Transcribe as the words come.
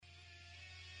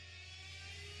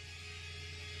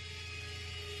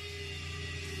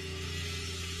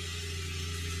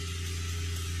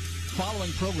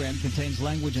following program contains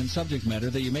language and subject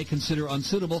matter that you may consider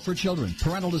unsuitable for children.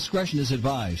 Parental discretion is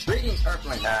advised. Greetings,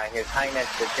 Earthling. His Highness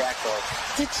the Jackal.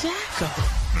 The Jackal.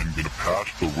 I'm going to pass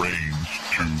the reins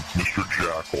to Mr.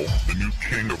 Jackal, the new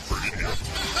king of radio.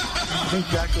 I think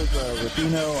Jackal's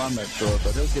Latino. I'm not sure,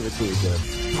 but he'll give it to you good.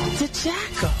 The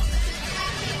Jackal.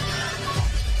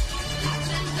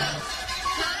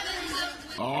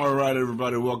 All right,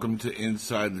 everybody, welcome to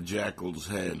Inside the Jackal's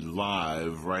Head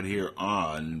live right here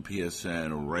on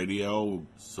PSN Radio,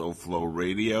 SoFlo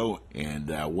Radio, and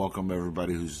welcome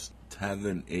everybody who's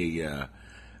having a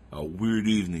weird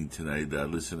evening tonight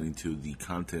listening to the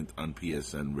content on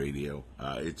PSN Radio.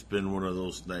 It's been one of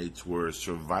those nights where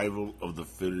survival of the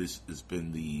fittest has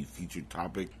been the featured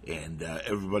topic, and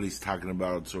everybody's talking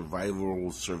about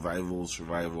survival,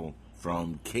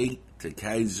 from Kate to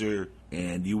Kaiser,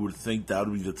 and you would think that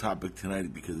would be the topic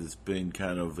tonight because it's been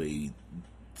kind of a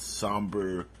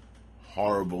somber,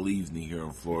 horrible evening here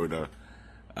in Florida.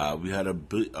 We had a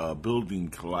building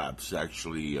collapse,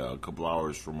 actually, a couple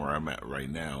hours from where I'm at right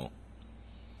now.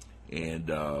 And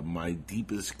my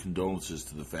deepest condolences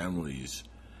to the families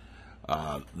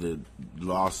that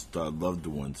lost loved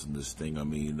ones in this thing. I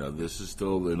mean, this is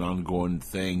still an ongoing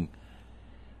thing,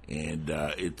 and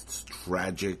it's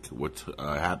tragic what's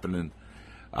happening.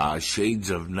 Shades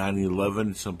of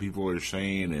 9/11, some people are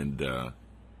saying, and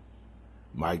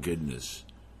my goodness.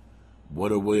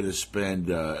 What a way to spend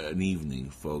an evening,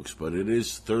 folks. But it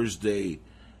is Thursday,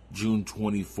 June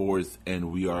 24th,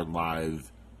 and we are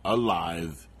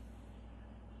alive.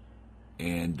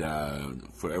 And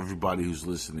for everybody who's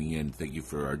listening in, thank you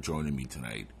for joining me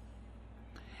tonight.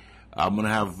 I'm going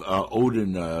to have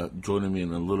Odin joining me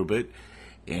in a little bit.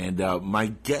 And my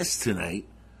guest tonight,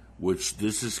 which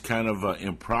this is kind of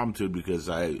impromptu because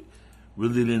I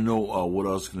really didn't know what I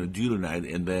was going to do tonight.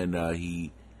 And then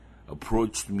he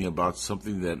approached me about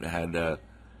something that had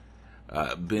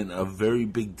been a very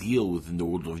big deal within the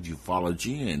world of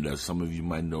ufology, and some of you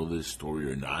might know this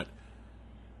story or not.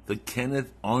 The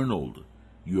Kenneth Arnold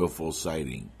UFO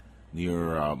sighting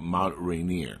near Mount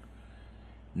Rainier.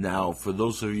 Now, for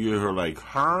those of you who are like,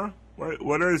 huh?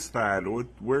 What is that?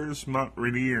 Where's Mount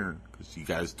Rainier? Because you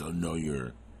guys don't know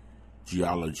your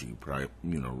geology, right?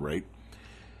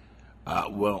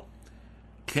 Well,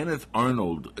 Kenneth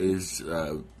Arnold is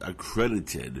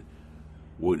accredited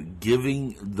with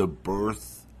giving the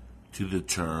birth to the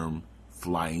term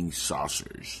flying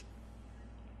saucers.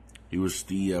 He was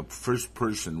the first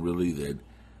person, really, that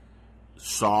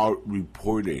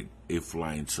reported a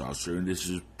flying saucer, and this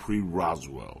is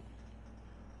pre-Roswell.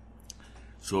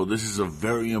 So this is a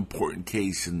very important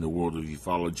case in the world of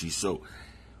ufology. So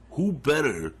who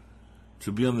better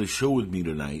to be on the show with me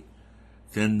tonight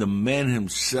than the man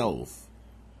himself,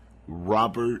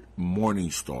 Robert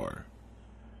Morningstar.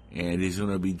 And he's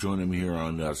going to be joining me here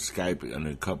on Skype in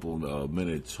a couple of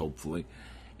minutes, hopefully.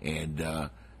 And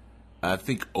I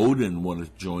think Odin wanted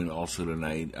to join also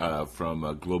tonight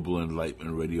from Global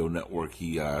Enlightenment Radio Network.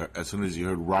 He, as soon as he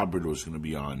heard Robert was going to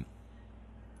be on,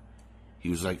 he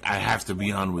was like, I have to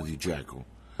be on with you, Jackal.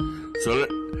 So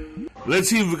let's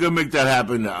see if we can make that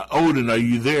happen. Odin, are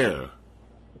you there?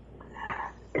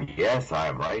 Yes,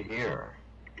 I'm right here.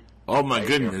 Oh, my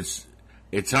goodness.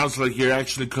 It sounds like you're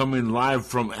actually coming live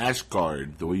from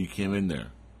Asgard, the way you came in there.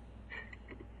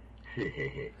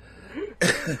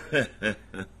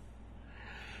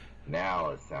 Now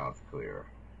it sounds clear.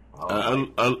 A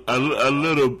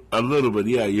little bit,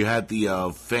 yeah. You had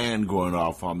the fan going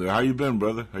off on there. How you been,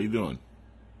 brother? How you doing?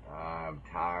 I'm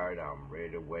tired. I'm ready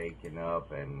to waken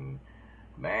up, and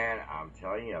man, I'm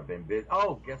telling you, I've been busy.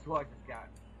 Oh, guess what? I just got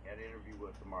an interview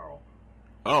with tomorrow.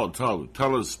 Oh,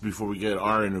 tell us before we get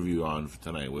our interview on for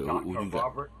tonight. Dr.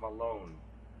 Robert Malone.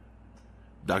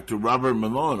 Dr. Robert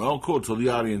Malone. Oh, cool. Tell the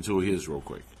audience who he is real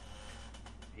quick.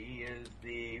 He is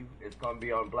it's going to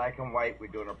be on Black and White. We're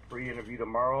doing a pre-interview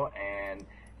tomorrow, and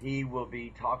he will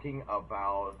be talking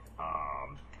about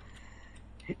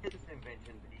his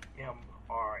invention, the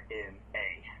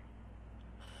mRNA.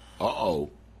 Uh-oh.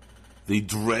 The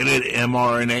dreaded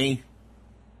mRNA?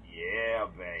 Yeah,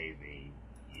 baby.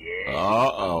 Yeah.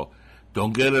 Uh-oh.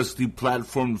 Don't get us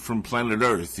deplatformed from planet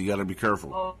Earth. You got to be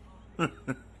careful. Oh.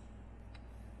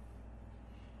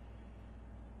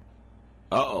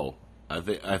 Uh-oh.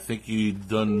 I think you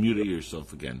done muted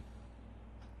yourself again.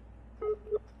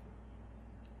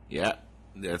 Yeah.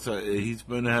 He's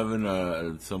been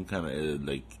having some kind of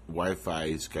like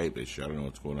Wi-Fi Skype issue. I don't know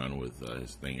what's going on with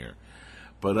his thing here.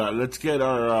 But let's get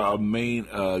our main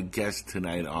guest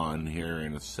tonight on here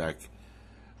in a sec.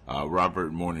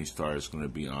 Robert Morningstar is going to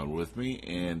be on with me,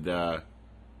 and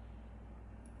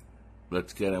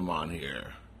let's get him on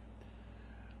here.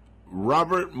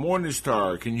 Robert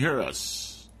Morningstar, can you hear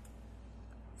us?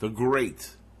 The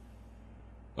great.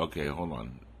 Okay, hold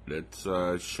on. Let's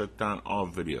shut down all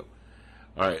video.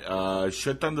 All right,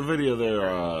 shut down the video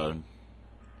there.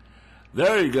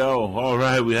 There you go. All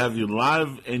right, we have you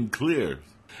live and clear.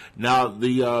 Now,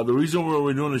 the reason why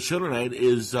we're doing the show tonight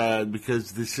is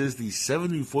because this is the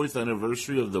 74th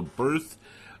anniversary of the birth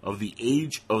of the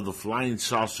age of the flying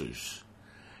saucers.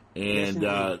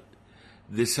 And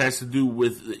this has to do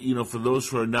with, for those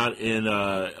who are not in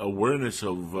awareness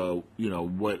of,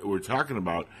 what we're talking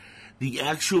about, the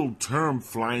actual term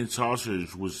flying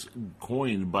saucers was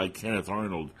coined by Kenneth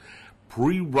Arnold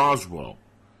pre-Roswell.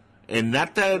 And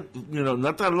not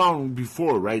that long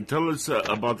before, right? Tell us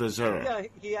about this era. Yeah,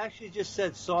 he actually just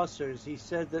said saucers. He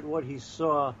said that what he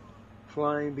saw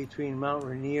flying between Mount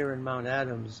Rainier and Mount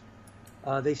Adams,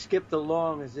 they skipped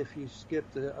along as if you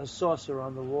skipped a saucer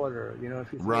on the water.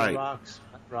 If you throw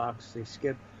rocks, they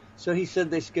skip. So he said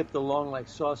they skipped along like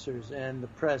saucers, and the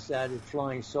press added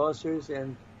flying saucers,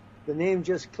 and the name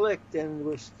just clicked, and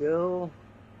we're still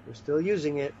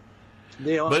using it.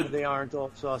 They aren't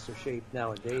all saucer shaped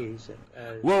nowadays.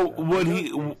 What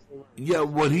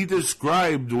he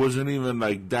described wasn't even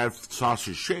like that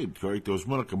saucer shaped, correct? It was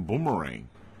more like a boomerang.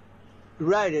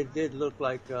 Right, it did look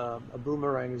like a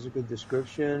boomerang is a good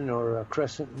description, or a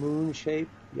crescent moon shape.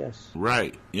 Yes.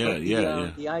 Right. Yeah.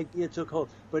 The idea took hold.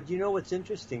 But what's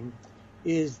interesting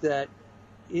is that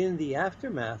in the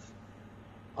aftermath,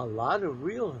 a lot of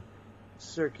real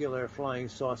circular flying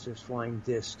saucers, flying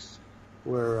discs,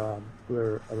 were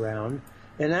around,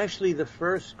 and actually the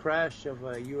first crash of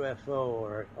a UFO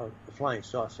or a flying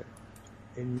saucer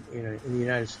in the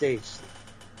United States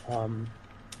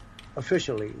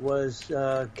officially was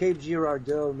Cape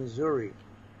Girardeau, Missouri,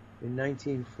 in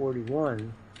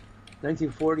 1941.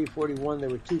 1940-41, there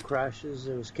were two crashes.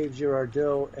 There was Cape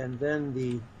Girardeau, and then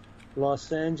the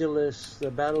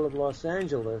Battle of Los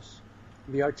Angeles.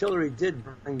 The artillery did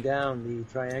bring down the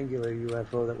triangular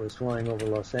UFO that was flying over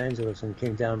Los Angeles and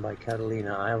came down by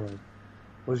Catalina Island.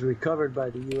 Was recovered by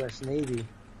the U.S. Navy,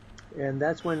 and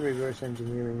that's when reverse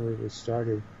engineering really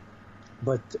started.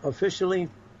 But officially,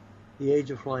 the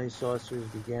age of flying saucers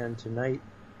began tonight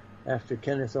after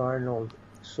Kenneth Arnold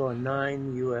saw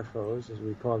 9 UFOs, as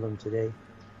we call them today,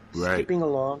 skipping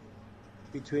along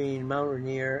between Mount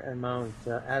Rainier and Mount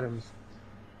Adams.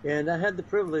 And I had the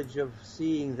privilege of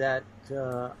seeing that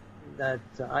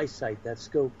eyesight, that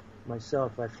scope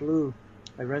myself. I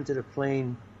rented a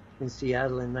plane in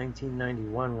Seattle in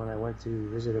 1991 when I went to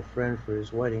visit a friend for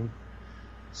his wedding.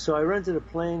 So I rented a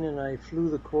plane and I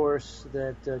flew the course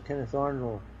that Kenneth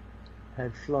Arnold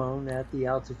had flown at the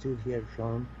altitude he had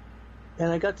flown.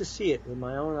 And I got to see it with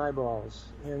my own eyeballs.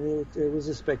 And it was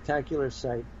a spectacular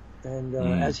sight. And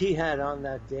as he had on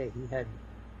that day, he had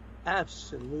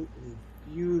absolutely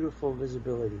beautiful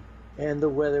visibility, and the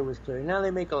weather was clear. Now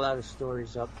they make a lot of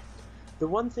stories up. The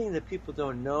one thing that people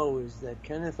don't know is that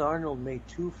Kenneth Arnold made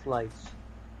 2 flights.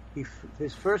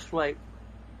 His first flight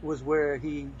was where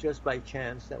he, just by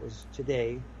chance, that was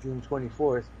today, June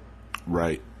 24th.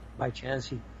 Right. By chance,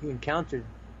 he encountered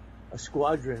a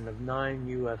squadron of 9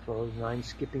 UFOs, 9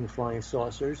 skipping flying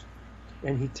saucers,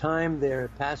 and he timed their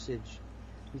passage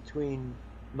between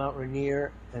Mount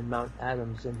Rainier and Mount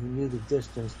Adams, and he knew the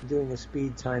distance. Doing a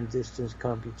speed time distance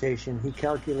computation, he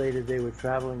calculated they were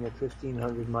traveling at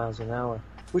 1,500 miles an hour,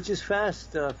 which is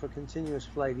fast for continuous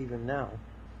flight even now.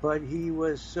 But he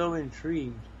was so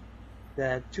intrigued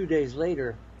that 2 days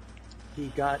later, he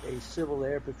got a Civil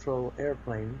Air Patrol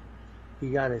airplane.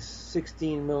 He got a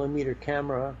 16-millimeter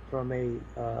camera from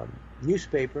a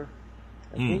newspaper.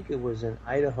 I think it was an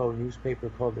Idaho newspaper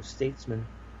called The Statesman.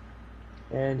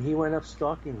 And he went up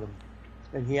stalking them.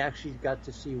 And he actually got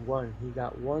to see one. He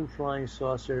got one flying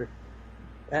saucer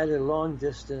at a long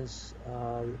distance,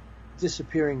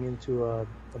 disappearing into a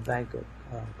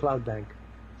cloud bank.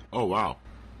 Oh, wow.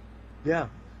 Yeah.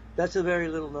 That's a very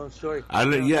little known story. I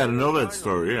didn't know that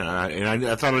story. Yeah, and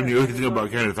I thought I knew everything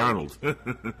about Kenneth Arnold.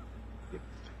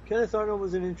 Kenneth Arnold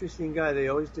was an interesting guy. They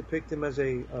always depict him as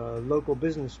a local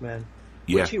businessman,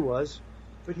 which he was.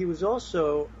 But he was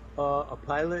also a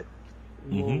pilot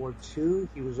in World War II.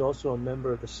 He was also a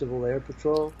member of the Civil Air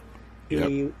Patrol.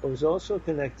 He was also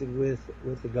connected with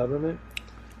the government.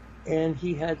 And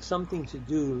he had something to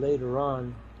do later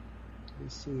on.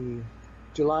 Let's see,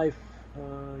 July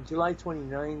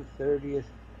 29th, 30th,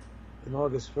 and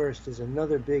August 1st is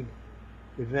another big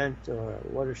event, or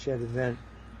watershed event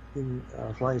in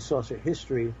flying saucer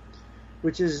history,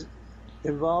 which is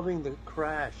involving the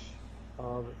crash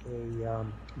of a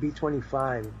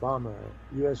B-25 bomber,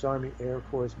 U.S. Army Air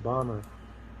Force bomber,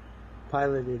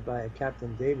 piloted by a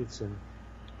Captain Davidson,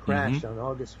 crashed on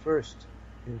August 1st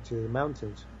into the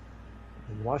mountains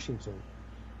in Washington.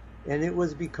 And it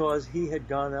was because he had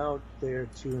gone out there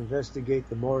to investigate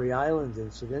the Maury Island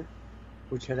incident,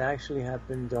 which had actually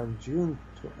happened on June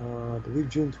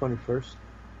 21st.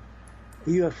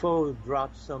 The UFO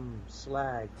dropped some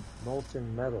slag,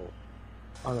 molten metal,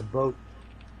 on a boat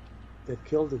that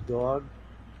killed a dog,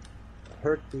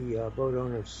 hurt the boat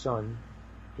owner's son,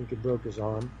 I think it broke his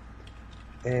arm,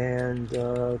 and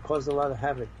caused a lot of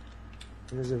havoc.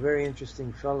 And there's a very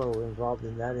interesting fellow involved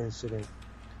in that incident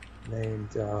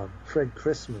named Fred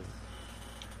Chrisman,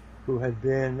 who had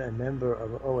been a member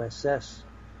of OSS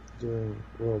during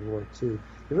World War II.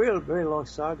 A very long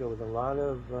saga with a lot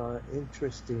of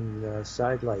interesting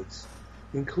sidelights,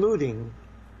 including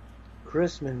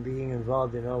Chrisman being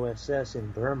involved in OSS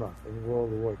in Burma in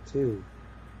World War II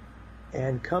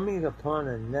and coming upon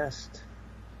a nest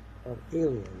of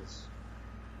aliens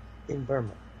in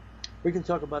Burma. We can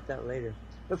talk about that later.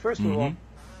 But first of all,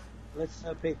 let's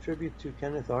pay tribute to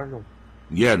Kenneth Arnold.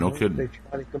 Yeah, no kidding.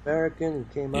 Patriotic American who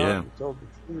came out and told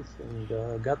the truth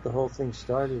and got the whole thing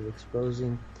started,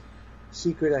 exposing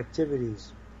secret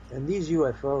activities. And these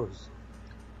UFOs,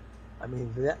 I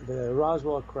mean, the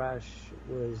Roswell crash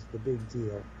was the big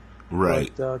deal. Right.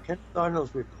 But Kenneth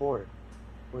Arnold's report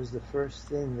was the first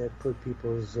thing that put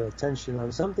people's attention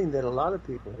on something that a lot of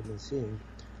people have been seeing.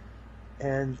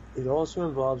 And it also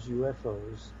involves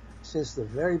UFOs since the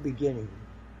very beginning,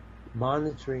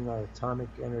 monitoring our atomic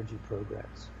energy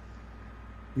programs.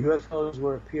 UFOs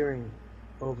were appearing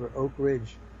over Oak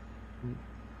Ridge,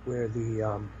 where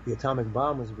the atomic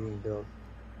bomb was being built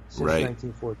since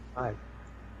 1945.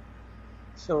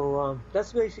 So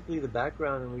that's basically the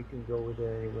background, and we can go with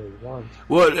it any way we want.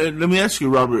 Well, let me ask you,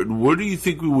 Robert, where do you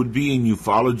think we would be in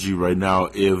ufology right now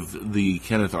if the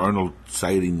Kenneth Arnold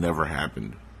sighting never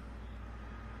happened?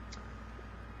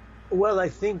 Well, I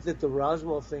think that the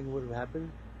Roswell thing would have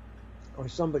happened, or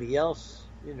somebody else,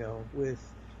 with...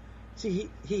 See,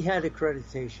 he had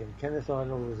accreditation. Kenneth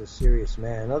Arnold was a serious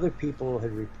man. Other people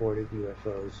had reported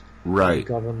UFOs. Right. The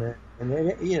government. And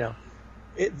then,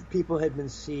 people had been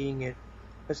seeing it.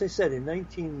 As I said, in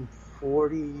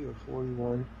 1940 or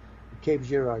 41, at Cape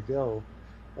Girardeau,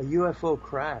 a UFO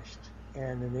crashed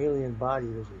and an alien body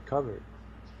was recovered.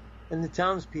 And the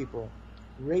townspeople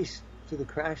raced to the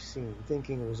crash scene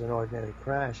thinking it was an ordinary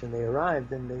crash, and they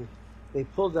arrived and they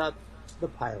pulled out the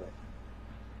pilot.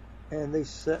 And they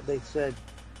said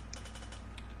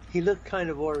he looked kind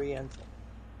of Oriental.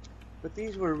 But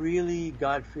these were really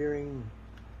God-fearing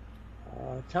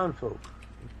townfolk,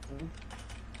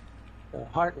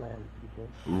 heartland people.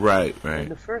 Right. And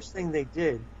the first thing they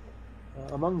did,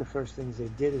 among the first things they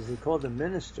did, is they called a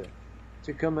minister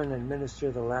to come and administer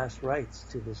the last rites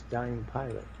to this dying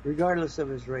pilot, regardless of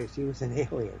his race. He was an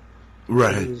alien.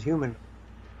 Right. He was human.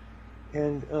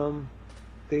 And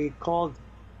they called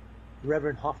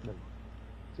Reverend Hoffman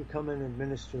to come and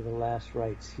administer the last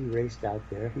rites. He raced out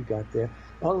there. He got there.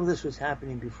 All of this was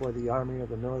happening before the army or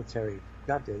the military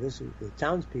got there. This was the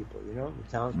townspeople, the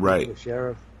townspeople, the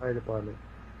sheriff, fire department.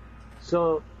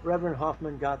 So Reverend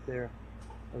Hoffman got there.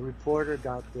 A reporter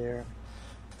got there,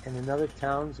 and another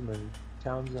townsman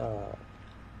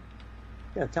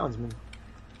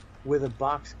with a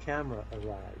box camera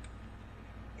arrived,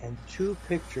 and 2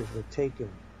 pictures were taken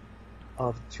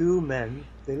of 2 men.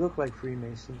 They look like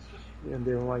Freemasons, and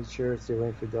they're in white shirts, they're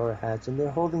wearing fedora hats, and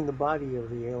they're holding the body of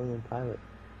the alien pilot.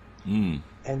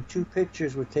 And 2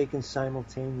 pictures were taken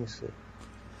simultaneously.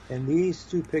 And these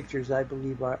 2 pictures, I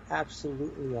believe, are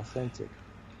absolutely authentic,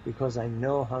 because I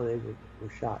know how they were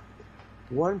shot.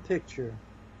 One picture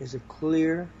is a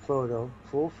clear photo,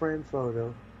 full-frame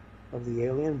photo, of the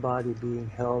alien body being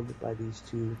held by these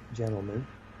 2 gentlemen.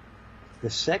 The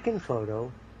second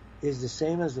photo is the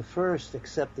same as the first,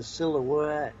 except the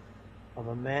silhouette of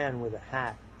a man with a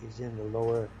hat is in the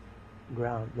lower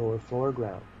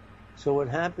foreground. So what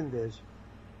happened is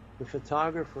the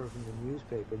photographer from the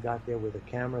newspaper got there with a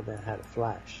camera that had a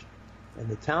flash, and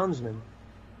the townsman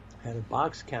had a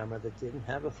box camera that didn't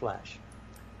have a flash.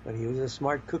 But he was a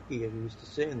smart cookie, as he used to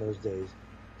say in those days.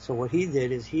 So what he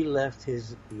did is he left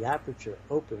the aperture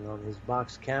open on his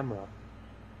box camera,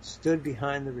 stood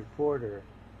behind the reporter,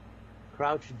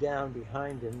 crouched down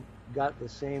behind him, got the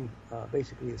same,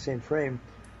 basically the same frame.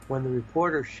 When the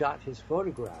reporter shot his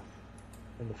photograph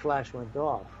and the flash went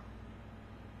off,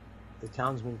 the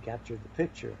townsman captured the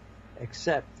picture,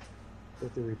 except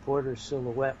that the reporter's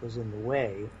silhouette was in the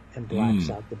way and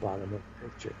blacks out the bottom of the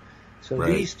picture. So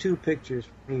these 2 pictures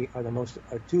for me are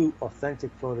 2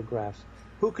 authentic photographs.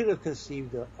 Who could have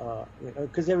conceived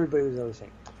because everybody was always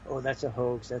saying, oh, that's a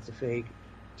hoax, that's a fake.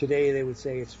 Today they would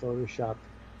say it's Photoshopped.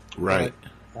 Right.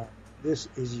 This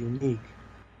is unique.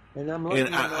 And I'm looking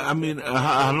And I mean,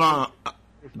 how long?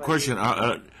 Question: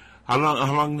 how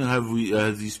long have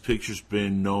these pictures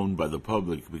been known by the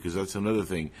public? Because that's another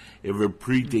thing. If it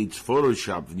predates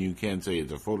Photoshop, then you can't say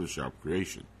it's a Photoshop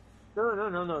creation.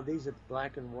 No. These are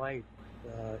black and white,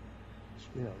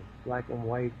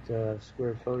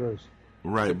 square photos.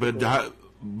 Right, but how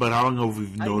long have we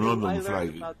known of them? I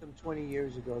learned about them 20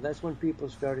 years ago. That's when people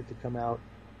started to come out.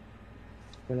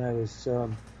 When I was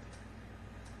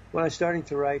starting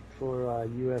to write for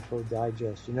UFO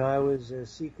Digest, I was a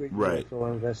secret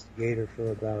UFO investigator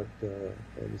for about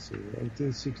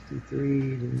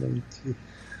 1963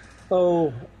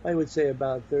 to I would say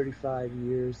about 30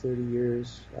 years.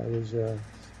 I was a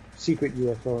secret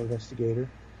UFO investigator,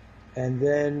 and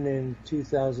then in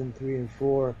 2003 and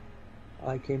 4,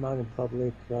 I came out in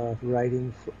public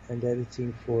writing and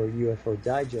editing for UFO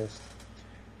Digest,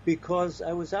 because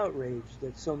I was outraged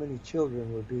that so many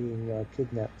children were being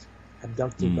kidnapped,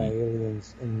 abducted by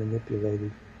aliens, and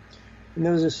manipulated. And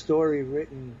there was a story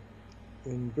written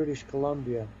in British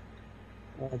Columbia.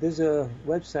 There's a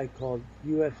website called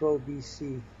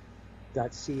UFOBC.ca.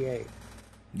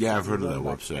 Yeah, I've heard of that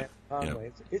website. Yeah.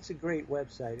 It's a great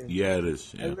website. And yeah, it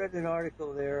is. Yeah. I read an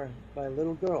article there by a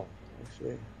little girl,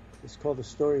 actually. It's called The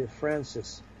Story of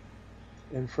Frances.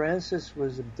 And Frances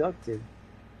was abducted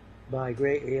by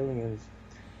gray aliens,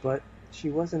 but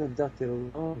she wasn't abducted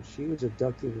alone. She was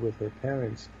abducted with her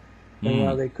parents. And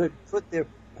while they could put her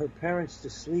parents to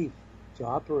sleep to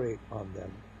operate on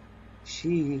them,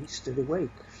 she stood awake.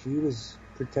 She was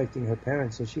protecting her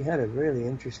parents, and she had a really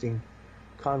interesting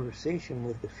conversation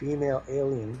with the female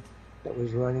alien that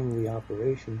was running the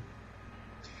operation.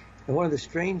 And one of the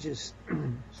strangest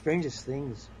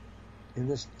things in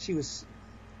this, she was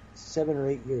 7 or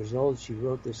 8 years old. She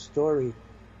wrote this story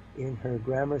in her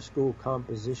grammar school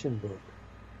composition book,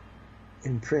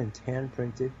 in print, hand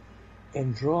printed,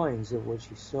 and drawings of what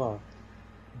she saw.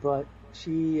 But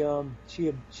she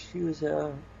was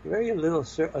a very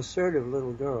assertive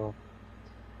little girl,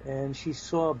 and she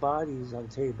saw bodies on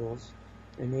tables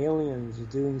and aliens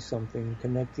doing something,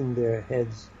 connecting their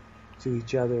heads to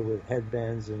each other with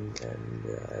headbands and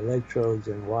electrodes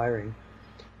and wiring.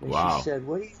 And she said,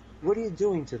 "What are you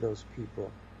doing to those people?"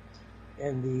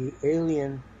 And the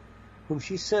alien, whom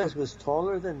she says was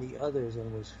taller than the others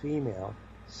and was female,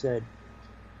 said,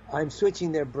 "I'm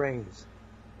switching their brains.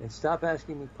 And stop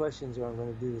asking me questions or I'm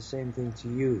going to do the same thing to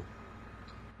you."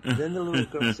 And then the little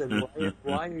girl said,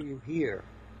 why are you here?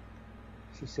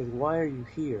 She said, "Why are you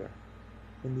here?"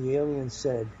 And the alien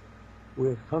said,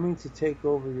 "We're coming to take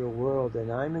over your world,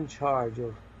 and I'm in charge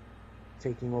of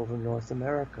taking over North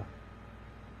America."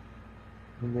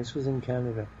 And this was in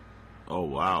Canada. Oh,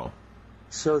 wow.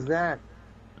 So that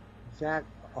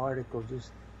article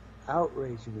just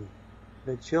outraged me,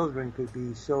 that children could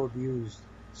be so abused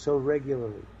so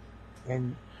regularly,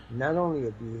 and not only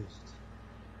abused,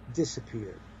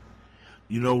 disappeared.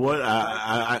 You know what?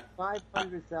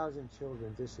 500,000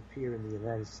 children disappear in the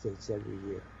United States every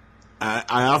year.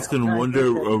 I often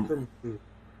wonder.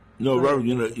 No, Robert.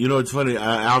 You know, it's funny.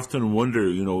 I often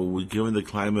wonder. Given the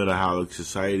climate of how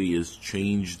society has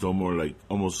changed,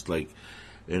 almost like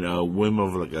in a whim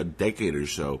of like a decade or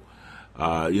so.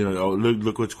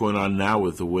 Look what's going on now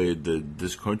with the way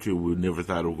this country, we never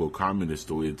thought it would go communist,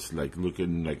 the way it's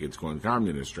looking like it's going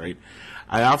communist, right?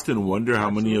 I often wonder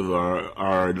how many of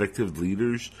our elected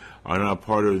leaders are not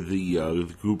part of the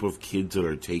group of kids that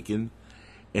are taken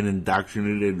and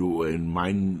indoctrinated and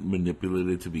mind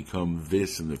manipulated to become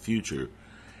this in the future.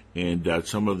 And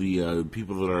some of the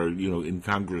people that are, in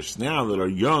Congress now that are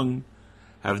young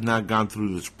have not gone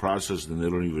through this process, and they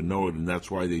don't even know it, and that's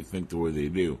why they think the way they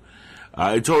do.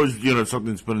 It's always,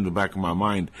 something that's been in the back of my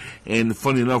mind. And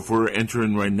funny enough, we're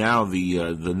entering right now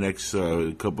the next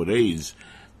couple of days,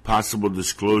 possible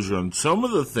disclosure on some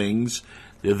of the things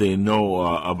that they know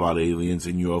about aliens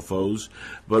and UFOs.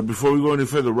 But before we go any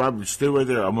further, Robert, stay right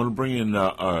there. I'm going to bring in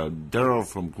Daryl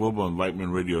from Global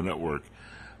Enlightenment Radio Network,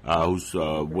 who's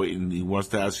waiting. He wants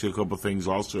to ask you a couple of things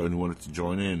also, and he wanted to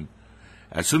join in.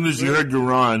 As soon as he heard you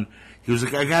were on, he was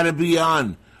like, "I got to be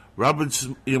on. Robert's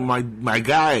my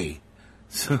guy."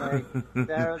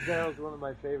 Daryl's one of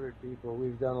my favorite people.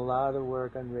 We've done a lot of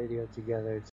work on radio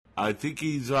together. I think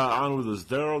he's on with us.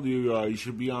 Daryl, you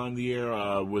should be on the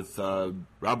air with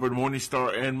Robert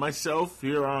Morningstar and myself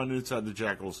here on Inside the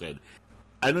Jackal's Head.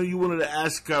 I know you wanted to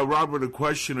ask Robert a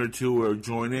question or two or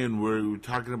join in. We're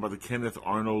talking about the Kenneth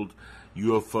Arnold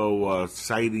UFO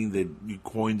sighting that you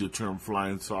coined the term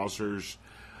flying saucers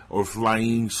or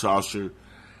flying saucer.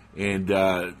 And,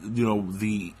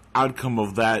 the outcome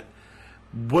of that,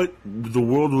 what the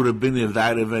world would have been if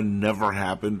that event never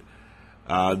happened.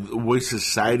 The way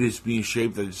society is being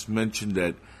shaped. I just mentioned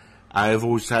that I have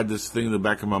always had this thing in the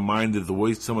back of my mind that the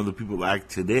way some of the people act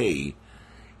today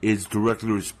is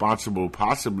directly responsible,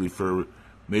 possibly, for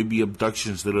maybe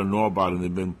abductions they don't know about and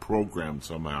they've been programmed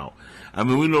somehow. I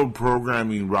mean, we know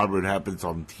programming, Robert, happens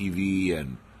on TV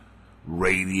and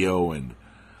radio and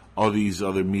all these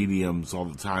other mediums all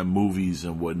the time, movies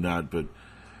and whatnot, but,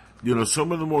 you know,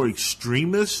 some of the more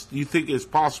extremists, you think it's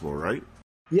possible, right?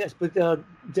 Yes, but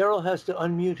Daryl has to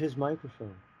unmute his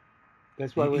microphone.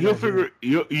 That's why You'll figure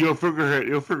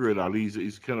it out.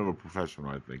 He's kind of a professional,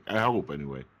 I think. I hope,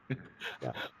 anyway.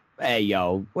 Yeah. Hey,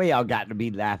 yo, what y'all got to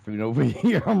be laughing over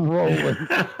here? I'm rolling.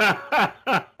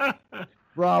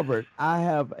 Robert, I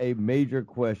have a major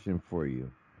question for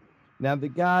you. Now, the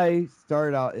guy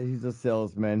started out, he's a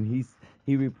salesman.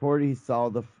 He reported he saw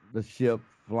the ship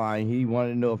flying. He wanted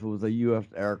to know if it was a U.S.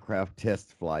 aircraft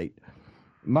test flight.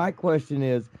 My question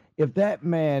is, if that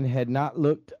man had not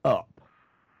looked up,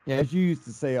 as you used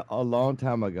to say a long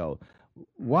time ago,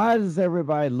 why does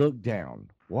everybody look down?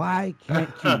 Why can't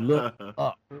you look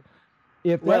up?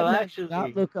 If that man did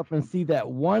not look up and see that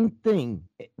one thing,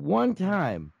 one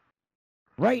time,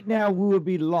 right now we would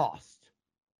be lost.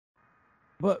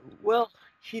 But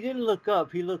he didn't look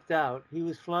up. He looked out. He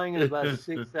was flying at about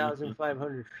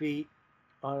 6,500 feet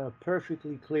on a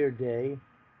perfectly clear day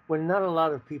when not a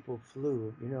lot of people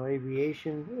flew. You know,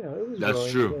 aviation, you know, it was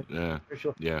That's growing. true. Yeah.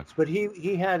 Yeah. But he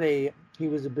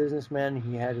was a businessman.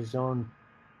 He had his own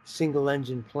single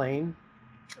engine plane,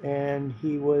 and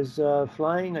he was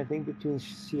flying, I think, between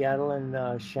Seattle and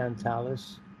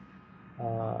Chantalis,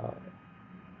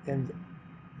 and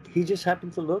he just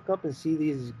happened to look up and see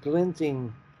these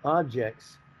glinting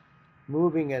objects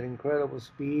moving at incredible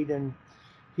speed, and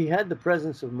he had the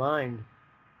presence of mind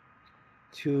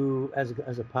to, as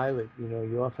a pilot, you know,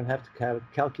 you often have to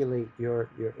calculate your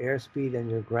airspeed and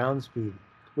your ground speed,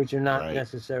 which are not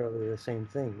necessarily the same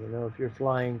thing. You know, if you're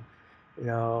flying, you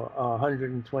know,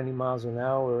 120 miles an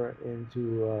hour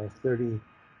into 30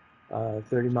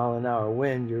 mile an hour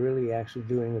wind, you're really actually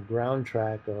doing a ground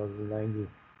track of 90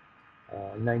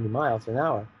 miles an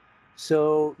hour.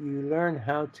 So you learn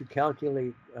how to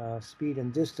calculate speed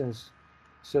and distance.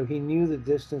 So he knew the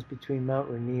distance between Mount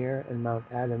Rainier and Mount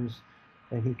Adams,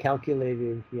 and he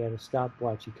had a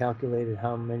stopwatch. He calculated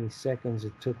how many seconds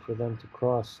it took for them to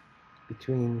cross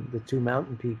between the two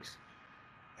mountain peaks.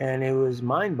 And it was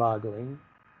mind-boggling,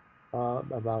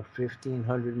 about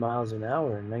 1,500 miles an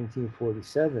hour in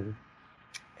 1947.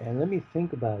 And let me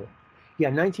think about it. Yeah,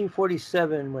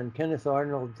 1947, when Kenneth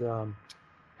Arnold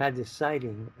had this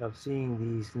sighting of seeing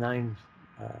these nine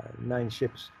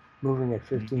ships moving at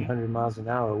 1,500 miles an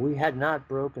hour, we had not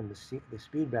broken the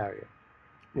speed barrier.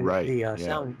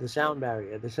 The sound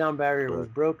barrier. The sound barrier was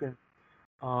broken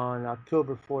on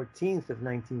October 14th of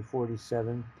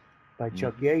 1947 by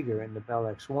Chuck Yeager in the Bell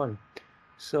X-1.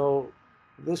 So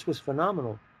this was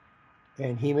phenomenal.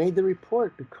 And he made the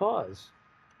report because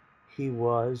he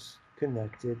was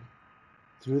connected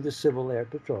through the Civil Air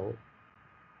Patrol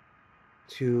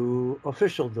to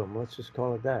officialdom, let's just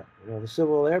call it that. You know, the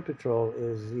Civil Air Patrol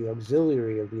is the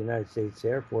auxiliary of the United States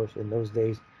Air Force, in those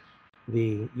days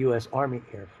the U.S. Army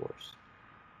Air Force.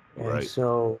 And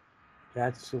so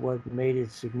that's what made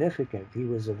it significant. He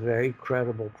was a very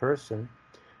credible person,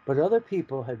 but other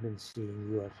people had been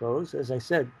seeing UFOs. As I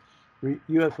said,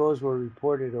 UFOs were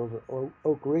reported over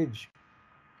Oak Ridge,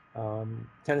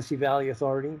 Tennessee Valley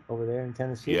Authority over there in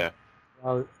Tennessee,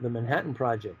 the Manhattan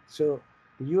Project. So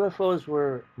the UFOs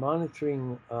were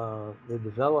monitoring the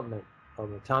development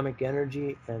of atomic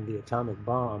energy and the atomic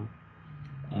bomb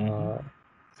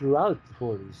throughout the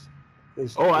 40s.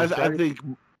 I think,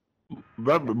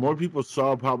 Robert, more people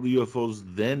saw probably UFOs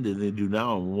then than they do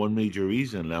now. And one major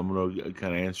reason, I'm going to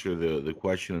kind of answer the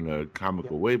question in a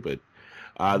comical way, but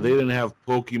they didn't have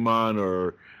Pokemon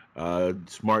or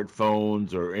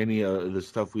smartphones or any of the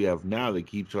stuff we have now that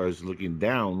keeps us looking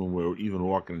down when we're even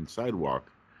walking in sidewalk.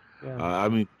 I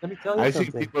mean, I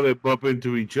see people that bump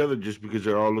into each other just because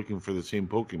they're all looking for the same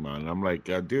Pokemon. And I'm like,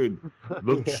 dude,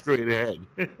 look straight ahead.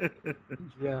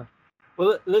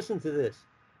 Well, listen to this.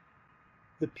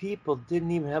 The people didn't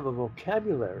even have a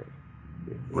vocabulary.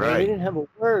 They didn't have a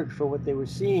word for what they were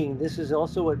seeing. This is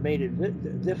also what made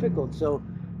it difficult. So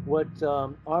what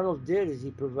Arnold did is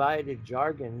he provided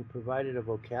jargon. He provided a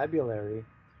vocabulary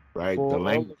for the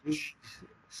language. all of these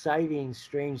sightings,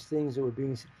 strange things that were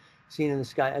being seen in the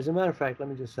sky. As a matter of fact, let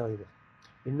me just tell you this.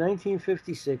 In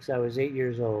 1956, I was 8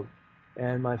 years old,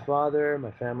 and my father,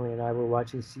 my family, and I were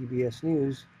watching CBS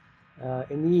News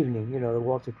in the evening, you know, the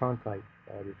Walter Cronkite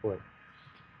report.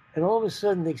 And all of a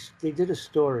sudden, they did a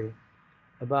story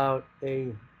about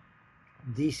a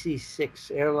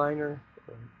DC-6 airliner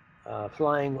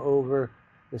flying over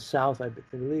the South. I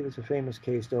believe it's a famous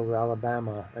case over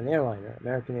Alabama, an airliner,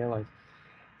 American Airlines.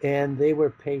 And they were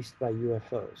paced by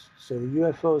UFOs. So the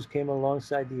UFOs came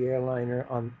alongside the airliner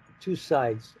on two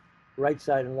sides, right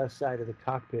side and left side of the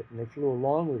cockpit, and they flew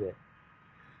along with it.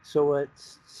 So what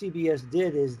CBS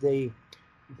did is they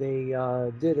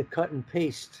did a cut and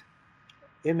paste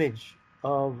image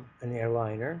of an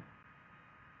airliner,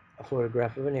 a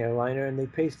photograph of an airliner, and they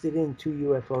pasted in two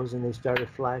UFOs, and they started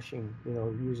flashing,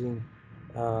 using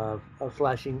a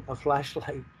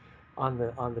flashlight on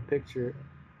the picture.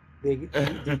 They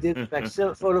did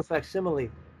photo facsimile.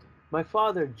 My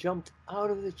father jumped out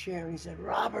of the chair and he said,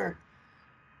 "Robert,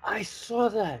 I saw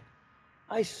that.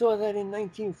 I saw that in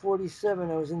 1947.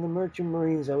 I was in the Merchant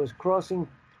Marines. I was crossing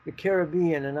the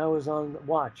Caribbean and I was on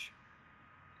watch.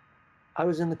 I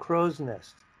was in the crow's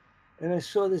nest. And I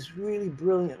saw this really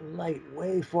brilliant light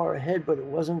way far ahead, but it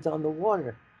wasn't on the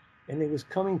water. And it was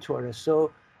coming toward us.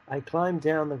 So I climbed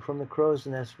down from the crow's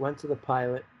nest, went to the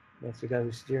pilot. That's the guy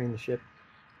who's steering the ship.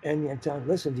 And I told him,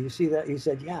 listen, do you see that? He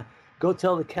said, yeah, go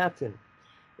tell the captain.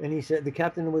 And he said, the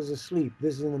captain was asleep.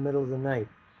 This is in the middle of the night.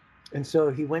 And so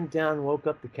he went down, woke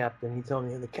up the captain. He told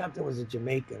me, the captain was a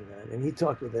Jamaican, man. And he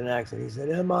talked with an accent. He said,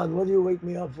 Eman, what do you wake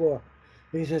me up for?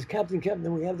 And he says, Captain,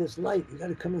 we have this light. You got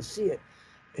to come and see it.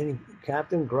 And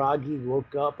Captain Groggy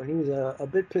woke up, and he was a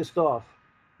bit pissed off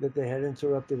that they had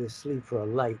interrupted his sleep for a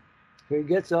light. So he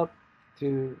gets up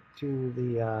to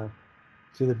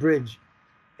the bridge,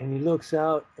 and he looks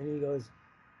out, and he goes,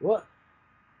 "What?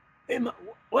 Hey, man,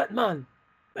 what, man?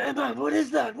 Hey, man, what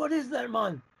is that? What is that,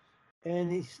 man?"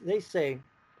 And they say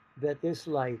that this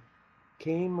light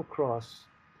came across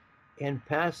and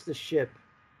passed the ship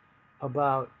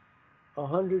about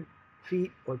 100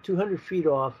 feet or 200 feet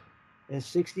off and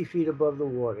 60 feet above the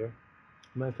water.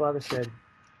 My father said,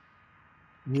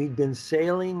 we'd been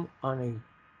sailing on a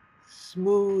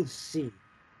smooth sea.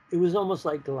 It was almost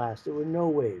like glass. There were no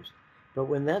waves. But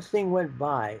when that thing went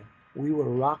by, we were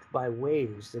rocked by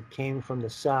waves that came from the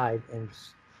side and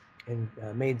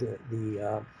made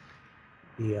the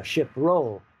ship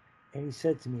roll. And he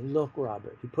said to me, "Look,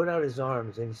 Robert." He put out his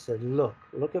arms and he said, look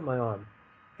at my arm.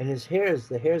 And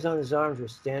the hairs on his arms were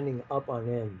standing up on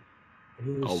end. And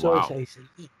he was excited. He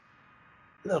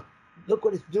said, look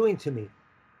what it's doing to me.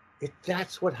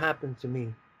 That's what happened to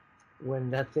me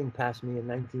when that thing passed me in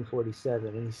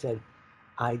 1947. And he said,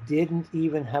 I didn't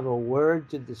even have a word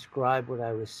to describe what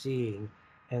I was seeing.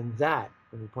 And that,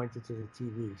 when he pointed to the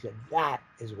TV, he said, that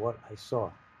is what I saw.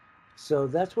 So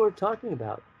that's what we're talking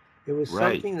about. It was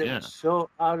something that was so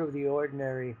out of the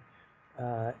ordinary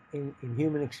in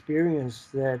human experience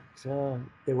that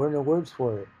there were no words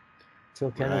for it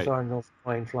till Kenneth Arnold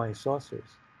coined flying saucers.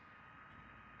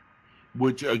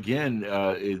 Which, again,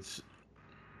 it's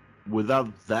without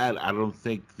that, I don't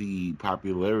think the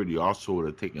popularity also would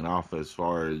have taken off as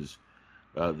far as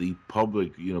the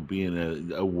public,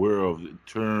 being aware of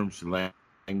terms,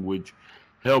 language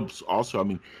helps. Also, I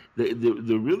mean,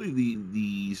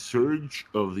 the surge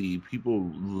of the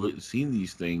people seeing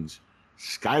these things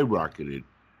skyrocketed.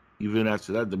 Even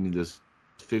after that, I mean, the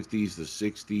 50s, the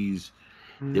 60s.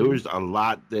 There was a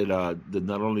lot that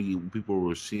not only people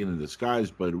were seeing in the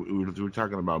skies, but we were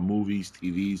talking about movies,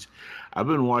 TVs. I've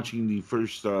been watching the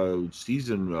first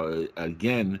season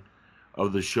again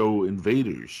of the show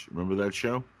Invaders. Remember that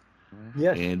show?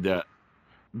 Yes. And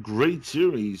great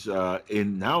series,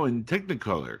 and now in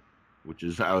Technicolor, which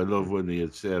is how I love when they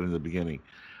had said in the beginning.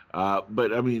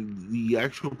 But I mean, the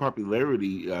actual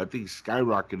popularity, I think,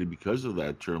 skyrocketed because of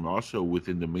that term, also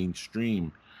within the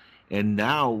mainstream. And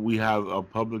now we have a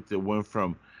public that went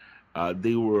from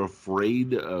they were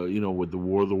afraid, with the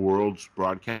War of the Worlds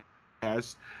broadcast,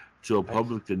 to a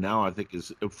public that now I think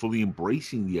is fully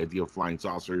embracing the idea of flying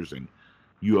saucers and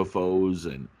UFOs.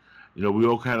 And, we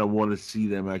all kind of want to see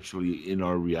them actually in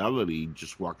our reality,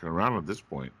 just walking around at this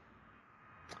point.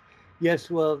 Yes,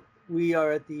 well, we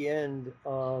are at the end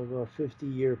of a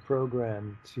 50-year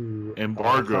program to...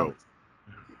 Embargo.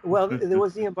 Well, there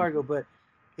was the embargo, but...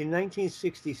 In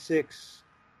 1966,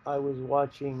 I was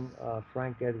watching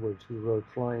Frank Edwards, who wrote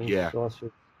Flying Saucer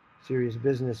Serious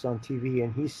Business on TV,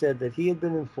 and he said that he had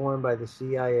been informed by the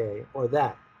CIA,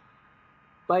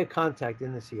 by a contact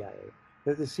in the CIA,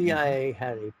 that the CIA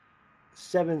had a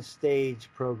 7-stage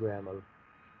program of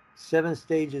 7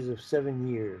 stages of 7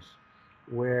 years,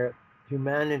 where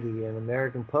humanity and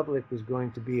American public was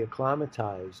going to be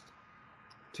acclimatized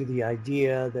to the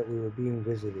idea that we were being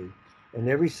visited. And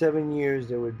every 7 years,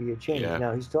 there would be a change.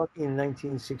 Now, he's talking in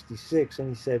 1966, and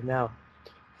he said, now,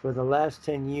 for the last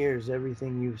 10 years,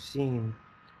 everything you've seen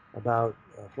about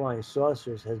flying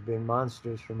saucers has been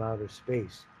monsters from outer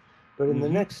space. But in the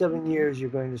next 7 years, you're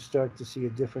going to start to see a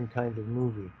different kind of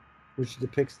movie, which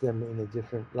depicts them in a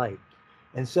different light.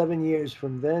 And 7 years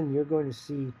from then, you're going to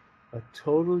see a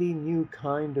totally new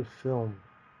kind of film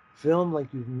like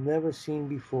you've never seen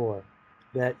before,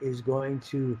 that is going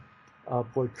to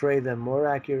portray them more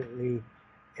accurately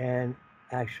and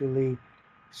actually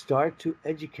start to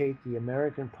educate the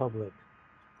American public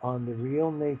on the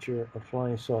real nature of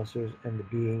flying saucers and the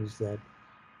beings that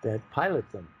pilot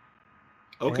them.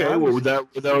 Okay, well,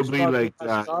 that would be like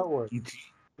Star Wars. E.T.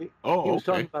 He Oh, was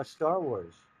talking okay. about Star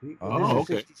Wars. This Oh, is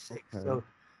okay. 66. So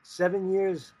 7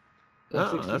 years from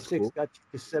Oh, that's 66 cool. got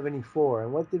you to 74.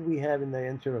 And what did we have in the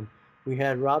interim? We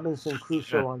had Robinson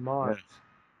Crusoe on Mars.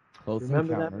 Close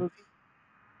Remember that Encounters. movie?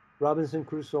 Robinson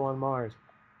Crusoe on Mars,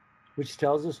 which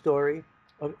tells a story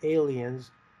of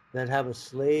aliens that have a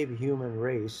slave human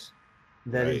race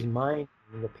that is Right. mining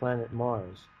the planet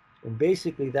Mars. And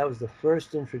basically, that was the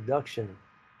first introduction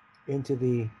into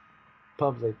the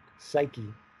public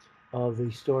psyche of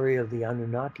the story of the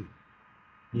Anunnaki.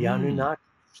 The Anunnaki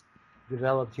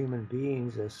developed human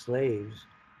beings as slaves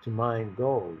to mine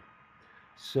gold.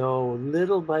 So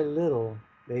little by little,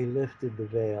 they lifted the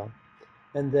veil.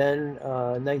 And then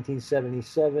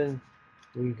 1977,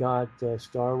 we got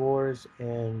Star Wars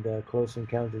and Close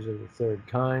Encounters of the Third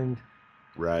Kind.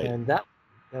 Right. And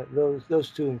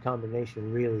those two in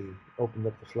combination really opened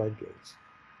up the floodgates.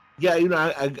 Yeah,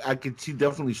 I could see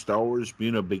definitely Star Wars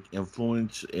being a big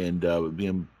influence and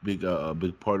being a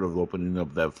big part of opening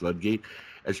up that floodgate,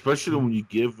 especially when you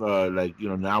give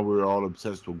now we're all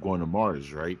obsessed with going to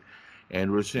Mars, right?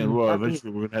 And we're saying, well,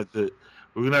 eventually we're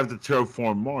gonna have to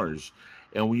terraform Mars.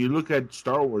 And when you look at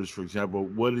Star Wars, for example,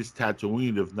 what is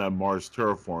Tatooine if not Mars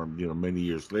terraformed? Many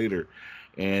years later,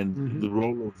 and the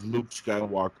role of Luke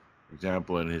Skywalker, for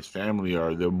example, and his family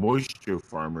are the moisture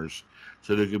farmers,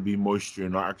 so there could be moisture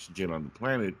and oxygen on the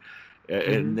planet.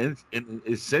 And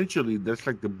essentially, that's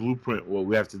like the blueprint. What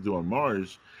we have to do on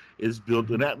Mars is build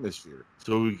an atmosphere,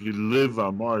 so we can live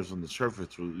on Mars on the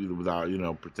surface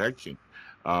without protection.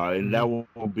 And that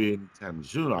won't be anytime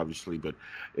soon, obviously. But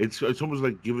it's almost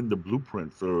like giving the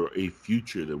blueprint for a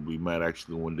future that we might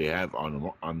actually one day have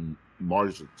on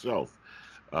Mars itself.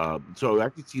 So I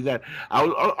could see that. I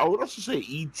would also say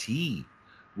E.T.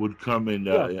 would come in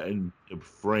the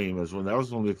frame as well. That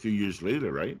was only a few years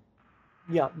later, right?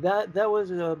 Yeah, that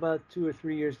was about 2 or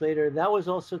 3 years later. That was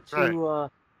also to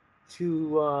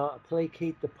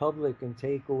placate the public and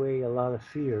take away a lot of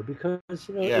fear, because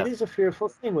it is a fearful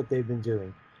thing what they've been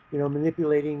doing.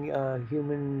 Manipulating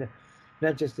human,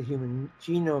 not just the human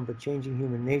genome, but changing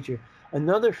human nature.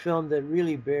 Another film that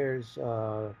really bears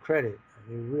credit.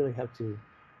 You really have to.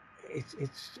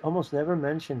 It's almost never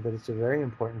mentioned, but it's a very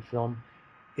important film.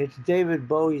 It's David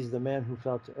Bowie's "The Man Who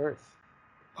Fell to Earth."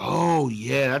 Oh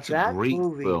yeah, that's a great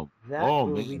film. That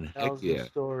movie tells the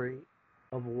story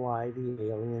of why the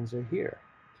aliens are here.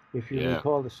 If you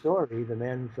recall the story, the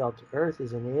man who fell to Earth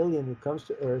is an alien who comes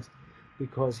to Earth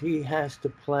because he has to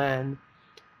plan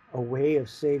a way of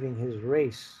saving his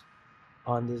race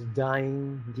on this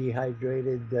dying,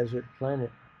 dehydrated desert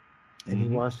planet. And he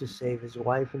wants to save his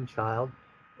wife and child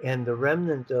and the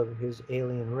remnant of his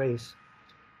alien race.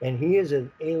 And he is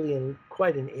an alien,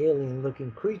 quite an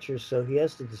alien-looking creature, so he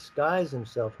has to disguise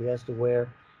himself. He has to wear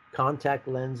contact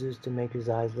lenses to make his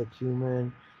eyes look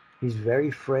human. He's very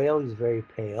frail. He's very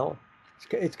pale.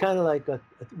 It's kind of like a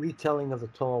retelling of the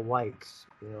Tall Whites,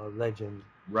 a legend.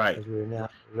 Right. As we're now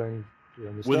learning to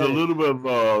understand. With a little bit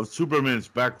of Superman's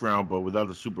background, but without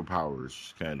the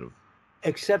superpowers, kind of.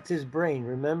 Except his brain.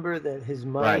 Remember that his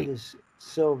mind is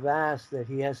so vast that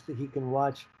he can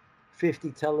watch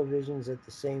 50 televisions at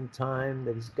the same time,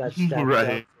 that he's got stacked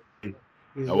up.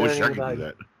 He's I wish I learning could about do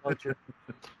that. culture.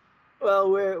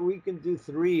 Well, we can do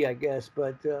 3, I guess,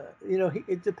 but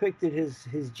it depicted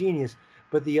his genius.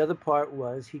 But the other part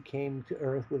was he came to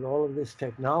Earth with all of this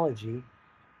technology,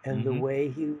 and the way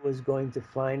he was going to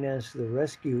finance the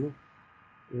rescue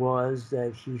was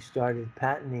that he started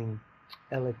patenting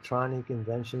electronic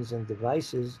inventions and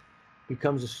devices,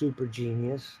 becomes a super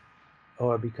genius,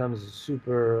 or becomes a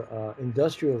super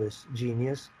industrialist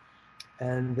genius,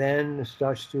 and then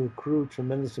starts to accrue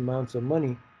tremendous amounts of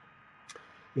money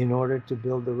in order to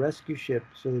build a rescue ship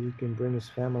so that he can bring his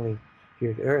family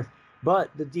here to Earth.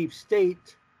 But the deep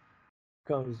state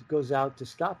goes out to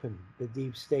stop him. The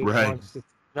deep state wants the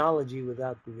technology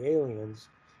without the aliens,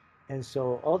 and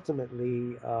so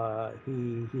ultimately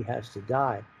he has to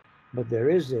die. But there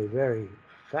is a very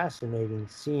fascinating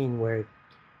scene where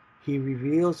he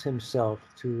reveals himself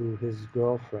to his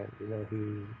girlfriend. You know,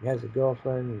 he has a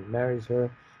girlfriend, he marries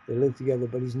her, they live together,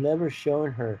 but he's never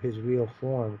shown her his real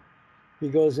form. He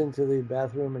goes into the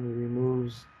bathroom and he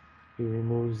removes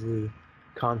the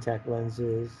contact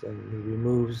lenses and he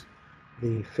removes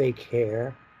the fake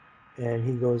hair, and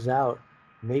he goes out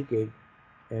naked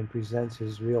and presents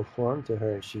his real form to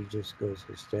her, and she just goes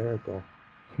hysterical.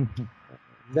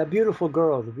 The beautiful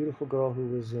girl who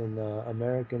was in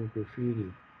American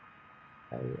Graffiti,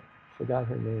 I forgot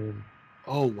her name.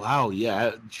 Oh wow,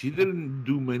 yeah. She didn't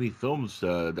do many films.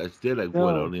 That did like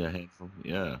what, No. only a handful.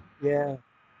 Yeah.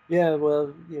 Yeah.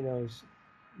 Well, you know,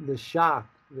 the shock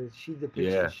that she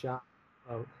depicts Yeah. the shock,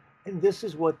 and this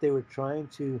is what they were trying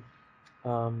to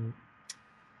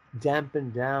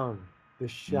dampen down the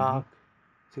shock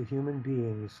to human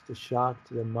beings, the shock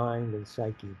to the mind and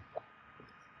psyche,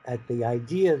 at the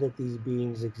idea that these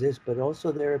beings exist, but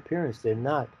also their appearance. They're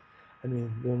not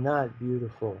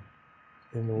beautiful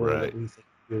in the way that we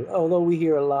think. Although we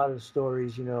hear a lot of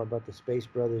stories, you know, about the Space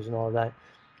Brothers and all that,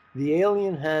 the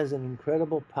alien has an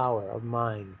incredible power of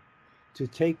mind to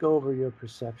take over your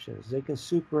perceptions. They can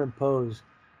superimpose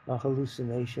a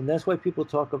hallucination. That's why people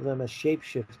talk of them as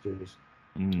shapeshifters.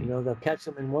 You know, they'll catch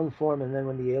them in one form, and then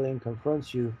when the alien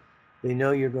confronts you, they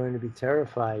know you're going to be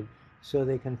terrified, so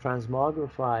they can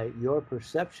transmogrify your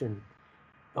perception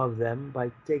of them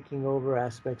by taking over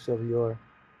aspects of your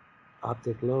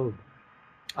optic lobe.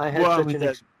 I had such an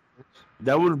experience.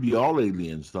 That wouldn't be all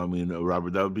aliens, though. I mean,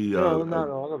 Robert, that would be no, not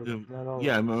all of them. Not all.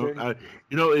 Yeah, of them.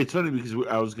 you know, it's funny because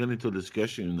I was getting into a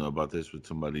discussion about this with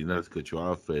somebody. Not to cut you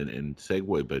off and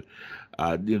segue, but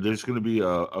you know, there's going to be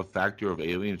a factor of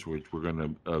aliens which we're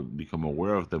going to become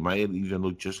aware of that might even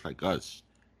look just like us.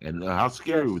 And how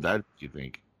scary would that be, you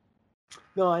think?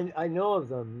 No, I know of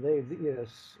them. They, you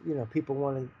know, people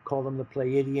want to call them the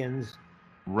Pleiadians.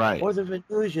 Right. Or the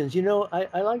Venusians. You know,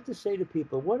 I like to say to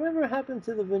people, whatever happened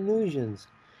to the Venusians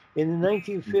in the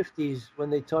 1950s when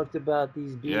they talked about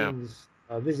these beings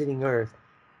visiting Earth?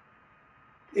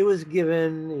 It was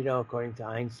given, you know, according to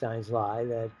Einstein's lie,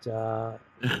 that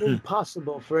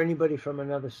impossible for anybody from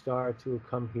another star to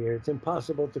come here. It's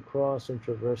impossible to cross and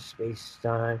traverse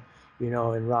space-time, you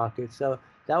know, in rockets. So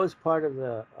that was part of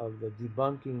the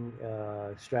debunking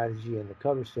strategy in the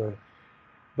cover story.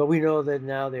 But we know that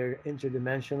now they're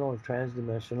interdimensional and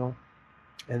transdimensional,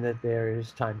 and that there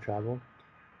is time travel.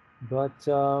 But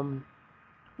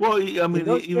well, I mean,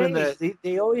 even days, that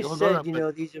they always said, you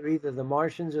know, these are either the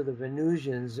Martians or the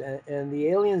Venusians, and the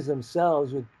aliens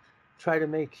themselves would try to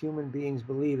make human beings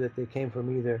believe that they came from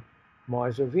either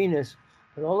Mars or Venus.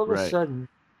 But all of a sudden,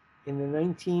 in the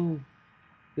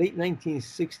late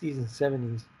 1960s and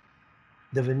 70s,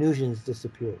 the Venusians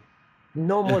disappeared.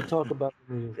 No more talk about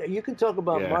Venusians. You can talk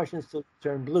about Martians till they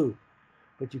turn blue,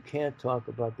 but you can't talk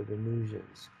about the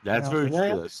Venusians. That's very true.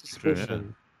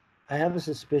 I have a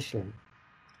suspicion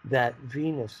that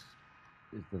Venus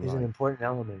is an important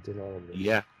element in all of this.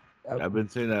 Yeah, I've been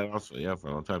saying that also, for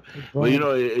a long time. But you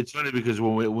know, it's funny because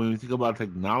when we think about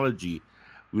technology,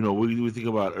 you know, we think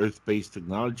about Earth-based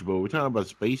technology, but we're talking about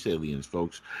space aliens,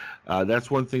 folks.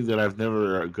 That's one thing that I've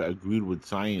never agreed with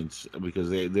science, because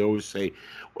they always say,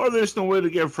 well, there's no way to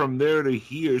get from there to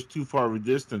here. It's too far of a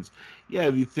distance. Yeah,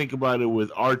 if you think about it with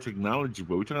our technology,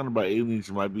 but we're talking about aliens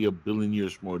who might be 1 billion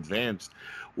years more advanced,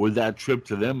 where that trip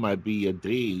to them might be a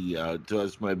day, to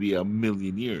us might be 1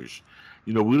 million years.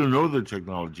 You know, we don't know the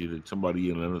technology that somebody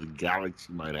in another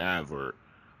galaxy might have, or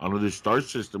another star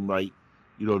system might,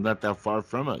 you know, not that far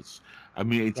from us. I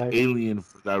mean, it's alien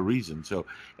for that reason. So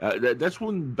that's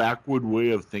one backward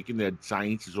way of thinking that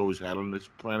science has always had on this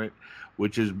planet,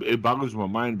 which is, it boggles my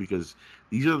mind, because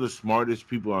these are the smartest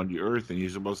people on the earth, and you're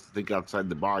supposed to think outside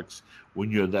the box when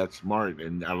you're that smart,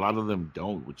 and a lot of them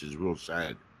don't, which is real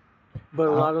sad. But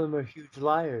a lot of them are huge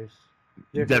liars.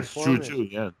 That's true too.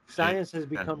 Yeah, science has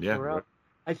become corrupt.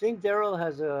 I think Daryl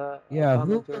has a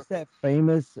who was that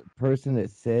famous person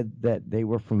that said that they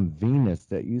were from Venus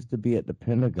that used to be at the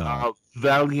Pentagon?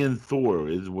 Valiant Thor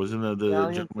wasn't the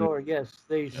Valiant Thor? Yes,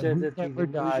 they said that the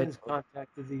Venusians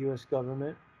contacted the U.S.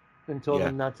 government and told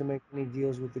them not to make any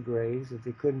deals with the Greys, that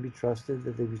they couldn't be trusted,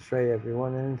 that they betray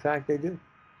everyone, and in fact they do.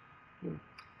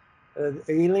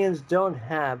 Aliens don't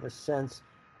have a sense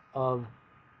of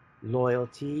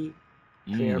loyalty,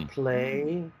 fair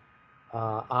play,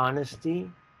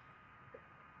 honesty,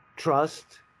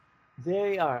 trust.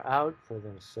 They are out for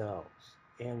themselves,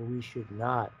 and we should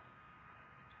not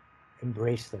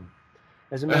embrace them.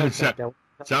 As a matter of fact,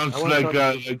 sounds like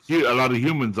a lot of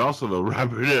humans also, though,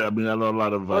 Robert. I mean, I know a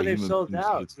lot of they've sold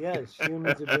out. Yes,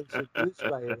 humans have been seduced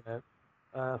by them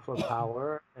for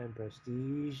power and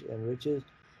prestige and riches.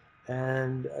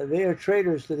 and they are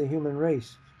traitors to the human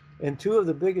race. And two of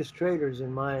the biggest traitors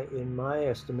in my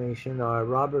estimation are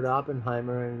Robert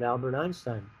Oppenheimer and Albert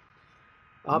Einstein.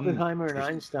 Oppenheimer and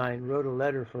Einstein wrote a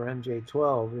letter for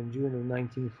MJ-12 in June of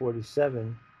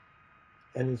 1947,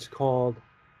 and it's called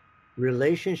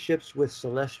Relationships with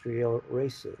Celestial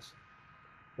Races,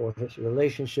 or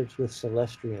Relationships with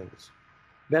Celestrians.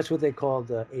 That's what they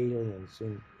called aliens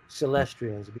and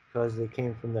Celestrians, because they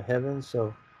came from the heavens,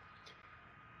 so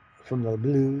from the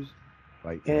blues.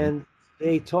 Right. And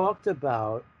they talked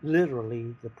about,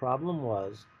 literally, the problem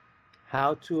was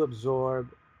how to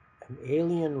absorb an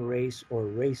alien race or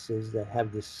races that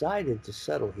have decided to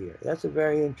settle here. That's a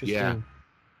very interesting.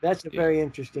 That's a very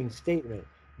interesting statement.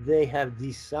 They have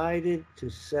decided to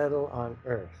settle on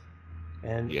Earth,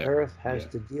 and Earth has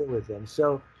to deal with them.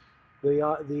 So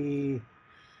the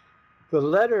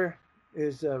letter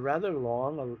is rather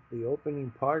long. The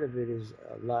opening part of it is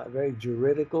very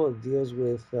juridical. It deals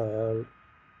with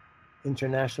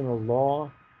international law,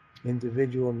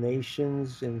 individual nation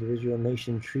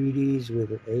treaties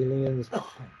with aliens,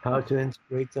 how to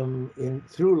integrate them in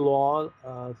through law,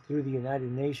 through the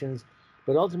United Nations.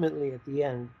 But ultimately, at the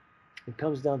end, it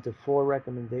comes down to 4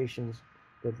 recommendations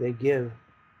that they give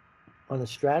on a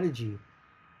strategy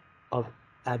of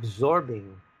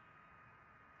absorbing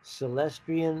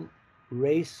Celestrian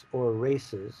race or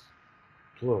races,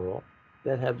 plural,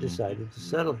 that have decided to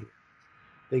settle here.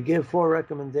 They give 4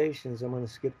 recommendations. I'm going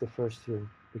to skip the first 3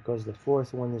 because the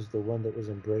 4th one is the one that was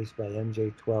embraced by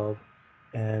MJ-12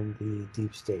 and the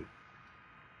deep state.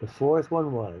 The 4th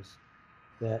one was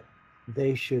that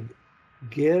they should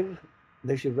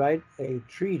write a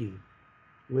treaty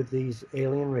with these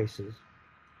alien races,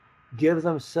 give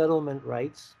them settlement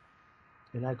rights,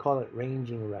 and I call it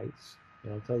ranging rights,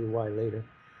 and I'll tell you why later.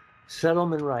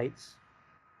 Settlement rights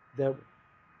that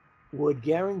would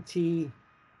guarantee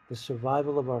the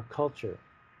survival of our culture,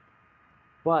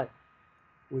 but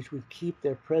which would keep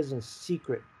their presence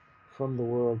secret from the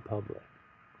world public.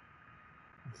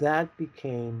 That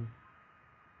became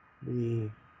the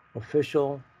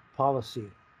official policy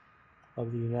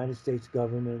of the United States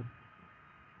government,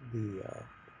 the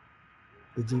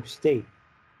deep state.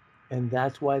 And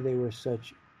that's why they were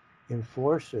such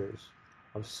enforcers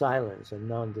of silence and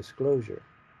non-disclosure,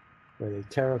 where they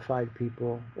terrified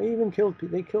people. They even killed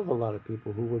people. They killed a lot of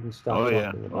people who wouldn't stop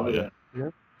talking about it. You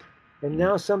know? And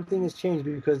now something has changed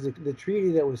because the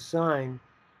treaty that was signed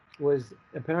was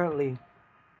apparently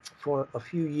for a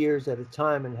few years at a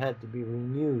time and had to be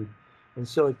renewed. And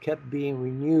so it kept being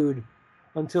renewed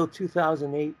until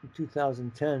 2008 and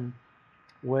 2010,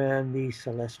 when the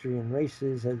Celestrian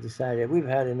races had decided, we've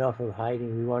had enough of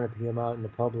hiding, we want to come out in the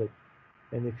public.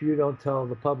 And if you don't tell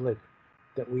the public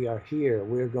that we are here,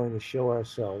 we're going to show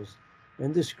ourselves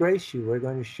and disgrace you. We're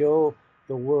going to show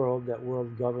the world that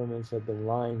world governments have been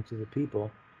lying to the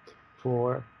people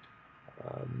for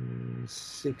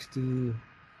 60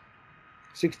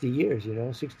 years,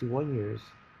 61 years.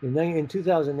 In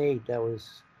 2008, that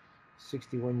was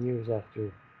 61 years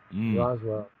after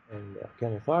Roswell and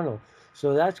Kenneth Arnold.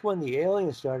 So that's when the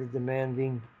aliens started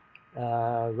demanding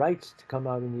rights to come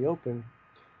out in the open.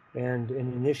 And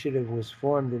an initiative was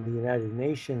formed in the United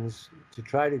Nations to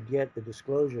try to get the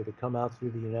disclosure to come out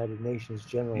through the United Nations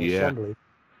General Assembly.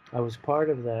 I was part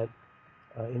of that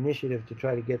initiative to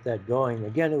try to get that going.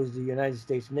 Again, it was the United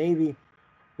States Navy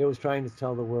that was trying to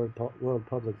tell the world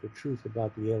public the truth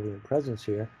about the alien presence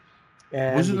here.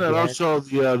 And wasn't that also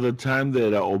the time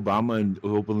that Obama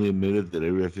openly admitted that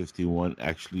Area 51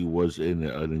 actually was in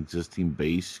an existing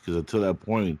base? Because until that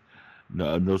point,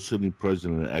 no sitting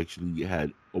president actually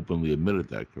had openly admitted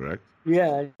that, correct?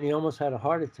 Yeah, and he almost had a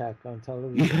heart attack on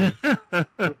television.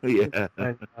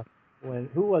 When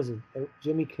who was it?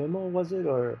 Jimmy Kimmel, was it,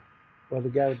 or the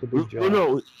guy with the big jaw?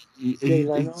 No, he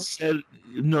said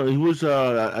no. He was.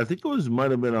 I think it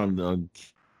might have been on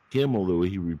Kimmel the way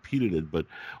he repeated it, but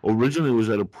originally it was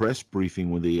at a press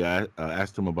briefing when they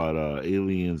asked him about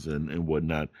aliens and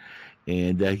whatnot,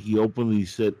 and that he openly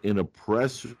said in a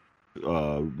press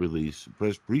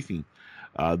briefing,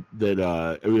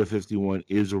 that Area 51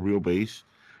 is a real base,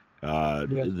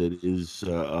 that is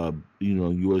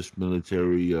U.S.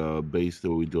 military base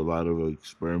that we do a lot of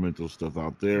experimental stuff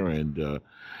out there, and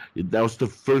that was the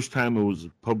first time it was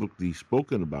publicly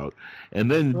spoken about. And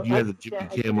then you had the Jimmy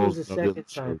Kimmel.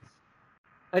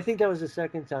 I think that was the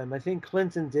second time. I think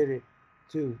Clinton did it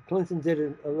too. Clinton did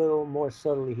it a little more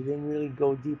subtly. He didn't really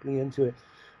go deeply into it.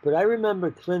 But I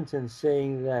remember Clinton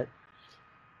saying that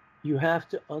you have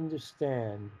to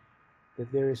understand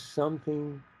that there is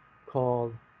something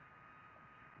called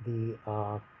the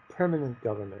permanent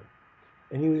government.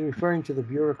 And he was referring to the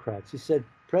bureaucrats. He said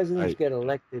Presidents get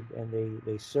elected and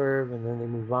they serve and then they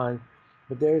move on.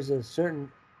 But there's a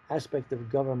certain aspect of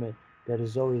government that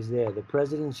is always there. The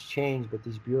presidents change, but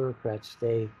these bureaucrats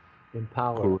stay in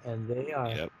power, and they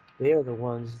are the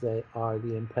ones that are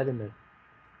the impediment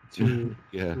to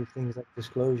things like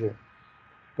disclosure.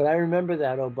 But I remember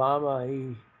that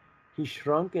Obama, he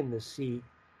shrunk in the seat,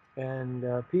 and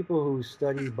people who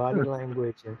study body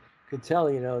language and could tell,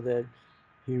 that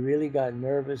he really got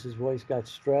nervous, his voice got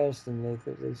stressed, and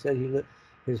they said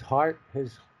his heart,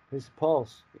 his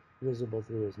pulse, visible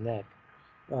through his neck,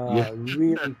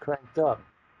 really cranked up.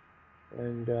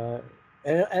 And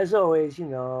as always,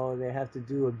 they have to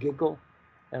do a giggle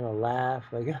and a laugh,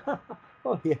 like,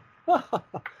 oh yeah,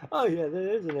 oh yeah, there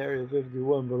is an Area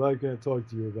 51, but I can't talk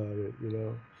to you about it,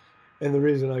 And the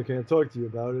reason I can't talk to you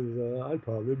about it is I'd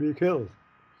probably be killed.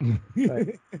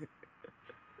 Right.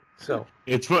 So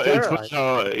it's funny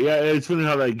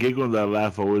how that giggle and that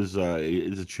laugh always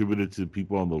is attributed to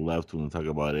people on the left when they talk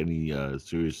about any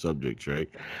serious subjects, right?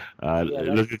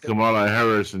 Look at Kamala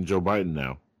Harris and Joe Biden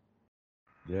now.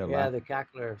 Yeah, the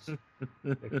cacklers.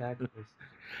 The cacklers.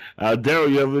 Daryl,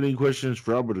 you have any questions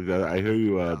for Robert? I hear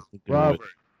you. Robert.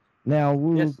 Now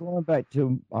we were going back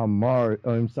to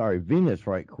Venus,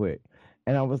 right quick,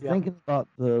 and I was thinking about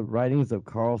the writings of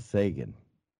Carl Sagan.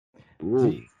 Ooh. Do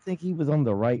you think he was on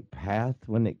the right path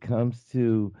when it comes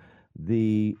to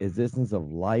the existence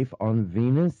of life on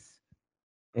Venus?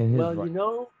 He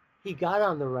got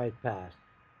on the right path.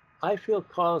 I feel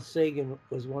Carl Sagan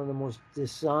was one of the most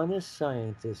dishonest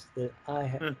scientists that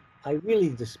I really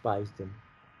despised him.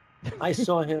 I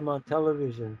saw him on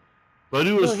television. But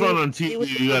he was fun on TV,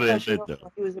 you gotta admit,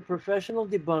 though. He was a professional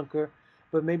debunker,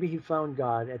 but maybe he found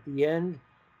God. At the end,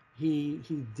 he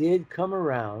did come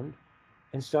around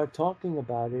and start talking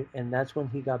about it, and that's when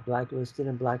he got blacklisted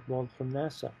and blackballed from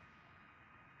NASA.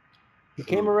 He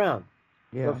came around.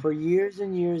 Yeah. But for years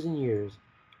and years and years,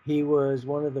 he was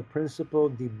one of the principal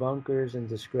debunkers and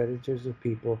discreditors of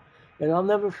people. And I'll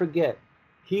never forget,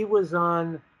 he was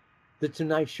on The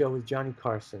Tonight Show with Johnny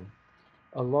Carson,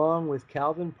 along with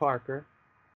Calvin Parker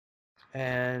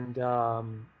and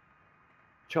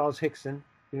Charles Hickson,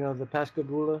 the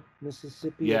Pascagoula,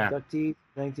 Mississippi abductee,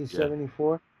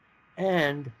 1974,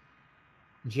 and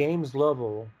James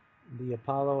Lovell, the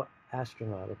Apollo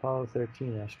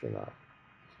 13 astronaut.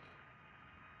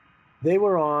 They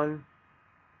were on.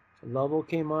 Lovell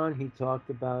came on. He talked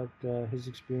about his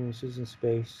experiences in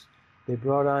space. They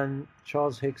brought on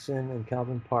Charles Hickson and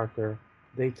Calvin Parker.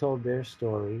 They told their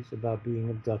stories about being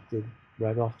abducted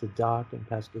right off the dock in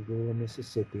Pascagoula,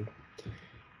 Mississippi.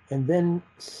 And then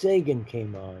Sagan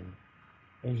came on,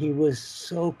 and he was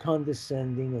so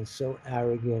condescending and so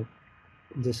arrogant,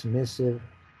 dismissive,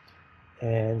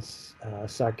 and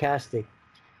sarcastic.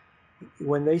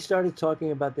 When they started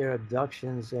talking about their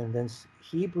abductions, and then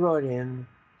he brought in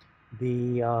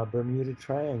the Bermuda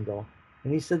Triangle,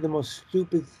 and he said the most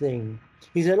stupid thing.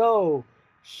 He said, "Oh,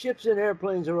 ships and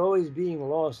airplanes are always being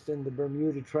lost in the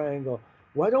Bermuda Triangle.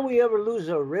 Why don't we ever lose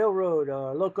a railroad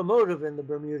or a locomotive in the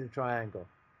Bermuda Triangle?"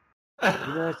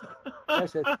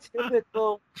 That's a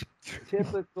typical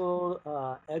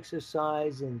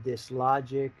exercise in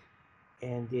dislogic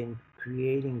and in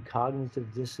creating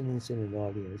cognitive dissonance in an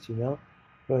audience.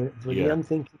 For the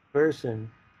unthinking person,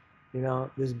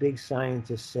 this big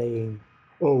scientist saying,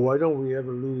 "Oh, why don't we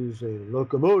ever lose a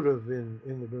locomotive in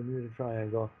the Bermuda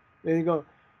Triangle?" And you go,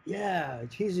 "Yeah,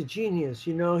 he's a genius.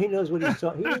 He knows what he's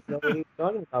talking. He doesn't know what he's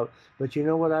talking about." But you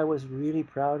know what I was really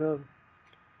proud of?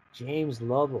 James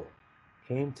Lovell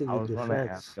came to the defense.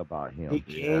 Ask about him. He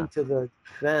came to the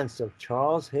defense of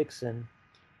Charles Hickson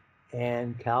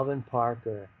and Calvin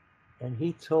Parker, and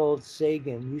he told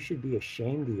Sagan, "You should be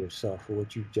ashamed of yourself for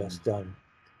what you've just done.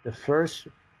 The first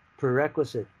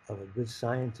prerequisite of a good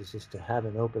scientist is to have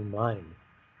an open mind."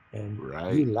 And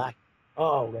he lacked.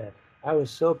 Oh man, I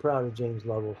was so proud of James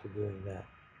Lovell for doing that.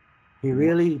 He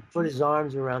really put his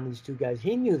arms around these two guys.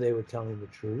 He knew they were telling the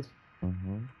truth.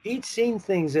 Mm-hmm. He'd seen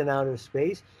things in outer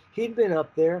space. He'd been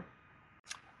up there.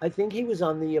 I think he was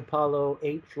on the Apollo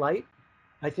 8 flight.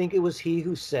 I think it was he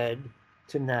who said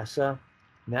to NASA,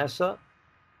 "NASA,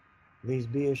 please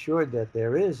be assured that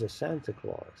there is a Santa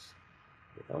Claus."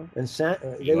 And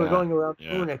they were going around the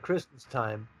moon at Christmas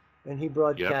time, and he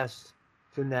broadcast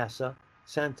to NASA,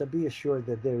 "Santa, be assured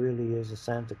that there really is a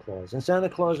Santa Claus." And Santa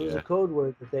Claus was a code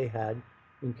word that they had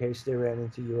in case they ran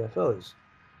into UFOs.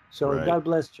 So God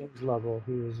bless James Lovell.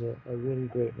 He was a really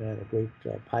great man, a great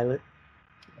pilot,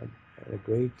 a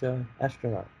great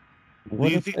astronaut. Do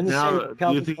you think now?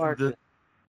 Do you think that?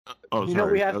 Oh,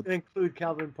 sorry. We have to include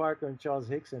Calvin Parker and Charles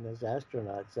Hickson as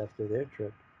astronauts after their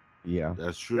trip. Yeah,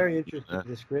 that's true. Very interesting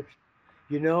description.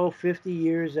 You know, 50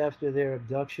 years after their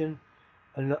abduction,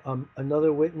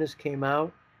 another witness came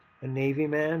out, a Navy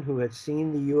man who had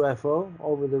seen the UFO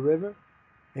over the river,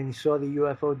 and he saw the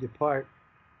UFO depart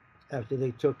after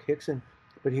they took Hickson,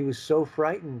 but he was so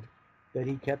frightened that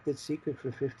he kept it secret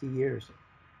for 50 years.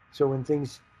 So when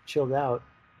things chilled out,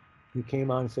 he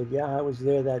came on and said, yeah, I was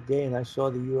there that day and I saw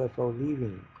the UFO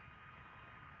leaving.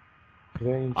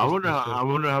 Very interesting. I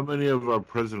wonder how many of our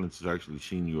presidents have actually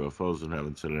seen UFOs and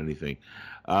haven't said anything.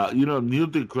 Neil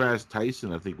deGrasse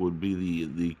Tyson, I think, would be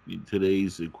the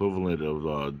today's equivalent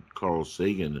of Carl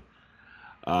Sagan.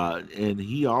 And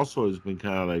he also has been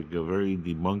kind of like a very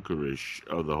debunkerish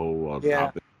of the whole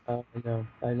topic.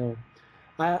 I know.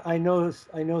 I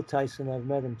know Tyson. I've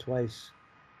met him twice,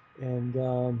 and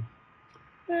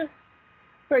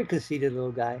very conceited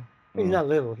little guy. He's not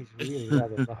little. He's really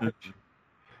rather large,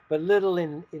 but little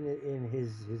in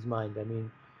his mind. I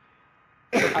mean,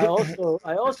 I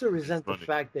also resent the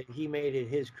fact that he made it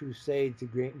his crusade to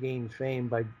gain fame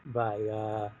by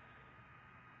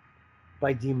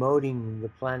demoting the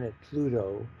planet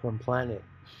Pluto from planet.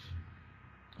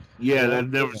 Yeah, that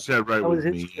never said right with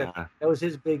me. Yeah. That was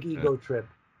his big ego trip.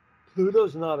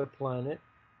 Pluto's not a planet.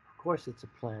 Of course it's a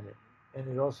planet. And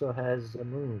it also has a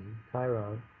moon,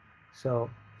 Chiron. So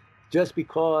just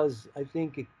because I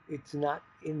think it's not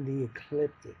in the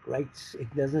ecliptic, right?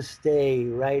 It doesn't stay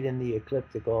right in the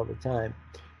ecliptic all the time.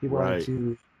 He wanted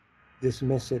to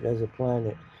dismiss it as a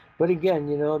planet. But again,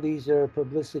 these are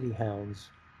publicity hounds.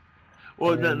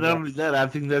 Well, not only that, I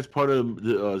think that's part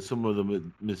of some of the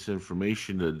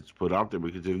misinformation that's put out there,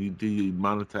 because if you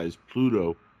demonetize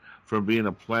Pluto from being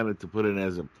a planet to put it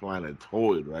as a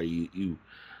planetoid, right, you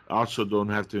also don't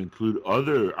have to include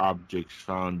other objects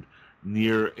found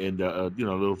near and a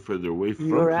little further away from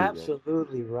Pluto. You're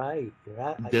absolutely right.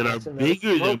 That are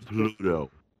bigger than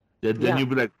Pluto. Then you'd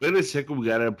be like, wait a second, we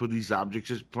got to put these objects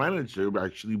as planets. They're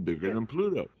actually bigger than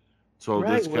Pluto. So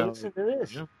listen to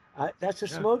this. Yeah. That's a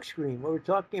smoke screen. What we're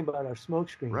talking about are smoke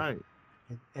screens. Right.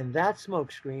 And that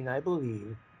smoke screen, I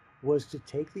believe, was to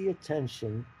take the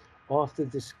attention off the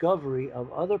discovery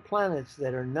of other planets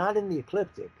that are not in the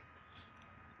ecliptic,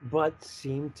 but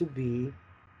seem to be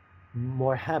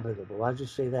more habitable. I'll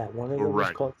just say that. One of them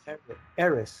was called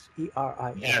Eris,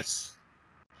 E-R-I-S. Yes.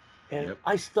 And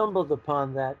I stumbled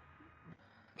upon that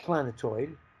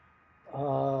planetoid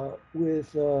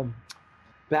with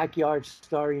Backyard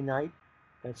Starry Night,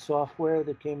 that software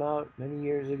that came out many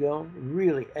years ago.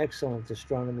 Really excellent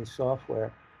astronomy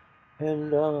software.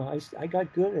 And I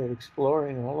got good at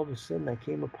exploring, and all of a sudden I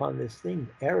came upon this thing,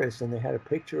 Eris, and they had a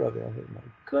picture of it. I thought, my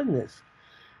goodness,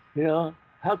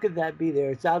 how could that be there?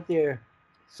 It's out there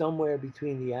somewhere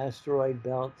between the asteroid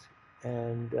belt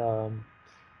and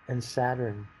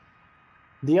Saturn.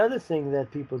 The other thing that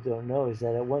people don't know is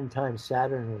that at one time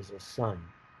Saturn was a sun.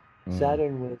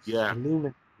 Saturn was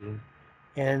illuminating,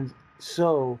 and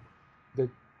so the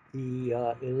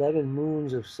 11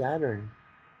 moons of Saturn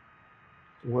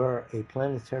were a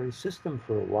planetary system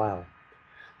for a while.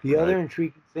 The other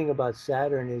intriguing thing about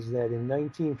Saturn is that in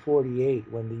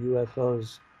 1948, when the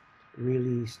UFOs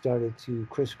really started to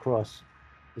crisscross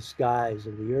the skies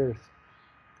of the Earth,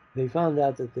 they found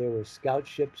out that there were scout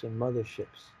ships and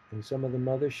motherships, and some of the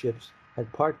motherships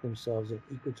had parked themselves in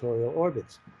equatorial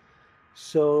orbits.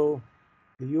 So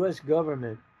the U.S.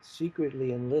 government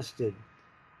secretly enlisted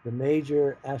the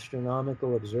major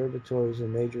astronomical observatories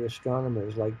and major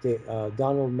astronomers like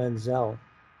Donald Menzel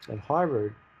at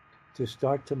Harvard to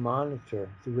start to monitor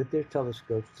with their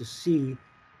telescopes to see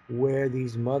where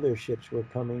these motherships were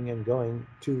coming and going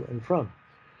to and from.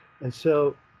 And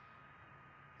so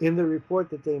in the report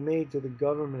that they made to the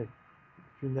government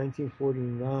between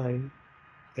 1949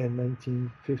 and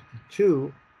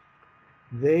 1952,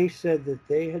 they said that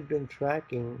they had been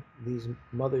tracking these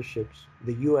motherships,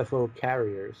 the UFO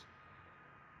carriers,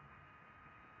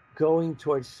 going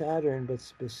towards Saturn, but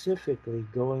specifically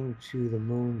going to the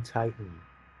moon Titan.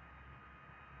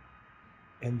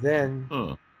 And then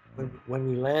when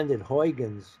we landed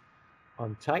Huygens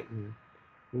on Titan,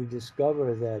 we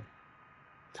discover that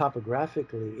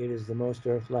topographically it is the most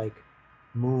Earth-like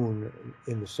moon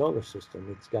in the solar system.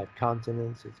 It's got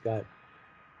continents, it's got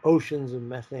oceans of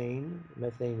methane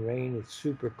rain. It's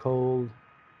super cold,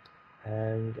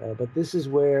 and but this is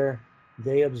where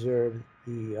they observed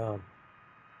the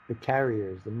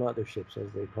carriers, the motherships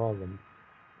as they call them,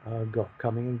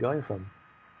 coming and going from.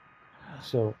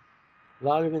 So a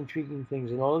lot of intriguing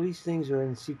things, and all of these things are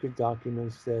in secret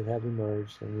documents that have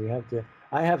emerged, and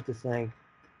I have to thank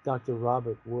Dr.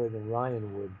 Robert Wood and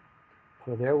Ryan Wood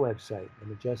for their website, The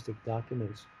Majestic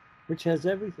Documents, which has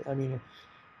everything. I mean,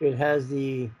 it has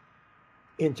the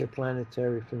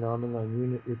Interplanetary Phenomenon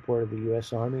Unit report of the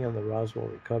U.S. Army on the Roswell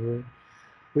recovery,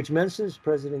 which mentions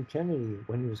President Kennedy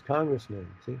when he was congressman.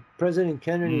 See, President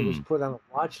Kennedy was put on a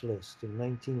watch list in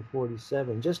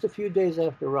 1947, just a few days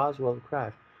after Roswell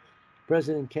crash.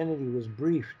 President Kennedy was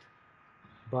briefed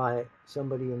by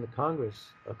somebody in the Congress,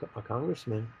 a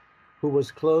congressman, who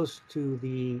was close to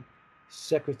the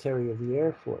Secretary of the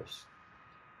Air Force.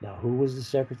 Now, who was the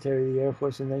Secretary of the Air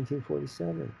Force in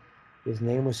 1947? His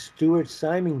name was Stuart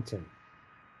Symington.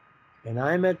 And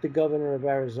I met the governor of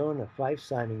Arizona, Fife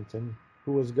Symington,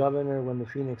 who was governor when the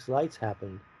Phoenix Lights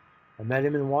happened. I met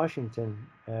him in Washington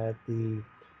at the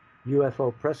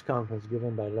UFO press conference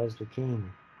given by Leslie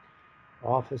Kean.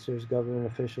 Officers, government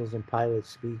officials, and pilots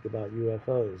speak about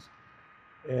UFOs.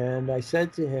 And I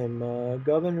said to him,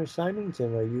 Governor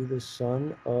Symington, are you the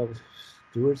son of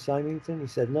Stuart Symington? He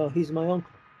said, no, he's my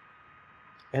uncle.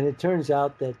 And it turns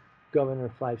out that Governor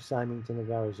Fife Symington of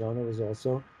Arizona was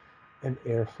also an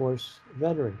Air Force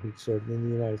veteran. He'd served in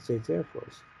the United States Air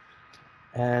Force.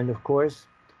 And of course,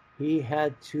 he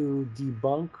had to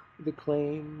debunk the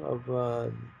claim of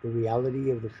the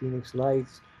reality of the Phoenix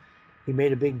Lights. He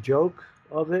made a big joke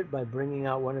of it by bringing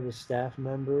out one of his staff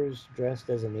members dressed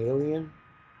as an alien,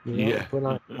 put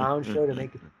on a clown show to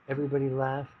make everybody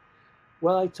laugh.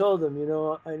 Well, I told him,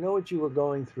 I know what you were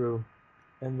going through.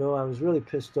 And though I was really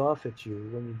pissed off at you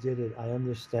when you did it, I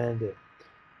understand it.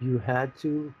 You had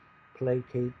to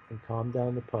placate and calm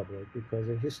down the public because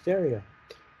of hysteria.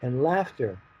 And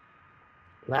laughter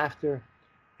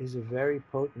is a very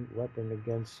potent weapon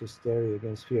against hysteria,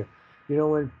 against fear.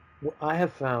 When I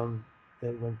have found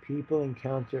that when people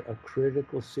encounter a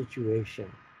critical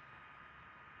situation,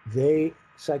 they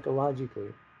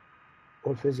psychologically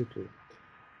or physically,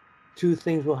 two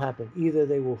things will happen. Either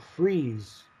they will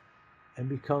freeze and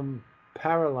become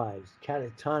paralyzed,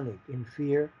 catatonic in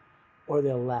fear, or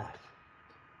they'll laugh.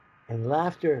 And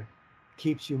laughter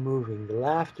keeps you moving. The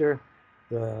laughter,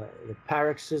 the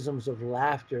paroxysms of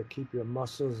laughter keep your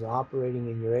muscles operating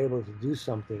and you're able to do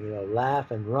something,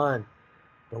 laugh and run.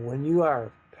 But when you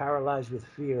are paralyzed with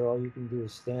fear, all you can do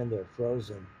is stand there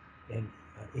frozen and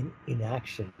in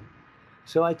inaction.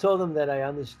 So I told him that I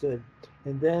understood.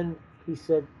 And then I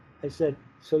said,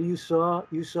 so you saw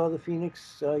the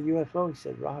Phoenix UFO? He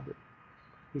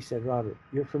said, Robert,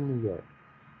 you're from New York.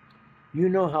 You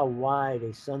know how wide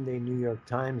a Sunday New York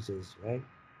Times is, right?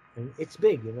 And it's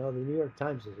big, the New York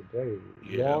Times is a very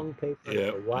long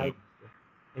paper, wide.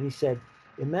 And he said,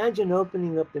 imagine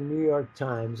opening up the New York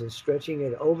Times and stretching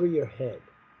it over your head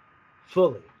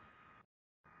fully.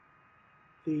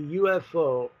 The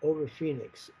UFO over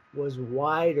Phoenix was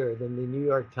wider than the New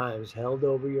York Times held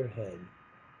over your head,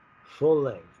 full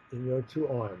length in your two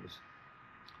arms.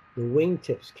 The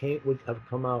wingtips would have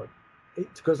come out.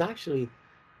 Because actually,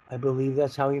 I believe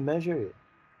that's how he measured it.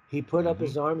 He put up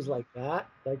his arms like that,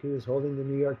 like he was holding the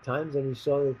New York Times, and he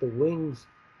saw that the wings,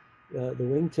 the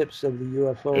wingtips of the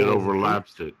UFO, it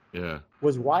overlaps it,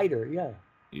 was wider,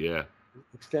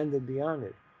 extended beyond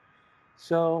it.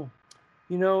 So,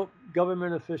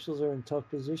 government officials are in tough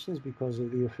positions because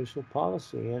of the official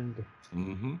policy, and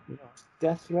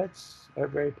death threats are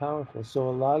very powerful. So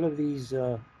a lot of these,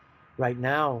 right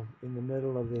now, in the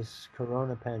middle of this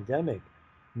corona pandemic,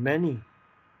 many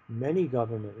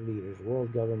government leaders,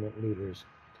 world government leaders,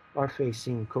 are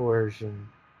facing coercion,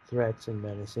 threats, and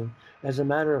menacing. As a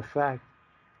matter of fact,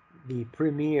 the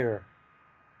premier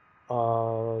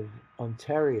of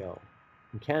Ontario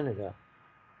in Canada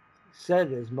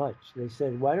said as much. They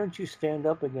said, why don't you stand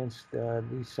up against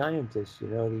these scientists,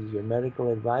 your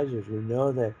medical advisors? We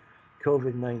know that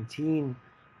COVID-19,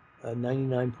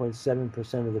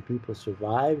 99.7% of the people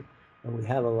survive, and we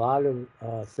have a lot of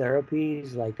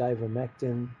therapies like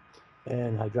ivermectin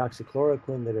and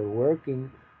hydroxychloroquine that are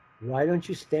working. Why don't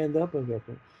you stand up against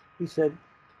them? He said,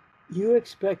 you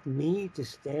expect me to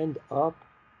stand up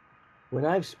when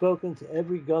I've spoken to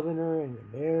every governor and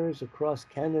the mayors across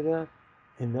Canada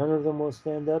and none of them will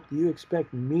stand up? Do you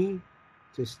expect me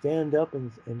to stand up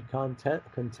and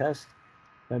contest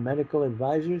my medical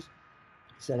advisors?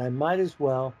 He said, I might as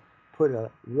well put a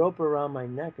rope around my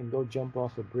neck and go jump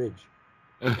off a bridge.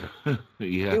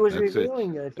 He was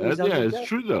revealing that. It's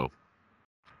true, though.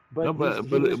 But he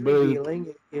was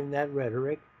revealing in that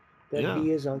rhetoric that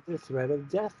he is under threat of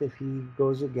death if he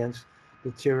goes against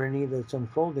the tyranny that's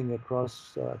unfolding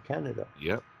across Canada.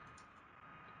 Yep.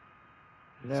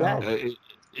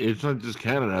 It's not just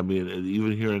Canada. I mean,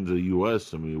 even here in the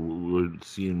U.S., I mean, we're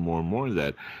seeing more and more of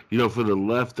that. For the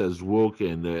left as woke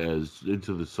and as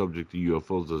into the subject of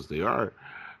UFOs as they are,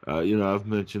 I've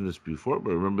mentioned this before,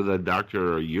 but remember that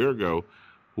doctor a year ago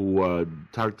who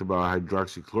talked about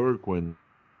hydroxychloroquine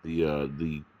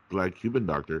the black Cuban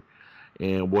doctor.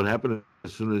 And what happened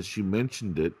as soon as she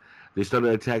mentioned it, they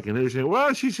started attacking her, saying,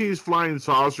 "Well, she sees flying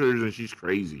saucers and she's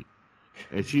crazy,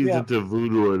 and she's into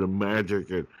voodoo and magic."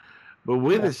 But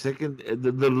wait a second,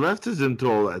 the left is into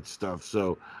all that stuff.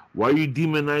 So why are you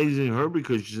demonizing her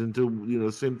because she's into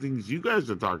the same things you guys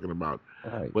are talking about?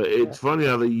 Right. But it's funny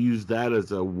how they use that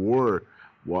as a war.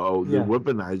 Well, they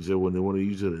weaponize it when they want to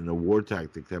use it in a war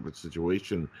tactic type of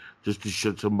situation, just to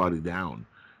shut somebody down.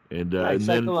 And, and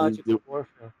psychological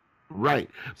warfare. Right.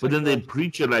 But then they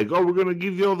preach it like, "Oh, we're going to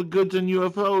give you all the goods on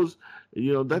UFOs."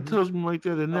 That tells me right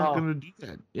there they're not going to do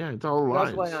that. Yeah, it's all lies.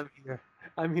 That's why I'm here.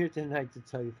 I'm here tonight to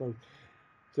tell you folks,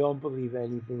 don't believe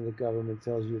anything the government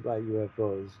tells you about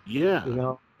UFOs. Yeah.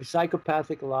 A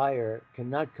psychopathic liar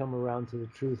cannot come around to the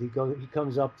truth. He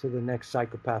comes up to the next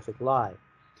psychopathic lie.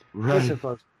 Right. Listen,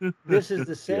 folks, this is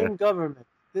the same government.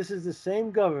 This is the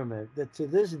same government that to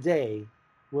this day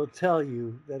will tell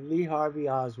you that Lee Harvey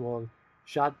Oswald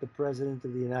shot the president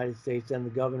of the United States and the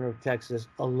governor of Texas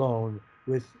alone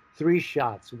with 3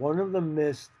 shots. One of them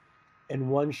missed, and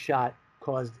 1 shot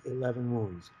caused 11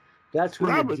 wounds. That's what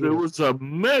Robert, there was a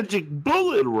magic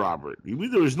bullet, Robert. You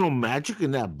mean there was no magic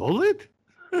in that bullet?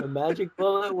 The magic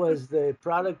bullet was the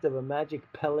product of a magic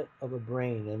pellet of a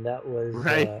brain, and that was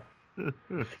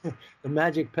the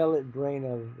magic pellet brain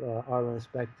of Arlen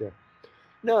Specter.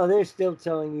 No, they're still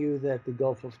telling you that the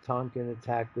Gulf of Tonkin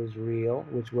attack was real,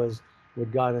 which was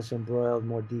what got us embroiled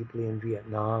more deeply in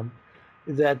Vietnam.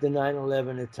 That the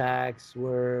 9/11 attacks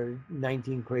were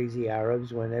 19 crazy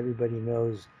Arabs, when everybody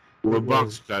knows with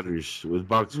box cutters.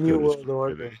 New World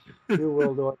Order, New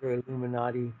World Order,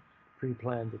 Illuminati,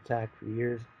 pre-planned attack for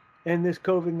years. And this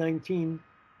COVID-19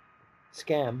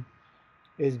 scam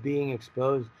is being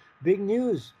exposed. Big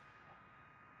news.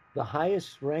 The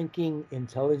highest ranking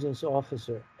intelligence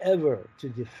officer ever to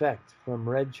defect from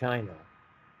Red China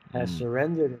has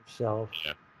surrendered himself,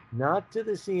 not to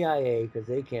the CIA because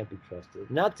they can't be trusted,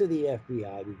 not to the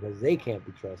FBI because they can't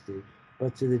be trusted,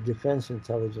 but to the Defense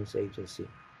Intelligence Agency.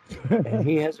 And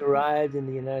he has arrived in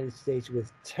the United States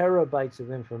with terabytes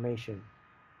of information.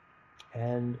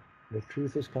 And the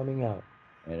truth is coming out.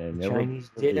 And the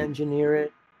Chinese did engineer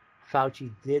it.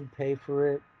 Fauci did pay for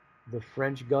it. The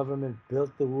French government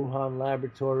built the Wuhan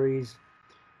laboratories.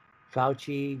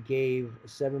 Fauci gave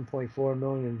 $7.4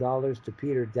 million to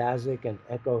Peter Daszak and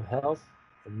Echo Health,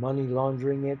 and money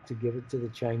laundering it to give it to the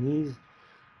Chinese.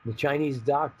 The Chinese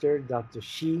doctor, Dr.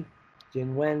 Shi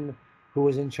Jinwen, who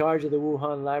was in charge of the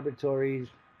Wuhan laboratories,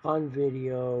 on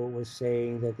video was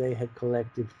saying that they had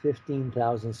collected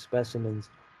 15,000 specimens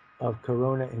of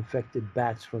corona-infected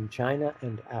bats from China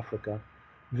and Africa.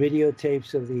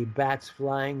 Videotapes of the bats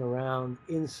flying around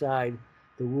inside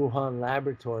the Wuhan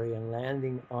laboratory and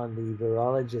landing on the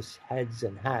virologists' heads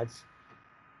and hats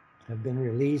have been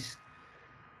released.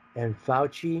 And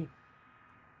Fauci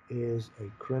is a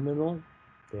criminal.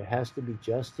 There has to be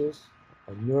justice.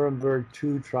 A Nuremberg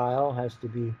II trial has to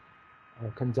be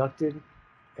conducted,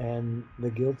 and the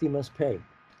guilty must pay.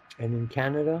 And in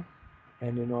Canada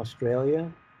and in Australia,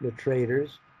 the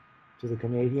traitors to the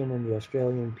Canadian and the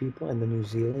Australian people and the New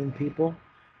Zealand people,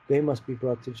 they must be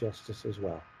brought to justice as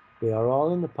well. They are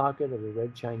all in the pocket of the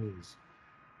Red Chinese.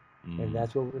 And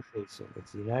that's what we're facing.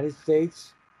 It's the United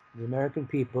States, the American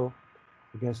people,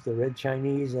 against the Red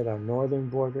Chinese at our northern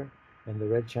border and the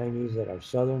Red Chinese at our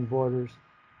southern borders,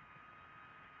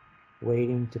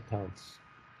 waiting to pounce.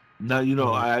 Now,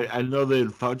 I know that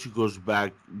Fauci goes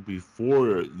back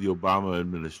before the Obama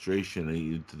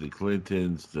administration, to the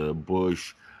Clintons, the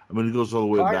Bush. I mean, he goes all the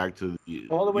way back to the...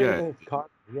 All the way to Carter,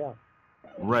 yeah.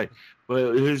 Right.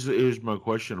 But here's my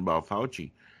question about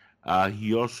Fauci.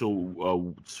 He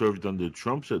also served under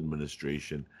Trump's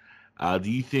administration.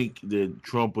 Do you think that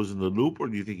Trump was in the loop, or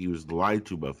do you think he was lied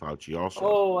to by Fauci also?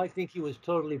 Oh, I think he was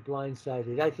totally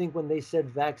blindsided. I think when they said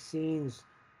vaccines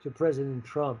to President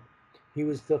Trump, he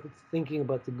was thinking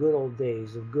about the good old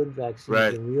days of good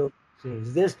vaccines and real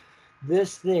vaccines.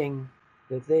 This thing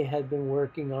that they had been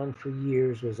working on for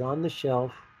years was on the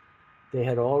shelf. They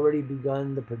had already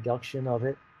begun the production of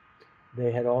it.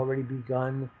 They had already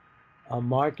begun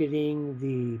marketing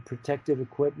the protective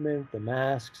equipment, the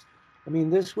masks. I mean,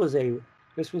 this was a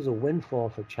windfall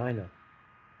for China.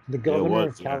 The governor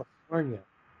of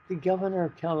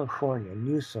California,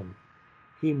 Newsom,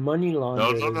 he money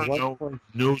laundered.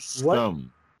 Newsom,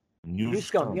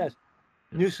 yes.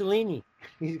 Mussolini.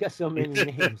 He's got so many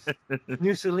names.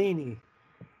 Mussolini.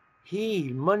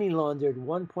 He money laundered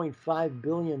 $1.5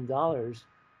 billion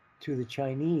to the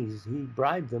Chinese. He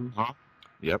bribed them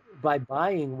by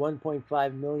buying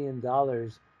 $1.5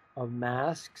 million of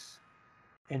masks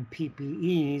and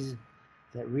PPEs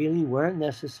that really weren't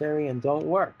necessary and don't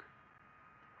work.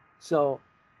 So,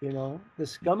 the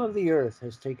scum of the earth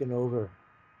has taken over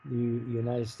the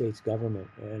United States government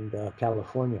and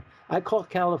California. I call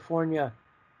California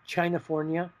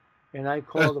Chinafornia, and I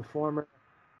call the former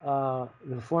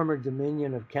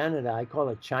Dominion of Canada, I call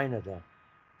it China,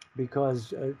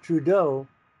 because Trudeau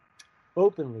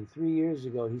openly 3 years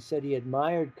ago, he said he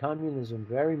admired communism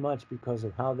very much because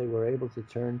of how they were able to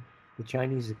turn the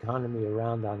Chinese economy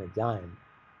around on a dime.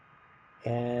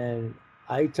 And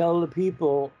I tell the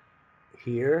people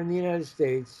here in the United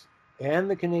States, and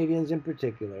the Canadians in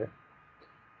particular,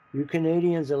 you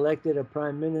Canadians elected a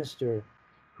prime minister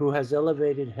who has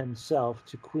elevated himself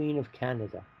to Queen of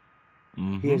Canada.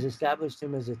 Mm-hmm. He has established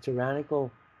him as a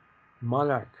tyrannical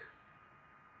monarch.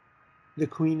 The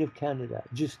Queen of Canada,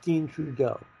 Justine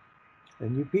Trudeau.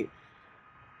 And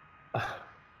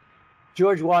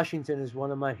George Washington is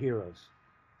one of my heroes.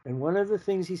 And one of the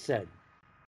things he said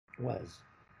was,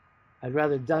 I'd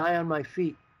rather die on my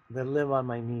feet than live on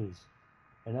my knees.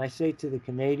 And I say to the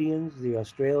Canadians, the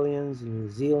Australians, the New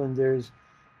Zealanders,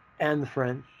 and the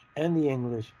French, and the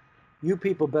English, you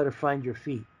people better find your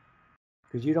feet,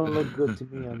 because you don't look good to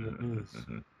me on your knees.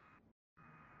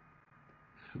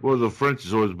 Well, the French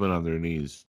has always been on their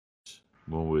knees,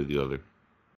 one way or the other.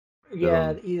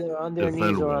 Yeah, either on their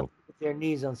knees or on their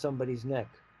knees on somebody's neck.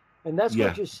 And that's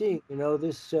what you're seeing.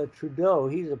 This Trudeau,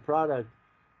 he's a product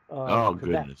of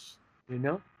Quebec, goodness.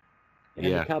 And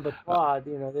the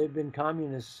Québécois, they've been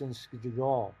communists since de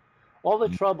Gaulle. All the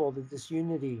trouble, the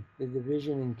disunity, the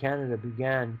division in Canada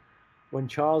began when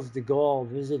Charles de Gaulle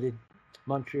visited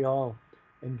Montreal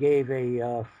and gave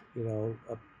a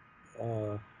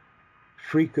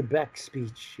free Quebec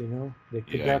speech, that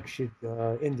Quebec should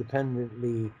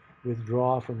independently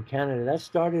withdraw from Canada. That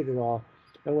started it all.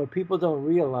 And what people don't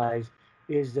realize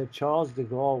is that Charles de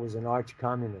Gaulle was an arch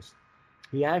communist.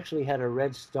 He actually had a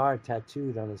red star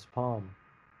tattooed on his palm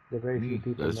that very few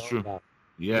people know about.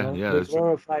 Yeah, they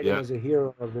glorified him as a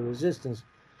hero of the resistance,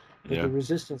 but the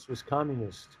resistance was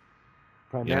communist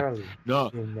primarily.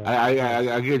 No,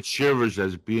 I get shivers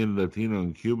as being Latino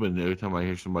and Cuban every time I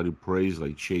hear somebody praise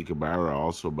like Che Guevara.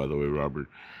 Also, by the way, Robert,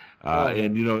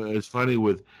 and it's funny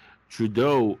with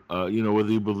Trudeau.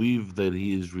 Whether you believe that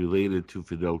he is related to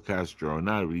Fidel Castro or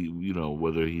not,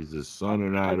 whether he's his son or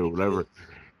not or whatever.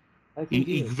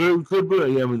 He could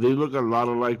be. I mean, they look a lot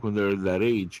alike when they're that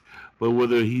age. But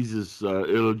whether he's his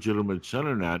illegitimate son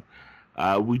or not,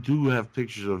 we do have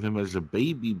pictures of him as a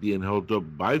baby being held up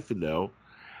by Fidel.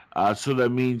 So that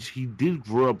means he did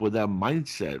grow up with that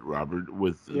mindset, Robert,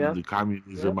 with the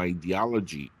communism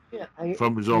ideology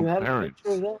from his own parents.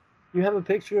 You have a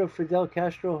picture of Fidel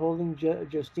Castro holding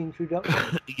Justine Trudeau?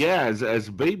 As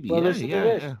a baby. Well, listen to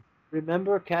this.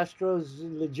 Remember, Castro's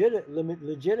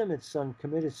legitimate son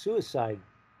committed suicide.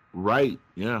 Right,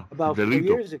 yeah. About 4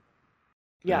 years ago.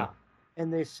 Yeah.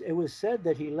 And it was said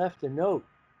that he left a note.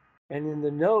 And in the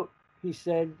note, he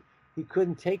said he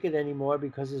couldn't take it anymore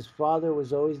because his father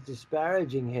was always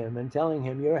disparaging him and telling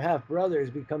him, your half-brother has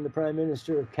become the Prime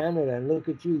Minister of Canada, and look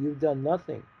at you, you've done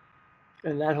nothing.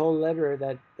 And that whole letter,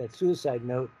 that suicide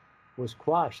note, was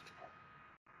quashed.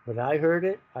 But I heard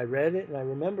it, I read it, and I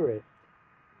remember it.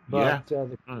 But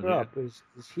the cover-up is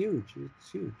huge.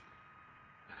 It's huge.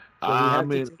 So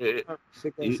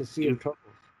against a sea of troubles.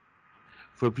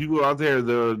 For people out there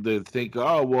that think,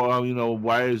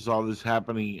 why is all this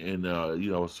happening in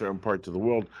certain parts of the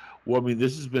world? Well, I mean,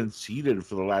 this has been seeded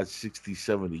for the last 60,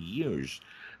 70 years.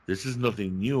 This is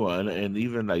nothing new, and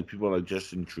even like people like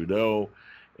Justin Trudeau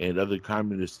and other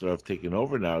communists that have taken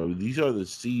over now. These are the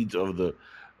seeds of the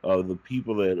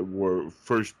people that were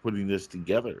first putting this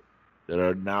together, that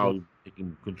are now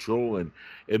taking control. And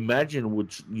imagine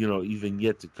what's even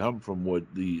yet to come from what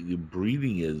the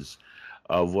breeding is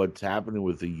of what's happening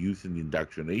with the youth and the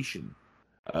indoctrination.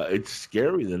 It's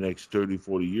scary the next 30,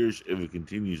 40 years if it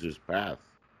continues this path.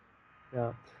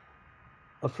 Yeah.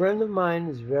 A friend of mine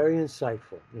is very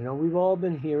insightful. We've all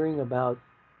been hearing about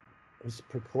this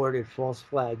purported false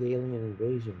flag alien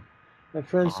invasion. My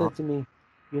friend said to me,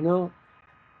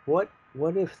 what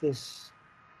if this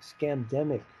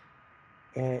scamdemic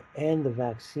and the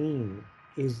vaccine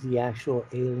is the actual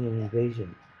alien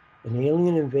invasion? An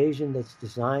alien invasion that's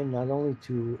designed not only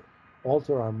to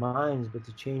alter our minds, but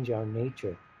to change our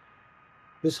nature.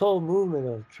 This whole movement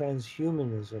of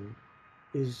transhumanism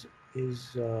is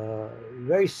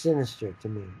very sinister to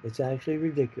me. It's actually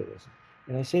ridiculous.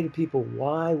 And I say to people,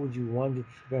 why would you want to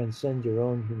transcend your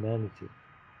own humanity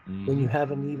when you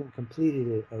haven't even completed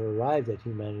it or arrived at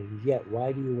humanity yet?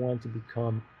 Why do you want to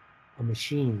become a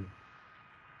machine?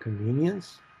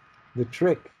 Convenience? The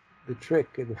trick, the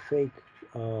fake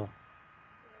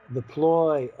the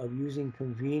ploy of using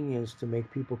convenience to make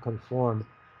people conform.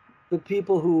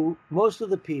 Most of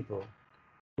the people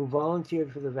who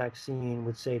volunteered for the vaccine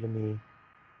would say to me,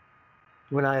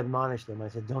 when I admonished them, I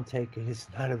said, don't take it. It's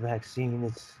not a vaccine.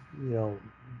 It's,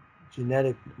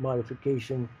 genetic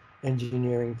modification,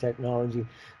 engineering technology.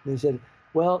 They said,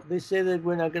 well, they say that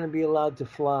we're not going to be allowed to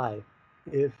fly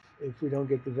if we don't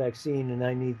get the vaccine and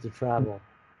I need to travel.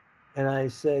 And I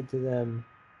said to them,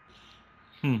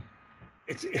 you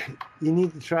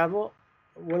need to travel?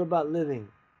 What about living?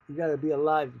 You got to be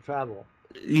alive to travel.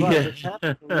 But what's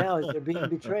happening now is they're being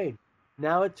betrayed.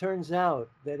 Now it turns out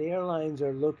that airlines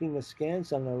are looking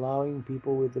askance on allowing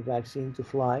people with the vaccine to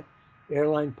fly.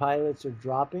 Airline pilots are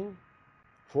dropping.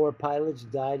 4 pilots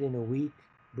died in a week.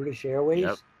 British Airways.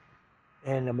 Yep.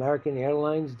 And American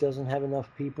Airlines doesn't have enough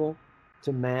people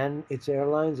to man its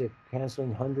airlines. They're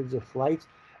canceling hundreds of flights.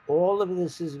 All of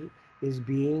this is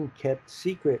being kept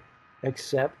secret,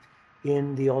 except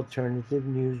in the alternative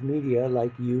news media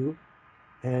like you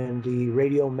and the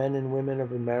radio men and women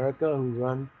of America who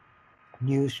run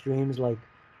news streams like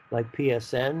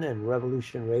PSN and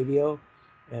Revolution Radio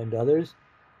and others.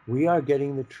 We are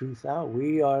getting the truth out.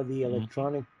 We are the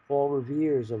electronic Paul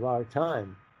Revere's of our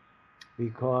time,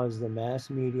 because the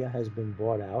mass media has been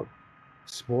bought out.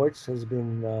 Sports has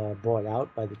been bought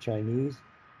out by the Chinese.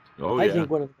 I think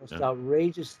one of the most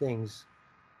outrageous things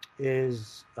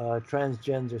is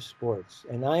transgender sports.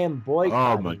 And I am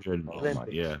boycotting Oh, my goodness.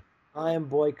 Olympics. Yeah. I am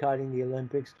boycotting the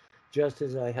Olympics, just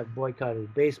as I have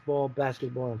boycotted baseball,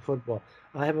 basketball, and football.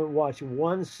 I haven't watched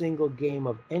one single game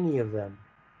of any of them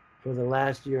for the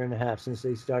last year and a half since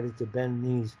they started to bend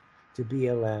knees to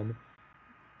BLM,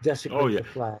 desecrate the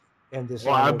flag, and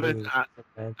dishonor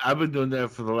I've been doing that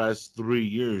for the last 3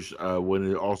 years. When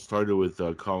it all started with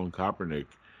Colin Kaepernick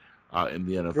in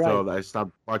the NFL, I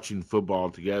stopped watching football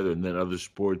altogether, and then other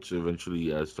sports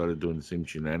eventually started doing the same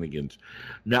shenanigans.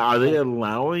 Now, are they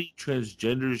allowing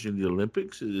transgenders in the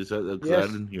Olympics? Is that? Yes.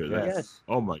 I didn't hear that. Yes.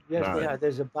 Oh my yes, God. Yeah.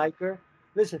 There's a biker.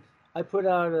 Listen, I put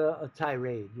out a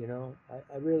tirade.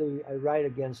 I write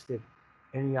against it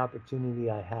any opportunity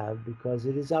I have, because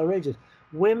it is outrageous.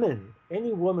 Women,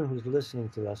 any woman who's listening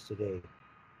to us today,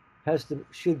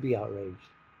 should be outraged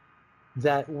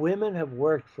that women have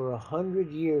worked for 100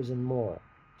 years and more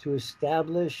to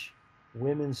establish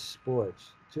women's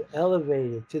sports, to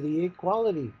elevate it to the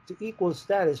equality, to equal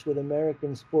status with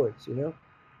American sports.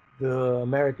 The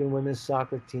American women's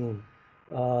soccer team,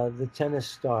 the tennis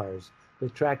stars, the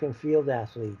track and field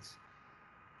athletes.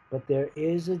 But there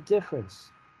is a difference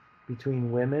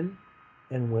between women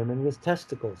and women with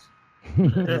testicles.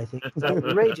 And I think it's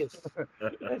outrageous.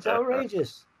 It's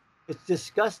outrageous. It's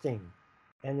disgusting.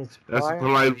 And it's That's a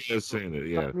polite way of saying it,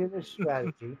 yeah. Communist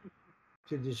strategy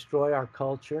to destroy our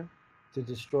culture, to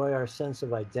destroy our sense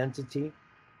of identity,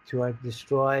 to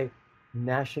destroy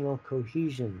national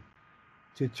cohesion,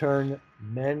 to turn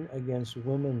men against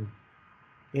women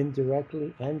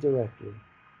indirectly and directly.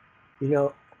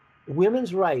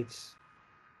 Women's rights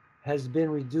has been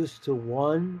reduced to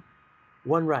one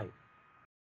right,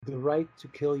 the right to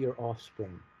kill your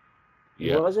offspring.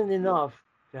 It wasn't enough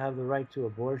to have the right to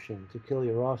abortion, to kill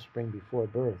your offspring before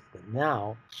birth. But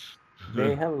now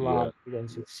they have lobbied and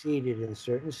succeeded in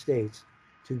certain states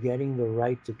to getting the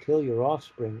right to kill your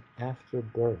offspring after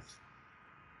birth.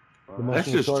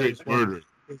 That's just straight murder.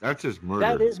 That's just murder.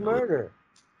 That is murder.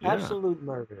 Yeah. Absolute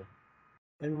murder.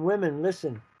 And women,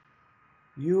 listen,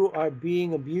 you are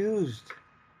being abused.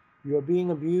 You are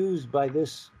being abused by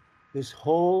this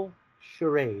whole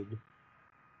charade.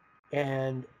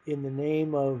 And in the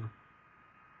name of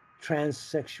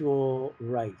transsexual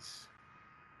rights.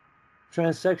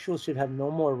 Transsexuals should have no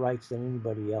more rights than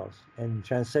anybody else, and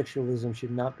transsexualism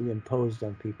should not be imposed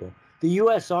on people. The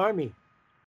U.S. Army,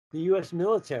 the U.S.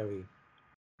 military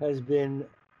has been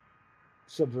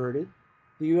subverted.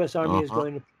 The U.S. Army is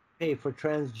going to pay for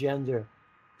transgender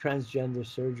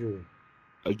surgery.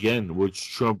 Again,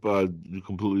 which Trump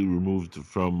completely removed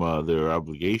from their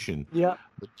obligation. Yeah.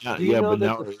 Do you know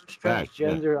that the first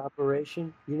transgender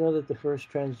operation? You know that the first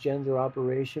transgender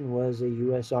operation was a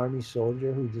U.S. Army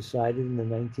soldier who decided in the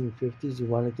 1950s he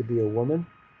wanted to be a woman,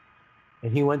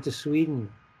 and he went to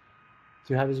Sweden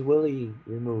to have his willy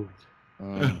removed.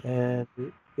 And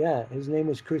his name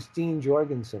was Christine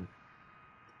Jorgensen.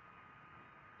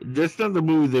 That's not the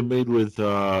movie they made with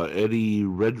Eddie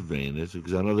Redmayne, is it?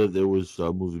 Because I know that there was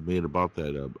a movie made about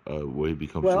that, where he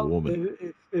becomes a woman.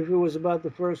 If it was about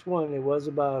the first one, it was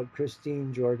about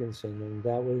Christine Jorgensen, and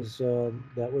that was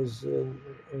an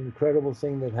incredible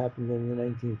thing that happened in the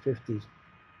 1950s.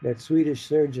 That Swedish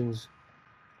surgeons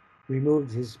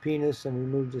removed his penis and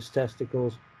removed his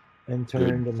testicles, and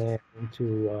turned a man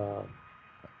into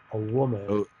a woman.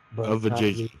 Oh, But of a not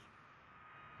JJ.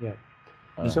 the-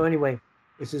 yeah. So anyway,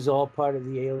 this is all part of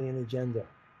the alien agenda.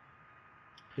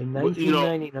 In Well, you know,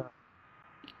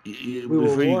 1999, we were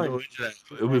before you go warned. into that,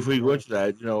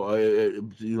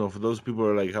 for those people who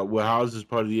are like, how is this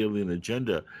part of the alien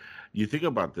agenda? You think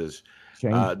about this.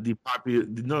 Change.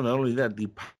 Not only that, the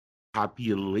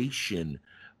population,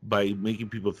 by making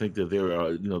people think that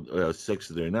they're sex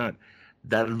that they're not,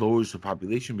 that lowers the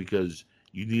population because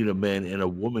you need a man and a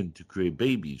woman to create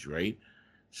babies, right?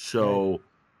 So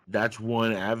that's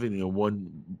one avenue,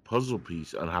 one puzzle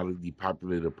piece on how to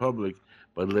depopulate the public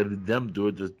by letting them do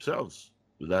it themselves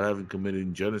without having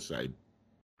committed genocide.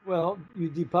 Well, you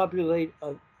depopulate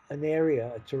an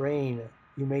area, a terrain,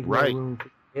 you make more Right. room for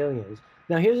aliens.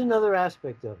 Now, here's another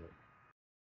aspect of it.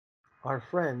 Our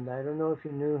friend, I don't know if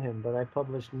you knew him, but I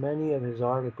published many of his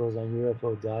articles on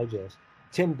UFO Digest,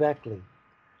 Tim Beckley.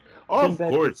 Oh, Tim of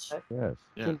Beckley, course. Yes.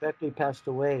 Yeah. Tim Beckley passed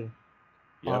away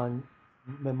Yep. on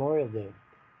Memorial Day.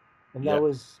 And that Yep.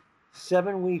 was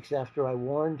 7 weeks after I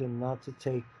warned him not to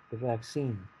take the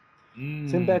vaccine. Tim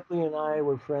Mm. Beckley and I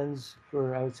were friends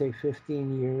for, I would say,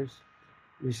 15 years.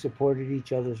 We supported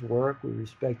each other's work. We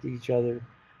respected each other.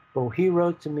 But he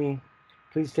wrote to me,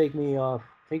 please take me off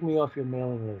your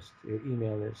mailing list, your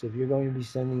email list. If you're going to be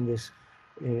sending this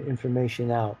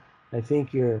information out, I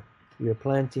think you're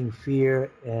planting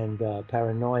fear and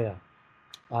paranoia.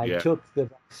 I Yeah. took the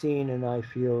vaccine and I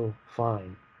feel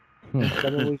fine.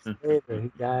 7 weeks later,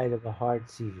 he died of a heart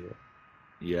seizure.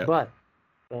 Yeah. But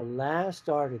the last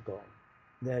article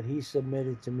that he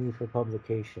submitted to me for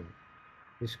publication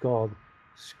is called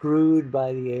Screwed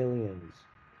by the Aliens.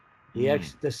 The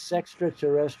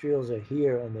extraterrestrials are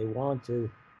here and they want to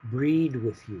breed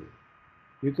with you.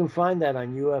 You can find that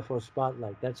on UFO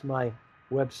Spotlight. That's my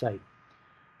website.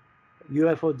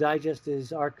 UFO Digest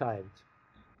is archived.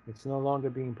 It's no longer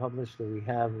being published, so we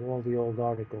have all the old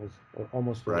articles, or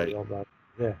almost all Right. the old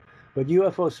articles there. But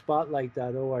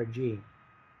UFOspotlight.org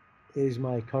is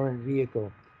my current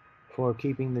vehicle for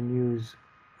keeping the news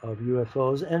of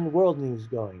UFOs and world news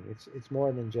going. It's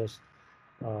more than just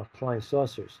flying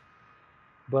saucers.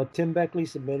 But Tim Beckley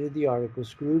submitted the article,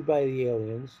 Screwed by the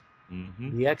Aliens.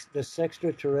 Mm-hmm. The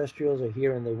extraterrestrials are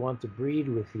here and they want to breed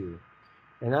with you.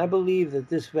 And I believe that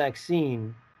this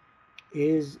vaccine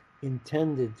is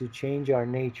intended to change our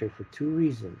nature for two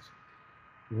reasons.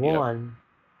 One,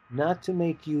 not to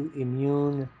make you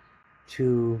immune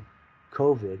to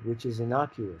COVID, which is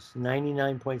innocuous.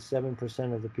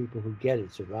 99.7% of the people who get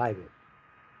it survive it.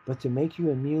 But to make you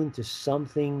immune to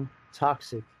something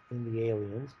toxic in the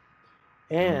aliens,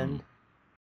 and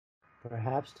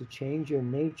perhaps to change your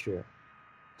nature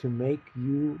to make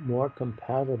you more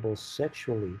compatible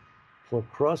sexually for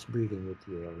crossbreeding with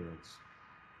the aliens.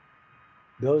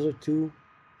 Those are two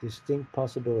distinct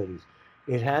possibilities.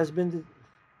 It has been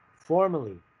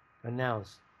formally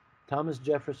announced. Thomas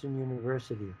Jefferson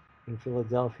University in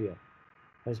Philadelphia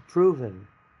has proven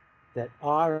that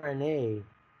RNA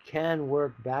can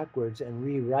work backwards and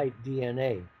rewrite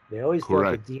DNA. They always thought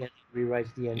that DNA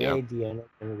rewrites DNA, DNA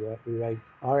can rewrite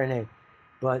RNA.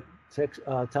 But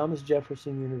Thomas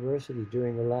Jefferson University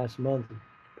during the last month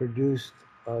produced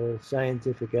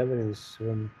scientific evidence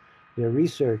from their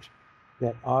research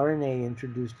that RNA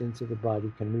introduced into the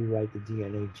body can rewrite the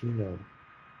DNA genome.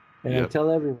 And I tell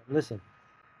everyone, listen,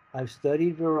 I've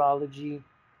studied virology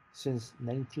since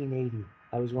 1980.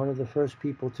 I was one of the first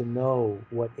people to know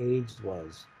what AIDS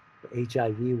was,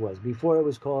 HIV was. Before it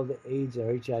was called AIDS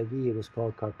or HIV, it was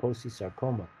called Kaposi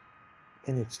sarcoma.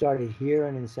 And it started here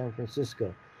and in San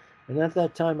Francisco. And at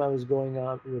that time, I was going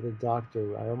out with a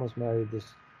doctor. I almost married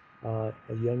a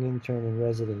young intern and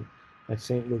resident at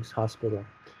St. Luke's Hospital.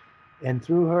 And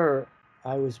through her,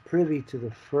 I was privy to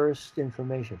the first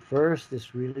information. First,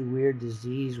 this really weird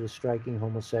disease was striking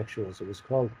homosexuals. It was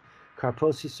called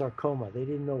Kaposi sarcoma. They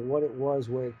didn't know what it was,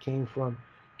 where it came from.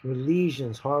 There were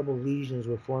lesions, horrible lesions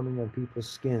were forming on people's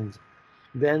skins.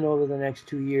 Then over the next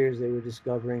 2 years, they were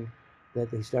discovering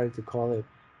that they started to call it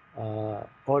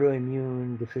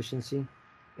autoimmune deficiency.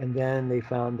 And then they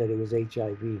found that it was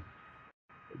HIV,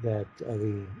 that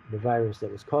the virus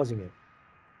that was causing it.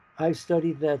 I've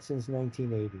studied that since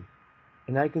 1980.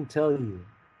 And I can tell you,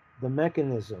 the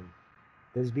mechanism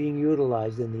that's being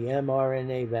utilized in the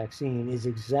mRNA vaccine is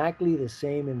exactly the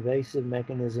same invasive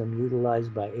mechanism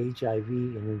utilized by HIV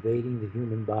in invading the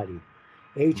human body.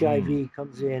 HIV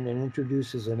comes in and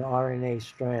introduces an RNA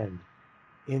strand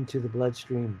into the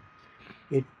bloodstream.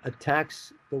 It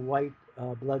attacks the white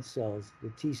blood cells,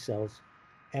 the T cells,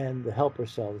 and the helper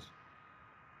cells,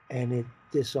 and it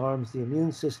disarms the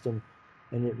immune system,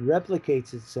 and it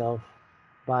replicates itself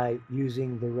by using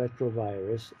the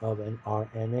retrovirus of an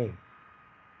RNA.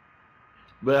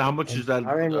 But how much And is that?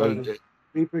 RNA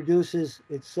reproduces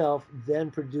itself,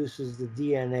 then produces the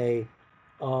DNA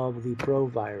of the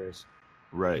provirus.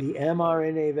 Right. The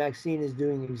mRNA vaccine is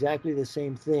doing exactly the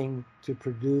same thing to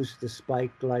produce the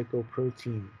spike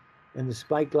glycoprotein. And the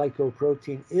spike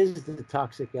glycoprotein is the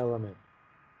toxic element.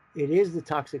 It is the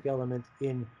toxic element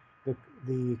in the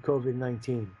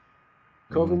COVID-19.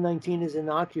 COVID-19 is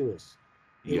innocuous.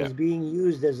 It is being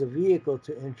used as a vehicle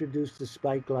to introduce the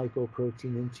spike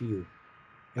glycoprotein into you.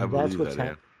 And that's what's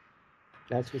happening.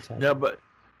 That's what's happening. Yeah,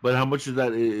 but how much of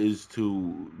that is to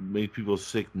make people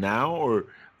sick now, or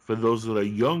for those that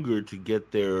are younger to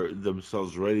get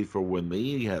themselves ready for when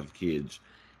they have kids,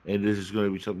 and this is going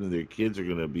to be something their kids are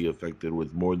going to be affected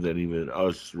with more than even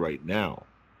us right now.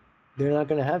 They're not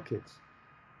going to have kids.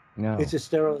 No. It's a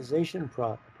sterilization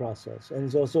process, and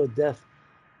it's also a death.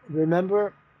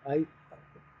 Remember, I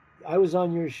was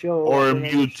on your show. Or a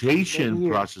mutation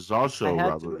process also,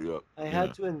 Robert. I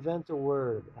had to invent a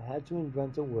word. I had to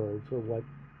invent a word for what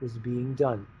was being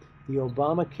done. The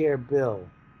Obamacare bill,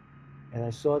 and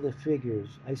I saw the figures.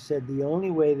 I said the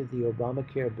only way that the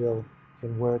Obamacare bill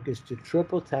can work is to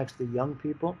triple tax the young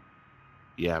people.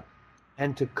 Yeah.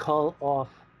 And to cull off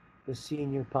the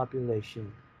senior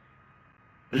population.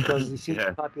 Because the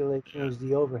senior population is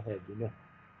the overhead, the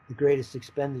greatest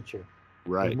expenditure.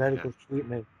 Right. The medical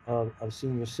treatment of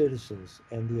senior citizens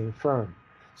and the infirm.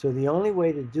 So the only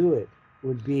way to do it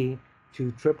would be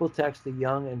to triple tax the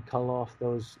young and cull off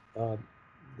those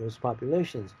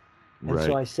populations. And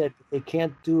so I said they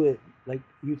can't do it like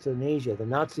euthanasia. The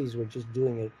Nazis were just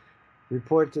doing it.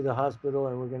 Report to the hospital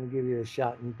and we're going to give you a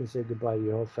shot and you can say goodbye to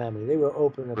your whole family. They were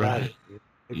open about it.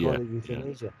 They called it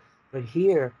euthanasia. But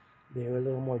here they were a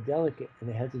little more delicate and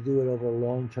they had to do it over a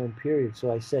long-term period.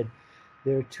 So I said,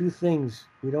 there are two things.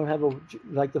 We don't have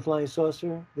like the flying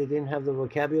saucer, they didn't have the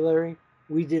vocabulary.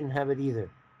 We didn't have it either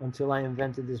until I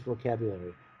invented this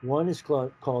vocabulary. One is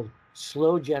called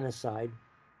slow genocide,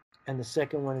 and the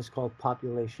second one is called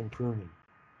population pruning.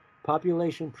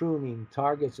 Population pruning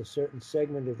targets a certain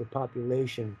segment of the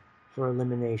population for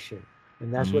elimination.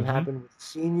 And that's what happened with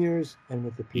seniors and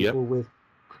with the people with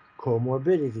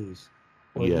comorbidities,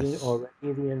 or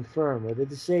the infirm, or the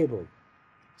disabled.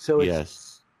 So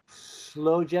it's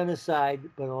slow genocide,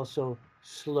 but also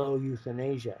slow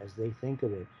euthanasia, as they think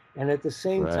of it. And at the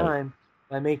same time,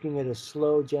 by making it a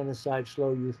slow genocide,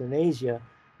 slow euthanasia,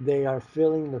 they are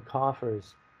filling the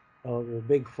coffers of the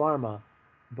big pharma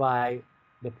by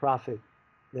the profit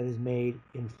that is made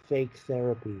in fake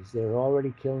therapies. They're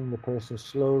already killing the person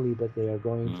slowly, but they are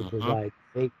going to provide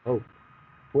fake hope.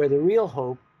 Where the real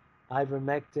hope,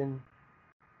 ivermectin,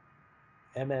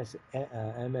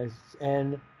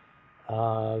 MSN,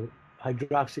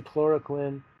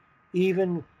 hydroxychloroquine,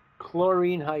 even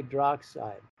chlorine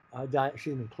hydroxide,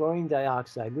 chlorine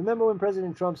dioxide. Remember when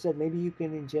President Trump said maybe you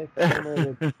can inject some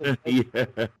of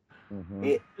the...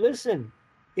 Listen,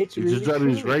 it's really true.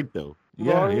 He's right, though.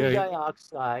 Chlorine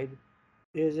dioxide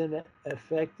is an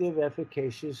effective,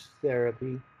 efficacious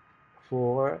therapy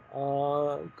for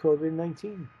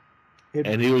COVID-19.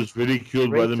 And he was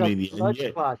ridiculed by the media.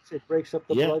 It breaks up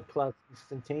the blood clots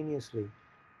instantaneously.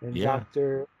 And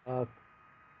Dr.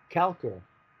 Kalker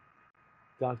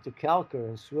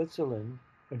in Switzerland,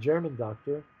 a German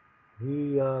doctor,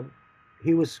 he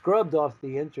was scrubbed off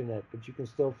the internet, but you can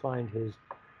still find his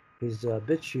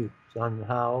BitChute on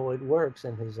how it works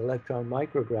and his electron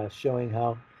micrographs showing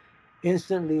how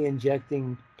instantly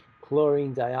injecting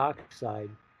chlorine dioxide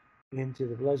into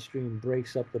the bloodstream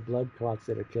breaks up the blood clots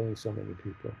that are killing so many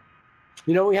people.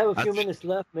 We have a few minutes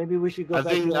left. Maybe we should go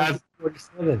back to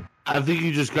 1947. I think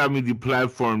you just got me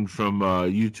deplatformed from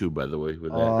YouTube, by the way.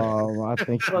 With that. Oh, I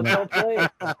think. Well, don't play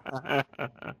it.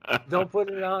 Don't put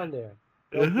it on there.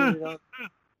 Don't put it on.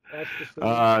 That's just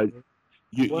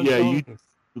YouTube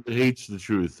hates the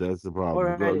truth. That's the problem. All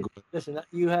right. Listen,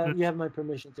 you have my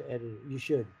permission to edit it. You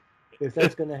should, if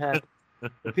that's going to happen.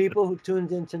 The people who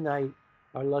tuned in tonight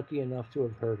are lucky enough to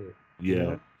have heard it.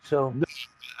 Yeah. So,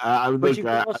 but you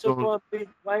can also go on.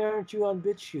 Why aren't you on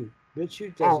BitChute?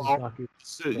 BitChute doesn't knock you.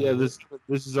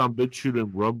 This is on BitChute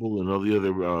and Rumble and all the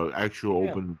other actual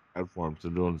open platforms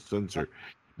that don't censor.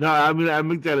 No, I mean I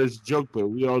make that as a joke, but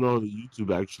we all know that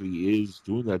YouTube actually is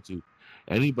doing that to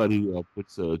anybody who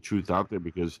puts the truth out there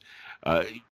because,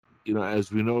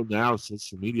 as we know now,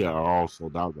 social media are all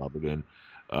sold out, Robert, and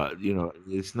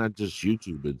it's not just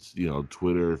YouTube. It's,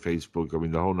 Twitter, Facebook, I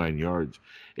mean, the whole 9 yards.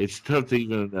 It's tough to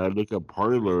even look up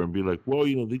Parler and be like, well,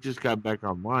 they just got back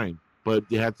online. But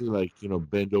they have to,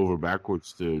 bend over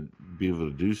backwards to be able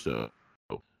to do so.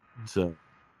 So,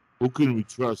 Who can we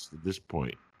trust at this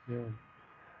point? Yeah. You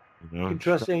know, You can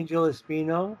trust Angel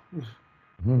Espino,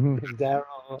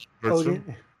 Daryl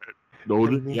Odin.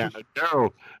 Yeah,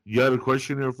 Daryl, you had a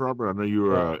question here for Robert? I know you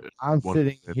were. I'm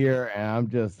sitting here and I'm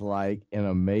just like in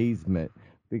amazement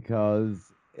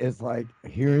because it's like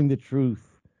hearing the truth.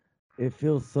 It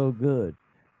feels so good.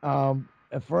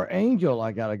 For Angel,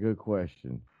 I got a good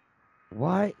question.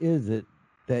 Why is it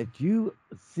that you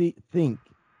think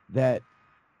that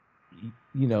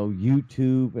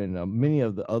YouTube and many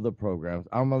of the other programs?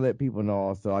 I'm gonna let people know.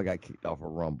 Also, I got kicked off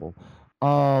of Rumble.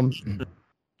 Wow,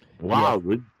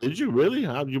 did you really?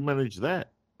 How did you manage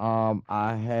that?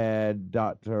 I had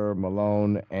Dr.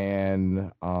 Malone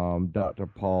and Dr.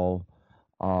 Paul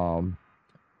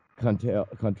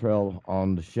Contrell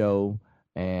on the show,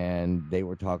 and they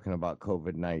were talking about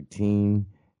COVID-19,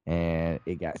 and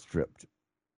it got stripped.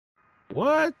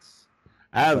 What?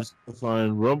 I have stuff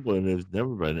on Rumble, and there's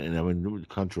never been, and I mean, there was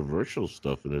controversial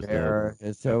stuff, and There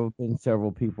has been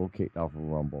several people kicked off of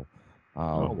Rumble.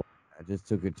 I just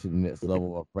took it to the next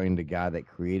level of bringing the guy that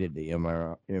created the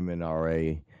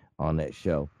MNRA on that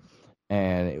show,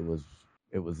 and it was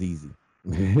easy.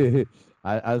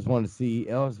 I just wanted to see.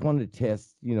 I just wanted to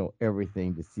test,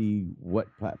 everything to see what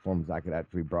platforms I could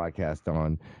actually broadcast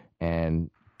on, and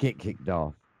get kicked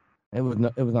off. It was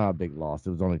not a big loss. It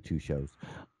was only 2 shows.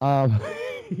 But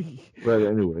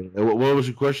anyway, what was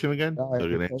your question again?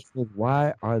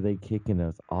 Why are they kicking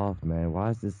us off, man?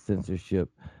 Why is this censorship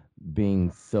being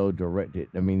so directed?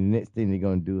 I mean, the next thing they're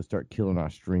going to do is start killing our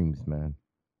streams, man.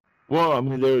 Well, I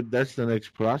mean, that's the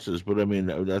next process. But I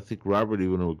mean, I think Robert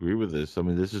even will agree with this. I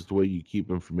mean, this is the way you keep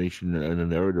information and a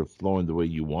narrative flowing the way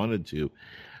you wanted to.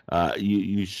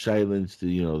 You silence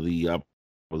the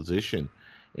opposition,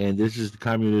 and this is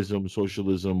communism,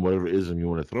 socialism, whatever ism you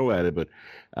want to throw at it. But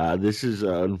this is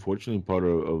unfortunately part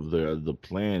of the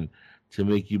plan to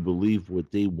make you believe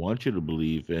what they want you to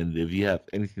believe. And if you have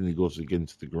anything that goes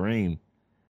against the grain,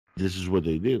 this is what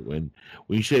they do. And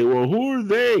when you say, well, who are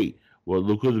they? Well,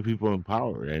 look at the people in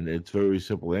power, and it's very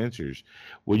simple answers.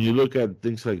 When you look at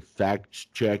things like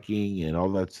fact-checking and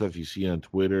all that stuff you see on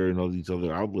Twitter and all these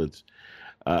other outlets,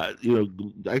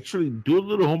 actually do a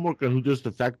little homework on who does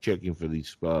the fact-checking for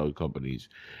these companies.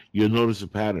 You'll notice a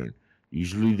pattern.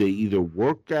 Usually they either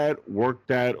worked at, or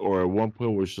at one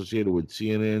point were associated with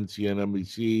CNN,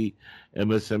 CNBC,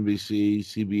 MSNBC,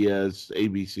 CBS,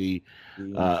 ABC,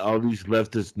 all these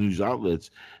leftist news outlets.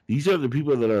 These are the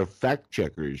people that are fact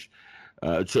checkers.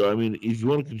 So, I mean, if you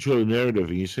want to control the narrative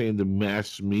and you're saying the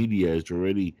mass media is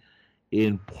already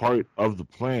in part of the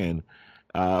plan,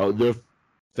 their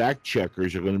fact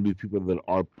checkers are going to be people that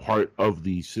are part of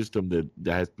the system that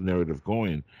has the narrative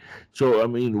going. So, I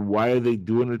mean, why are they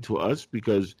doing it to us?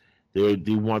 Because they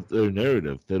want their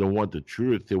narrative. They don't want the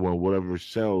truth. They want whatever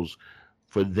sells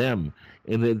for them.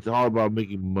 And it's all about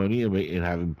making money and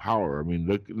having power. I mean,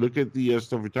 look at the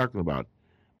stuff we're talking about.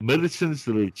 Medicines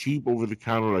that are cheap over the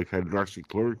counter, like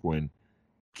hydroxychloroquine,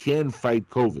 can fight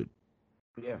COVID.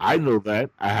 Yeah. I know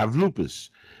that. I have lupus.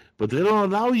 But they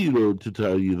don't allow you to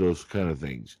tell you those kind of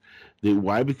things.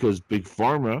 Why? Because Big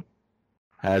Pharma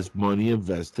has money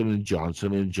invested in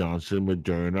Johnson & Johnson,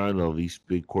 Moderna, and all these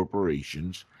big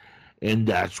corporations, and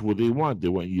that's what they want. They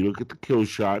want you to look at the kill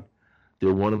shot. They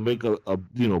want to make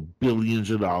billions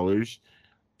of dollars,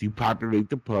 depopulate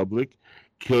the public,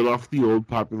 kill off the old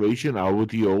population, out with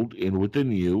the old, in with the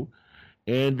new,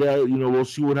 and we'll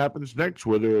see what happens next.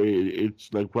 Whether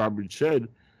it's like Robert said,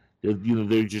 that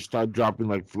they just start dropping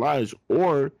like flies,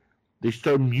 or they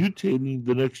start mutating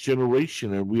the next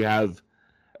generation, and we have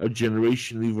a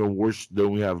generation even worse than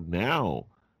we have now,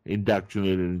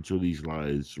 indoctrinated into these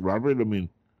lies. Robert, I mean,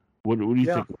 what do you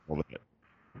think of all that?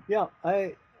 Yeah,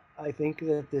 I think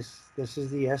that this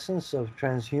is the essence of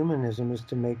transhumanism, is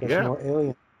to make us more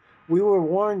alien. We were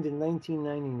warned in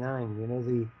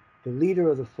 1999. The leader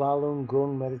of the Falun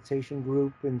Gong meditation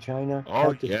group in China.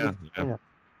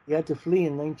 He had to flee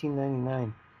in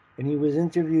 1999, and he was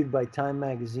interviewed by Time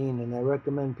magazine, and I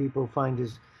recommend people find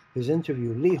his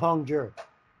interview. Li Hongzhi,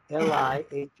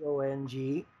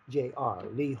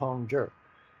 Lihongjr, Li Hongzhi,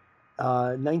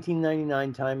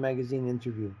 1999 Time magazine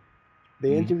interview.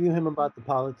 They interview him about the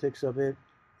politics of it,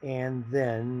 and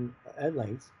then at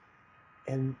length,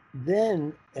 and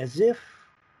then as if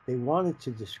they wanted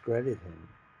to discredit him,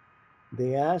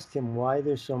 they asked him why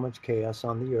there's so much chaos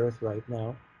on the earth right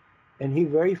now. And he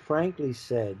very frankly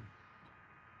said,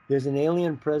 there's an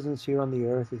alien presence here on the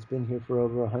earth. It's been here for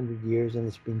over 100 years, and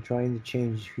it's been trying to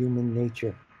change human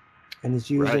nature. And it's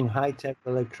using high-tech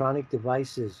electronic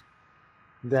devices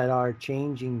that are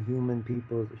changing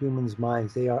humans'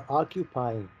 minds. They are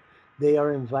occupying They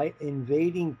are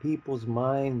invading people's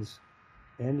minds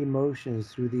and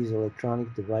emotions through these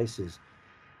electronic devices.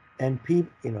 And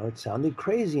people, it sounded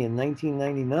crazy in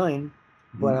 1999,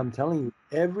 but I'm telling you,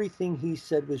 everything he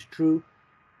said was true,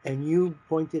 and you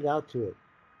pointed out to it.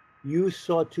 You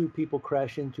saw two people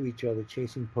crash into each other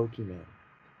chasing Pokemon.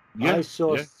 Yeah, I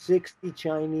saw yeah. 60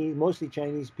 Chinese, mostly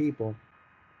Chinese people,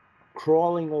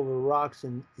 crawling over rocks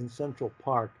in Central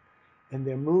Park, and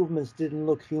their movements didn't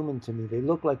look human to me. They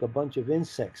looked like a bunch of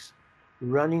insects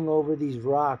running over these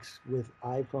rocks with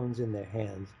iPhones in their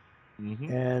hands.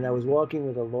 And I was walking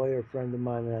with a lawyer friend of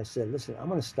mine, and I said, listen, I'm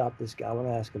going to stop this guy. I want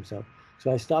to ask him something.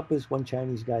 So I stopped this one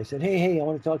Chinese guy. I said, hey, I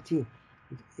want to talk to you.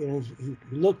 And he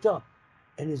looked up,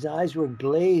 and his eyes were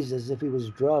glazed as if he was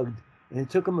drugged. And it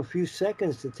took him a few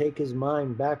seconds to take his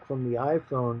mind back from the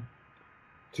iPhone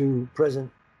to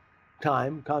present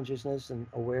time, consciousness, and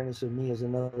awareness of me as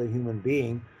another human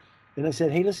being. And I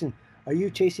said, hey, listen, are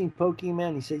you chasing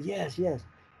Pokemon? He said, yes.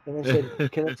 And I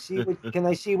said, can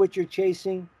I see what you're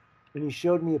chasing? And he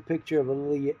showed me a picture of a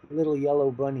little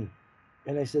yellow bunny.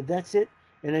 And I said, that's it?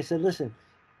 And I said, listen,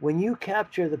 when you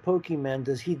capture the Pokemon,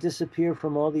 does he disappear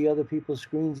from all the other people's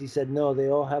screens? He said, no, they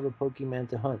all have a Pokemon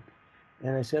to hunt.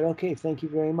 And I said, okay, thank you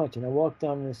very much. And I walked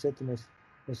down and I said to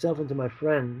myself and to my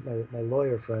friend, my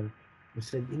lawyer friend, I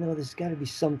said, there's got to be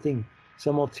some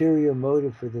ulterior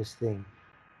motive for this thing.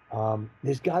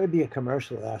 There's got to be a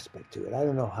commercial aspect to it. I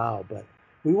don't know how, but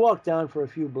we walked down for a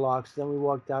few blocks. Then we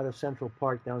walked out of Central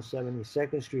Park down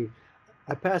 72nd Street.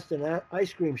 I passed an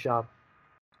ice cream shop,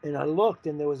 and I looked,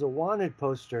 and there was a wanted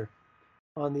poster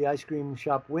on the ice cream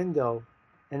shop window,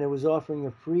 and it was offering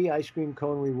a free ice cream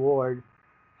cone reward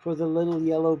for the little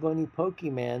yellow bunny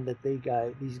Pokemon that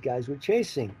these guys were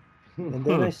chasing. And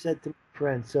then I said to my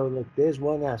friend, so look, there's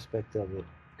one aspect of it,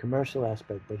 commercial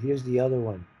aspect, but here's the other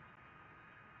one.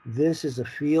 This is a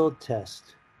field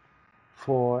test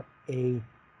for a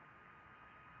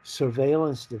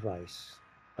surveillance device,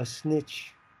 a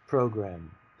snitch program.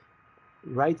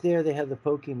 Right there they have the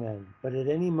Pokemon, but at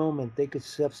any moment they could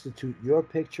substitute your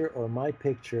picture or my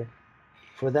picture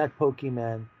for that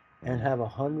Pokemon and have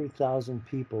 100,000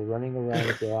 people running around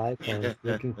with their iPhones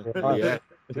looking for us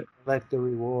to collect the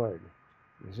reward.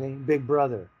 You see, Big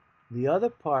Brother. The other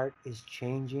part is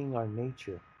changing our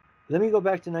nature. Let me go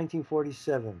back to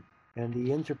 1947 and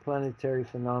the Interplanetary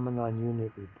Phenomenon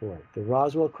Unit report. The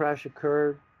Roswell crash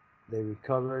occurred. They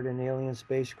recovered an alien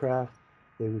spacecraft.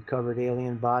 They recovered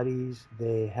alien bodies.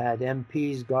 They had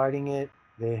MPs guarding it.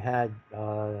 They had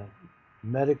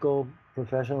medical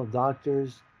professional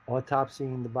doctors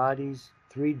autopsying the bodies.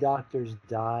 3 doctors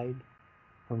died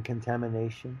from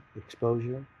contamination,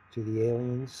 exposure to the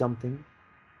aliens, something,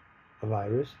 a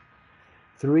virus.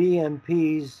 3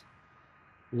 MPs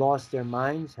lost their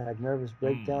minds, had nervous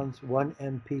breakdowns. 1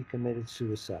 MP committed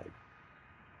suicide.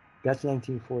 That's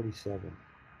 1947.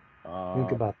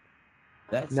 Think about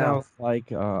that. That sounds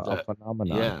like a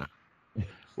phenomenon. Yeah.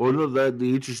 Well, no,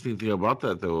 the interesting thing about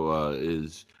that, though,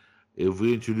 is if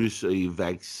we introduce a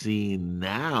vaccine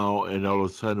now and all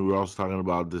of a sudden we're also talking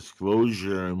about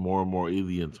disclosure and more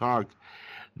alien talk,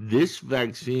 this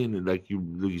vaccine, like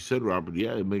you said, Robert,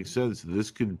 yeah, it makes sense.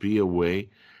 This could be a way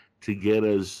to get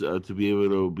us to be able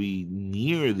to be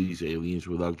near these aliens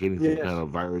without getting some kind of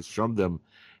virus from them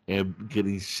and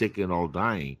getting sick and all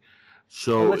dying.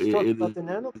 So let's talk about the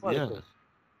nanoparticles.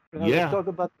 Yeah. Let's talk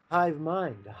about the hive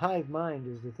mind. The hive mind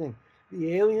is the thing.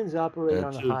 The aliens operate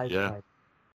on a hive mind.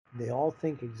 They all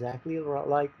think exactly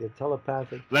alike. They're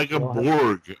telepathic. Like a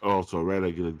Borg also, right?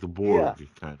 Like the Borg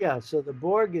kind. Yeah, so the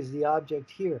Borg is the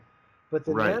object here. But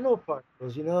the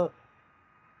nanoparticles,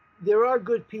 there are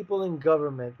good people in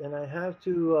government, and I have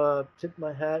to tip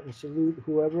my hat and salute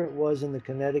whoever it was in the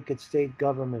Connecticut state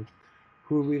government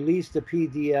who released a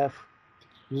PDF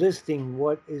listing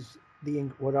what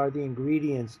are the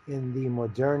ingredients in the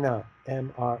Moderna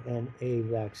mRNA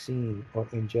vaccine or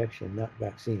injection, not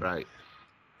vaccine. Right.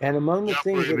 And among the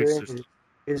things that are in it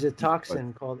is a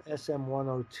toxin called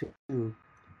SM-102,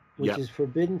 which is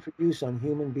forbidden for use on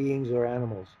human beings or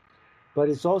animals. But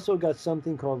it's also got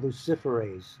something called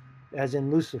luciferase, as in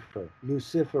Lucifer,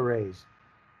 luciferase.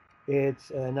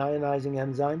 It's an ionizing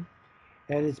enzyme,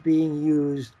 and it's being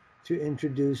used to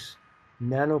introduce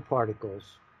nanoparticles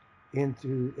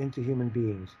into human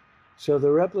beings. So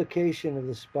the replication of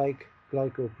the spike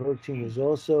glycoprotein is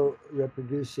also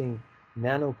reproducing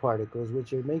nanoparticles,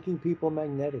 which are making people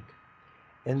magnetic.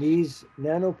 And these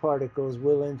nanoparticles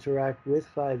will interact with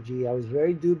 5G. I was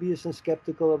very dubious and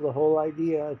skeptical of the whole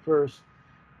idea at first.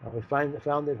 I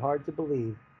found it hard to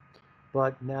believe.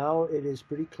 But now it is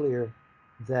pretty clear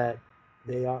that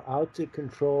they are out to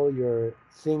control your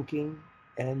thinking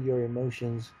and your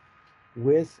emotions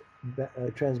with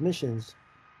transmissions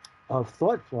of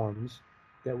thought forms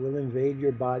that will invade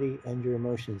your body and your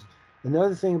emotions.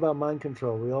 Another thing about mind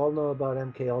control, we all know about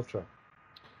MK Ultra.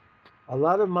 A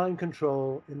lot of mind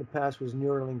control in the past was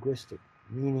neurolinguistic,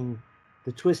 meaning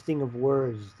the twisting of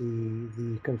words,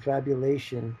 the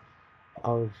confabulation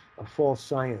of false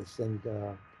science and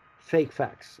fake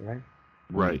facts, right?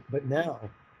 Right. But now,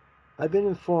 I've been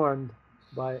informed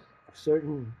by a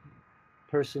certain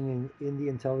person in the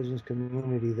intelligence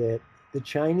community that the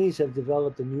Chinese have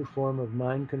developed a new form of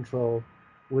mind control,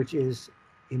 which is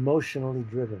emotionally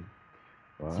driven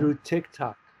through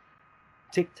TikTok,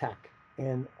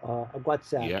 and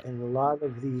WhatsApp, and a lot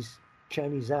of these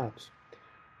Chinese apps.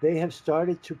 They have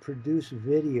started to produce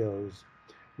videos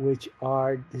which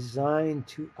are designed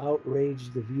to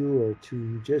outrage the viewer,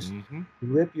 to just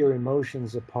rip your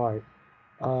emotions apart.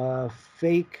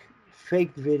 Fake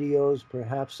videos,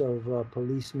 perhaps of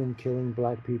policemen killing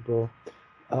black people,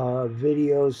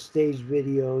 staged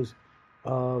videos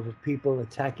of people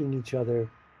attacking each other,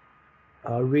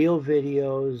 real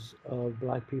videos of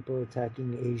black people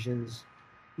attacking Asians,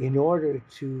 in order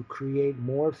to create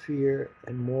more fear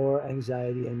and more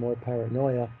anxiety and more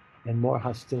paranoia and more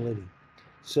hostility.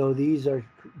 So these are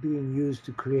being used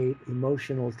to create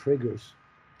emotional triggers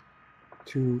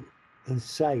to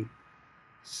incite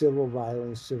civil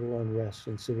violence, civil unrest,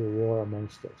 and civil war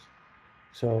amongst us.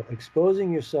 So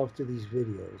exposing yourself to these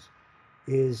videos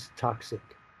is toxic,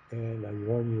 and I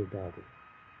warn you about it.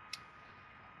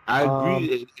 I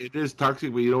agree. It is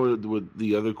toxic, but you know what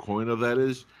the other coin of that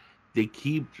is? They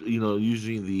keep,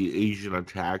 using the Asian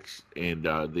attacks, and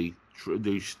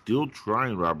they're still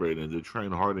trying, Robert, and they're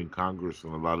trying hard in Congress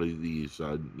and a lot of these,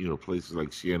 places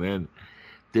like CNN.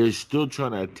 They're still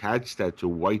trying to attach that to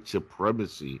white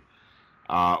supremacy,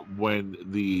 when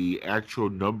the actual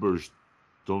numbers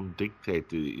don't dictate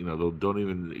don't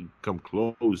even come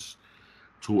close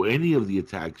to any of the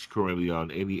attacks currently on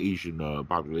any Asian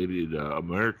populated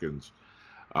Americans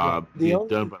being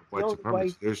done by white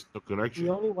supremacists. There's no connection.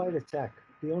 The only white attack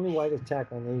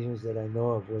on Asians that I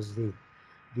know of was the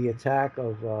attack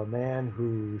of a man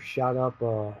who shot up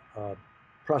a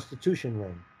prostitution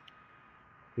ring.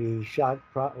 He shot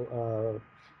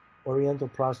Oriental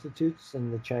prostitutes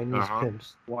and the Chinese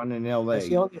pimps. One in L.A.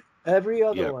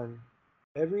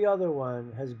 Every other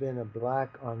one has been a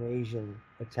black on Asian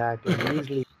attack, and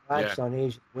usually blacks on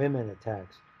Asian women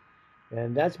attacks.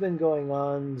 And that's been going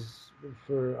on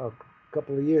for a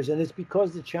couple of years. And it's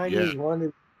because the Chinese want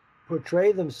to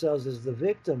portray themselves as the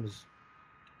victims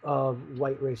of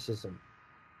white racism.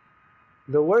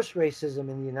 The worst racism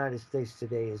in the United States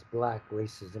today is black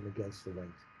racism against the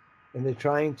whites. And they're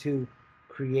trying to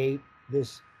create a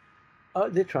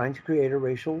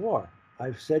racial war.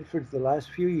 I've said for the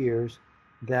last few years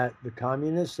that the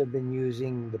communists have been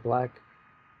using the black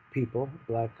people,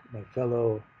 my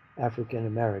fellow African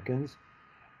Americans,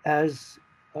 as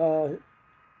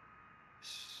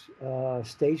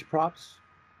stage props,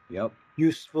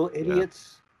 useful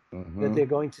idiots that they're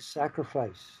going to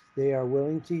sacrifice. They are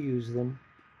willing to use them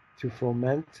to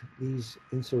foment these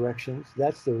insurrections.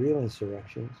 That's the real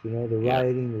insurrections, the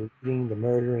rioting, the looting, the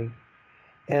murdering,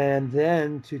 and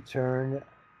then to turn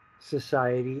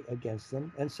society against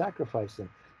them and sacrifice them.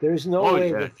 There is no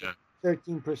way that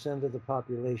 13% of the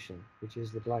population, which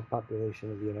is the black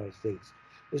population of the United States,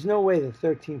 there's no way that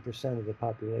 13% of the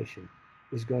population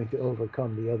is going to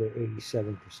overcome the other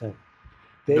 87%.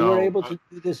 They were able to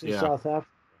do this in South Africa.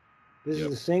 This is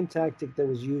the same tactic that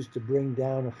was used to bring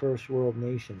down a first world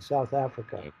nation, South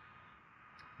Africa,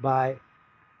 by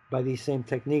these same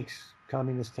techniques,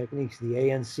 communist techniques. The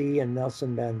ANC and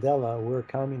Nelson Mandela were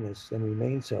communists and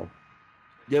remain so.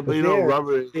 Yeah, but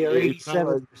Robert, they're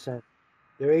 87%.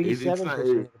 They're 87% of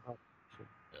the population.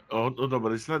 Oh no,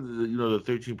 but it's not the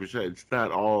 13%. It's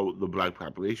not all the black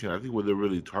population. I think what they're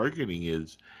really targeting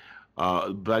is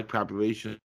black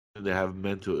population that have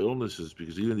mental illnesses,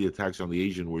 because even the attacks on the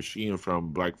Asian we're seeing from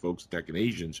black folks attacking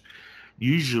Asians,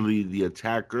 usually the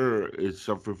attacker is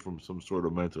suffering from some sort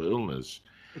of mental illness,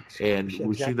 and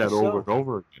we've seen that over and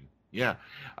over again. Yeah,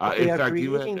 in fact,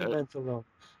 even the mental illness.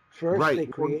 First, they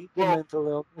create the mental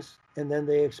illness, and then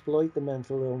they exploit the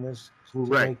mental illness to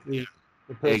make the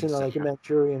person like a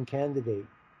Manchurian candidate.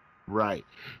 Right.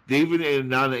 They even in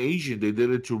Non-Asian, they did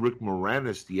it to Rick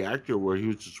Moranis, the actor, where he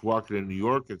was just walking in New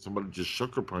York and somebody just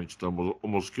sucker punched him,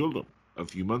 almost killed him a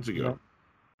few months ago. Yeah.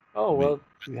 Oh, well,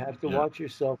 you have to watch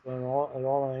yourself at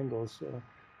all angles.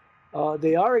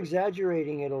 They are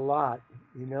exaggerating it a lot,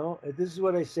 This is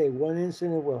what I say. One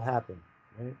incident will happen,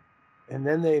 right? And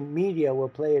then the media will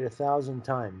play it 1,000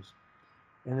 times.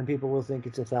 And then people will think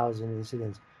it's 1,000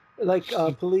 incidents. Like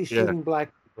police shooting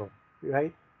black people.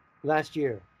 right? Last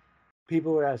year,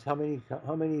 people were asked how many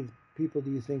people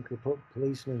do you think are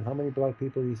policemen? How many black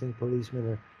people do you think policemen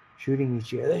are shooting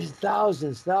each year? There's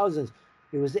thousands.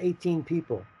 It was 18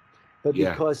 people, but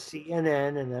Yeah. because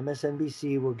CNN and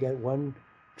MSNBC will get one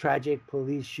tragic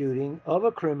police shooting of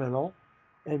a criminal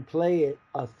and play it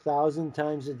 1,000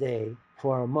 times a day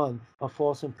for a month, a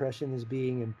false impression is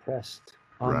being impressed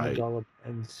on the Right. gullible.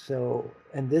 And so,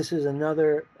 and this is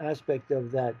another aspect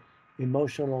of that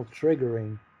emotional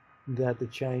triggering that the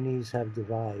Chinese have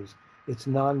devised. It's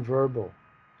nonverbal.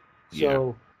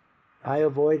 So I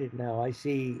avoid it now. I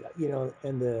see,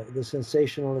 and the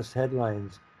sensationalist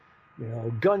headlines,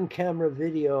 gun camera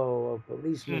video of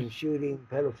policeman shooting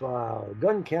pedophile,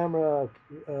 gun camera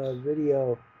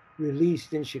video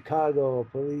released in Chicago,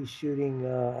 police shooting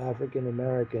African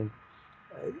American.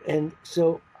 And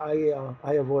so I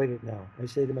avoid it now. I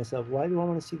say to myself, why do I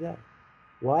want to see that?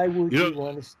 Why would you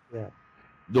want to see that?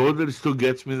 The one that still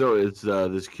gets me though is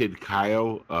this kid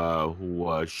Kyle,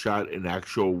 who shot an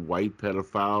actual white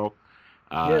pedophile.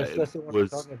 Yes, that's the one I'm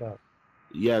talking about.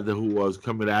 Yeah, who was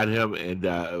coming at him and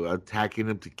attacking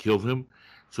him to kill him.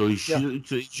 So he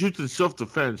shoots in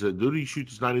self-defense. The dude he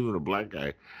shoots is not even a black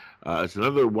guy. It's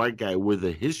another white guy with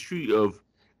a history of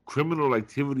criminal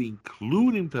activity,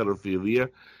 including pedophilia,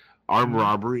 armed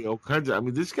robbery, all kinds of. I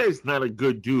mean, this guy's not a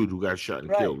good dude who got shot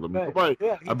and killed. I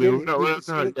mean,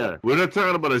 we're not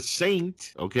talking about a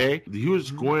saint, okay? He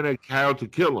was going at Kyle to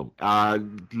kill him.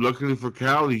 Luckily for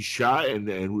Kyle, he shot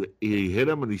and he hit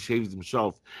him and he saved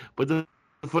himself. But the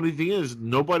funny thing is,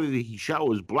 nobody that he shot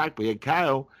was black, but yet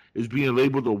Kyle is being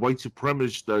labeled a white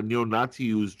supremacist neo-Nazi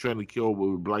who's trying to kill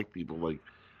black people. Like,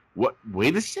 what?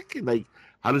 Wait a second. Like,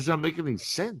 how does that make any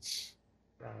sense?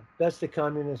 That's the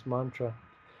communist mantra.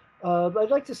 I'd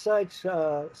like to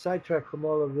sidetrack from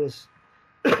all of this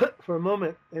for a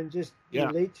moment and just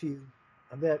relate to you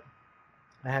that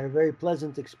I had a very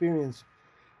pleasant experience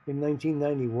in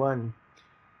 1991.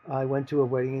 I went to a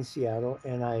wedding in Seattle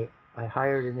and I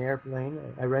hired an airplane.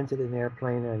 I rented an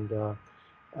airplane and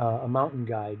a mountain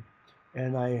guide.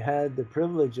 And I had the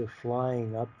privilege of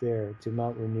flying up there to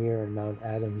Mount Rainier and Mount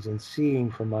Adams and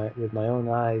seeing with my own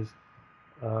eyes,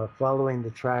 following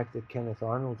the track that Kenneth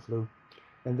Arnold flew.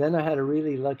 And then I had a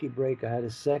really lucky break. I had a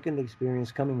second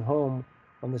experience coming home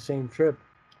on the same trip.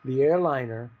 The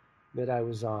airliner that I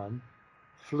was on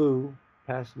flew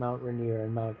past Mount Rainier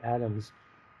and Mount Adams,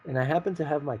 and I happened to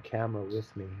have my camera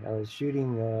with me. I was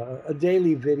shooting a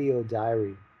daily video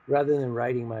diary. Rather than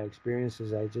writing my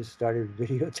experiences, I just started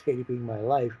videotaping my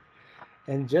life.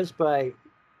 And just by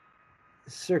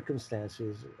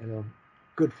circumstances,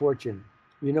 good fortune,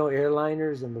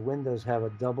 airliners and the windows have a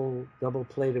double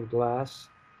plate of glass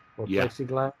or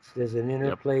plexiglass. There's an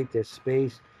inner plate, there's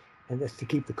space, and that's to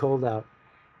keep the cold out.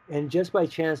 And just by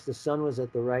chance, the sun was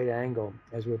at the right angle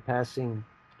as we're passing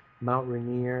Mount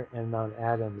Rainier and Mount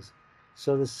Adams.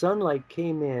 So the sunlight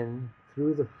came in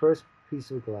through the first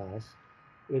piece of glass.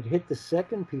 It hit the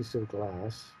second piece of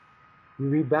glass,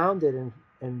 rebounded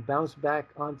and bounced back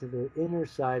onto the inner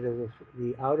side of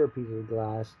the outer piece of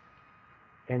glass,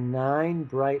 and 9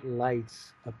 bright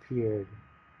lights appeared,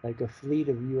 like a fleet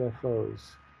of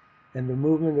UFOs. And the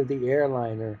movement of the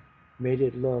airliner made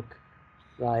it look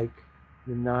like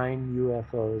the 9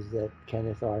 UFOs that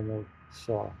Kenneth Arnold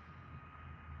saw.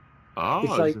 Oh,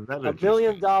 it's like $1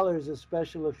 billion of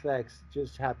special effects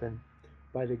just happened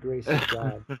by the grace of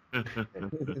God.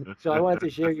 So I wanted to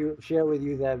share with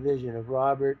you that vision of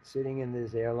Robert sitting in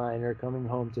this airliner coming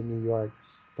home to New York,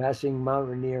 passing Mount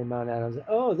Rainier, Mount Adams.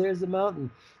 Oh, there's the mountain.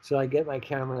 So I get my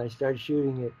camera and I start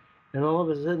shooting it. And all of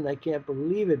a sudden I can't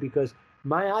believe it because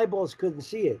my eyeballs couldn't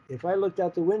see it. If I looked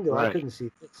out the window, I couldn't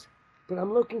see it. But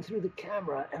I'm looking through the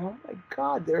camera and oh my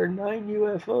God, there are 9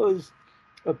 UFOs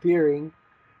appearing,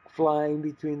 flying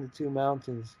between the two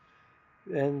mountains.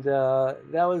 And that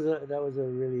was a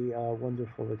really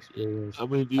wonderful experience. I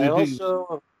mean, do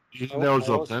you think that was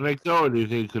authentic, though, or do you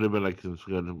think it could have been like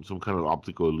some kind of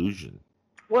optical illusion?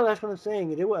 Well, that's what I'm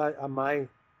saying. You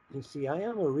see, I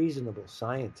am a reasonable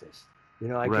scientist.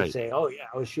 I could say, oh, yeah,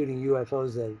 I was shooting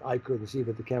UFOs that I couldn't see,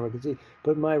 but the camera could see.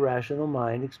 But my rational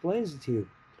mind explains it to you.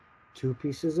 2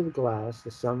 pieces of glass,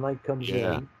 the sunlight comes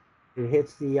in. It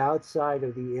hits the outside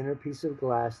of the inner piece of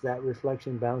glass. That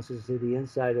reflection bounces to the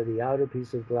inside of the outer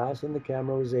piece of glass, and the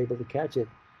camera was able to catch it.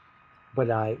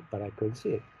 But I couldn't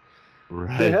see it.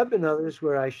 Right. There have been others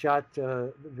where I shot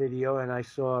the video and I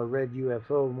saw a red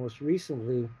UFO. Most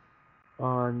recently,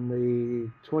 on the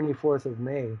 24th of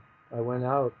May, I went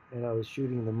out and I was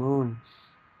shooting the moon,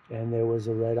 and there was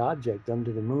a red object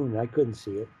under the moon. I couldn't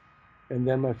see it. And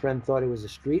then my friend thought it was a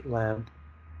street lamp,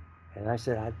 and I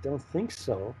said, I don't think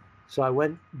so. So I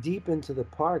went deep into the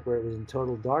park where it was in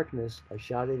total darkness. I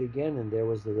shot it again, and there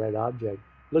was the red object,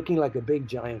 looking like a big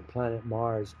giant planet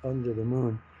Mars under the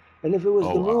moon. And if it was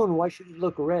the moon, why should it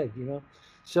look red, you know?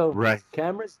 So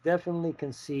cameras definitely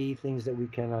can see things that we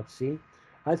cannot see.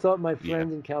 I thought my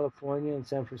friend in California and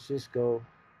San Francisco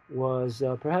was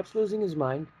perhaps losing his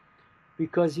mind,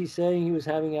 because he's saying he was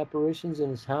having apparitions in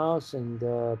his house and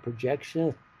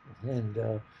projection,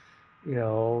 and you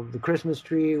know, the Christmas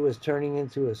tree was turning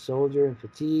into a soldier in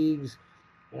fatigues.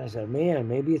 And I said, man,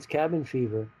 maybe it's cabin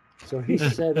fever. So he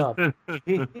set up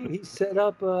he set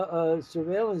up a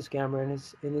surveillance camera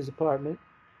in his apartment,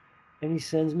 and he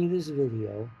sends me this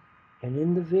video. And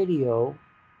in the video,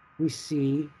 we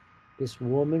see this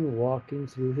woman walking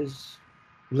through his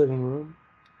living room,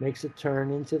 makes a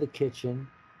turn into the kitchen.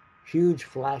 Huge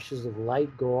flashes of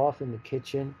light go off in the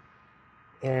kitchen,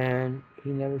 and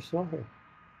he never saw her.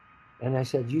 And I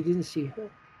said, you didn't see her?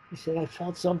 He said, I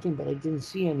felt something, but I didn't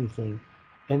see anything.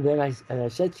 And then I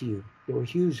said to you, there were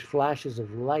huge flashes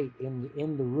of light in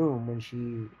the room when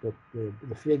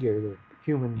the figure, the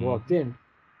human, walked in.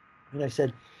 And I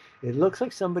said, it looks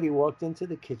like somebody walked into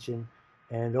the kitchen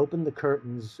and opened the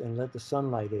curtains and let the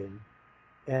sunlight in.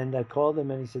 And I called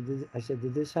him, and I said,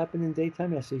 did this happen in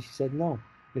daytime? She said, no,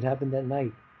 it happened at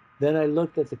night. Then I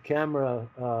looked at the camera,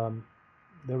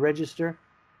 the register,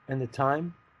 and the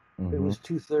time. It was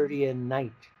 2:30 at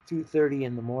night, 2:30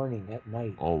 in the morning at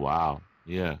night. Oh, wow.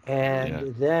 Yeah.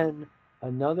 And then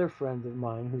another friend of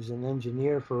mine who's an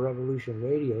engineer for Revolution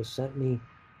Radio sent me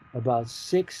about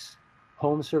 6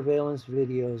 home surveillance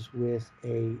videos with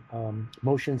a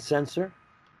motion sensor,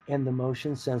 and the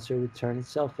motion sensor would turn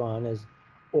itself on as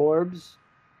orbs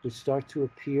would start to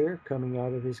appear coming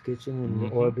out of his kitchen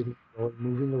and orbiting, or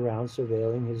moving around,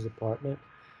 surveilling his apartment.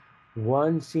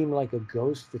 One seemed like a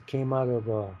ghost that came out of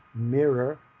a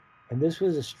mirror. And this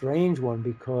was a strange one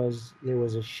because there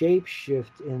was a shape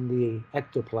shift in the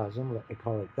ectoplasm, let me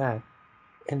call it that.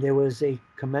 And there was a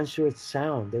commensurate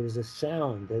sound. There was a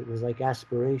sound that was like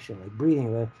aspiration, like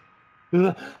breathing,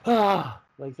 like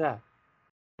that.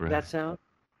 Right. That sound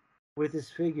with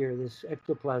this figure, this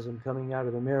ectoplasm coming out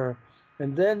of the mirror.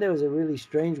 And then there was a really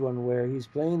strange one where he's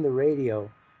playing the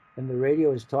radio, and the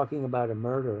radio is talking about a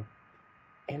murder.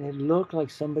 And it looked like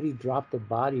somebody dropped a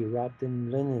body wrapped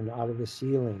in linen out of the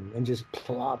ceiling and just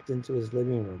plopped into his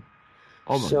living room.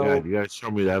 Oh my God, you gotta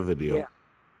show me that video. Yeah.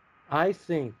 I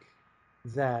think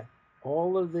that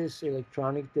all of this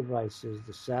electronic devices,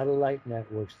 the satellite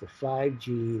networks, the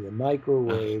 5G, the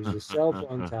microwaves, the cell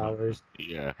phone towers,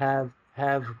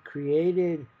 have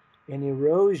created an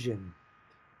erosion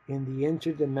in the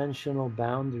interdimensional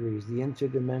boundaries, the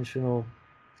interdimensional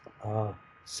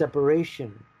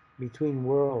separation between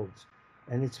worlds,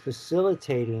 and it's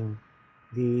facilitating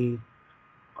the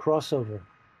crossover.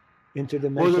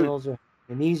 Interdimensionals are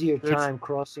an easier time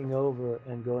crossing over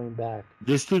and going back.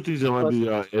 There's 2 things that might be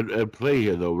at play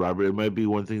here, though, Robert. It might be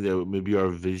one thing that maybe our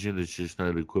vision is just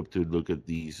not equipped to look at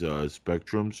these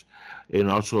spectrums, and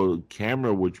also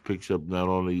camera, which picks up not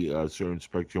only a certain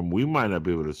spectrum we might not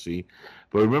be able to see,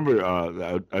 but remember,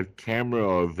 a camera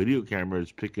or a video camera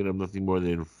is picking up nothing more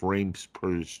than frames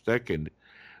per second.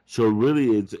 So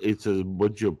really, it's a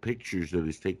bunch of pictures that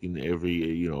is taking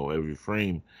every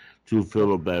frame to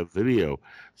fill up that video.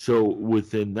 So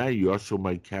within that, you also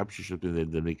might capture something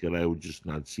that the naked eye would just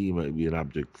not see. It might be an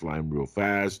object flying real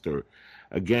fast, or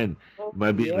again,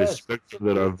 might be in a spectrum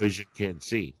that our vision can't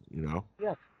see. You know.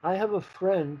 Yeah, I have a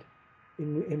friend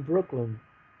in Brooklyn,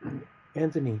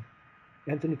 Anthony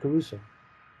Caruso.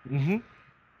 Mm-hmm.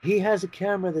 He has a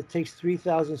camera that takes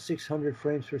 3,600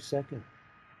 frames per second.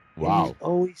 Wow. And he's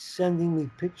always sending me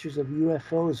pictures of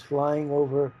UFOs flying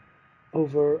over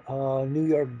New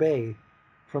York Bay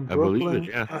from Brooklyn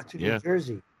to New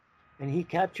Jersey. And he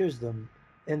captures them,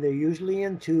 and they're usually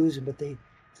in 2s, but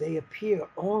they appear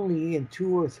only in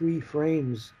 2 or 3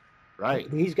 frames. Right.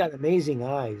 And he's got amazing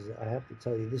eyes. I have to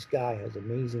tell you, this guy has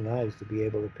amazing eyes to be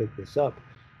able to pick this up.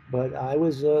 But I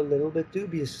was a little bit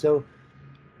dubious. So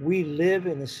we live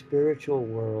in a spiritual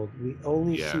world. We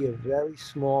only see a very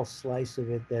small slice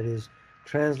of it that is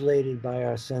translated by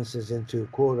our senses into,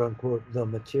 quote unquote, the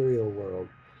material world.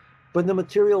 But the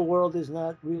material world is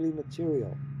not really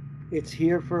material. It's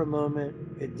here for a moment,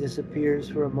 it disappears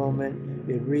for a moment,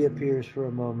 it reappears for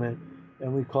a moment,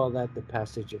 and we call that the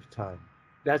passage of time.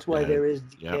 That's why there is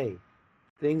decay.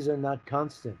 Things are not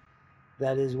constant.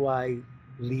 That is why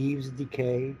leaves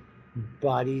decay,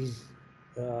 bodies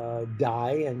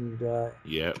die and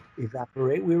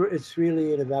evaporate. It's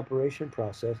really an evaporation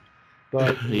process,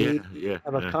 but we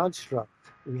have a construct.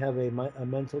 We have a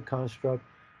mental construct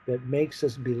that makes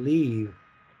us believe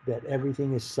that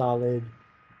everything is solid,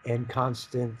 and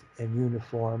constant and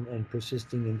uniform and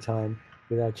persisting in time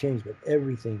without change. But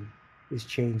everything is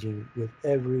changing with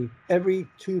every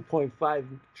 2.5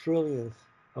 trillionth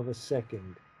of a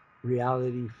second.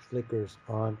 Reality flickers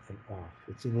on and off.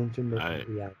 It's an intermittent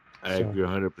reality. I agree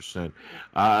 100%.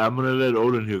 I'm going to let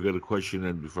Odin here get a question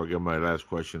in before I get my last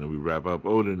question and we wrap up.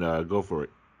 Odin, go for it.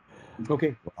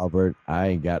 Okay. Robert, I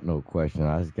ain't got no question.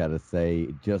 I just got to say,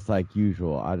 just like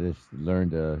usual, I just learned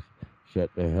to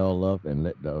shut the hell up and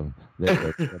let the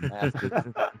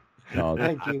masters talk.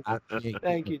 Thank you.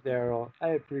 Thank you, Daryl. I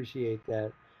appreciate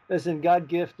that. Listen, God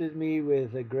gifted me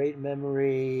with a great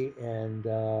memory and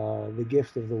the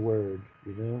gift of the word,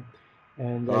 you know.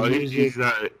 And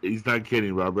he's not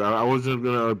kidding, Robert. I wasn't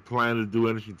gonna plan to do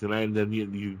anything tonight, and then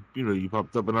you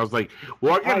popped up, and I was like,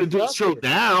 "Well, I got to do the show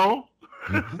now."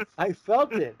 I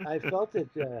felt it,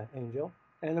 Angel.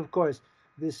 And of course,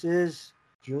 this is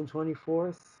June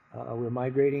 24th. We're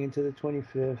migrating into the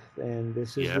 25th, and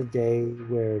this is the day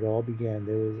where it all began.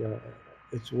 There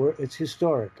was it's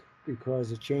historic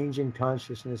because a change in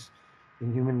consciousness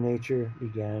in human nature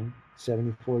began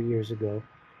 74 years ago.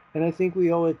 And I think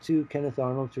we owe it to Kenneth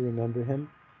Arnold to remember him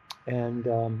and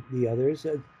the others.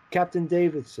 Captain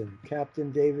Davidson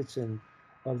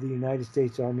of the United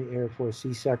States Army Air Force,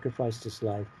 he sacrificed his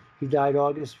life. He died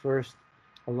August 1st,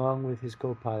 along with his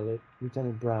co-pilot,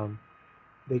 Lieutenant Brown.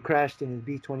 They crashed in a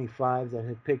B-25 that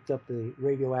had picked up the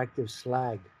radioactive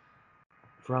slag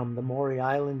from the Maury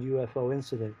Island UFO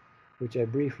incident, which I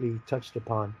briefly touched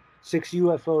upon. 6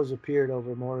 UFOs appeared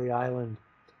over Maury Island.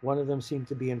 One of them seemed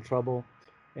to be in trouble.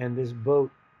 And this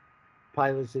boat,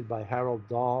 piloted by Harold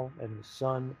Dahl and his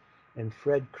son, and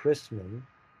Fred Chrisman,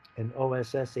 an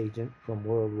OSS agent from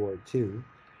World War II,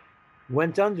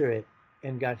 went under it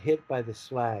and got hit by the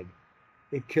slag.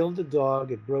 It killed the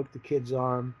dog. It broke the kid's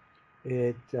arm.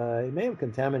 It may have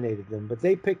contaminated them, but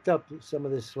they picked up some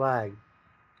of this slag,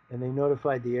 and they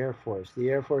notified the Air Force. The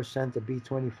Air Force sent a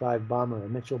B-25 bomber, a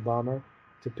Mitchell bomber,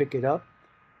 to pick it up,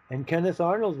 and Kenneth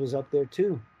Arnold was up there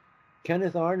too.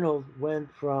 Kenneth Arnold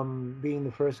went from being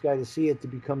the first guy to see it to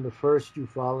become the first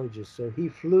ufologist. So he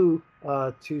flew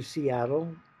to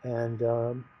Seattle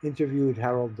and interviewed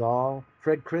Harold Dahl.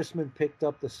 Fred Chrisman picked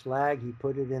up the slag. He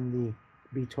put it in the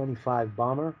B-25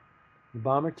 bomber. The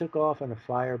bomber took off and a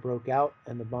fire broke out,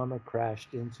 and the bomber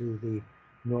crashed into the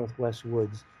Northwest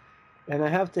woods. And I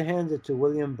have to hand it to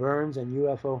William Burns and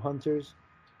UFO Hunters.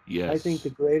 Yes. I think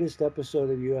the greatest episode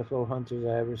of UFO Hunters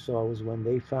I ever saw was when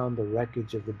they found the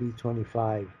wreckage of the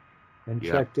B-25 and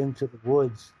trekked into the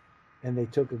woods, and they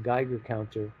took a Geiger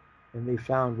counter and they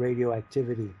found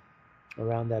radioactivity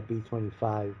around that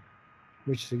B-25,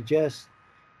 which suggests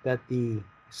that the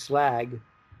slag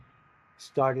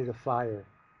started a fire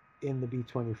in the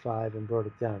B-25 and brought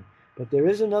it down. But there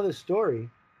is another story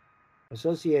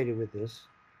associated with this,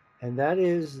 and that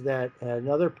is that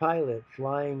another pilot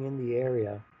flying in the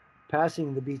area,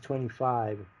 passing the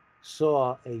B-25,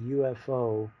 saw a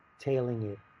UFO tailing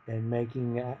it and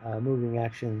making moving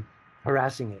action,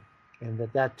 harassing it, and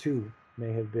that too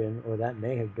may have been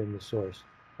the source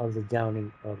of the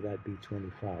downing of that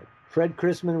B-25. Fred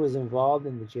Chrisman was involved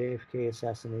in the JFK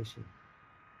assassination.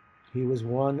 He was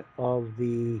one of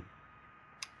the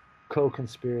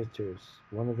co-conspirators,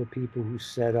 one of the people who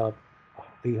set up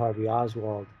Lee Harvey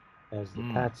Oswald as the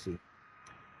patsy.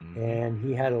 And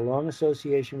he had a long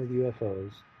association with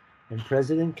UFOs. And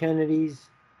President Kennedy's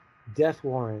death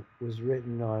warrant was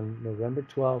written on November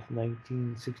 12,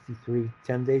 1963,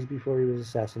 10 days before he was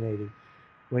assassinated,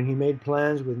 when he made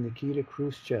plans with Nikita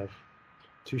Khrushchev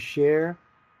to share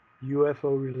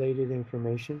UFO-related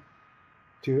information,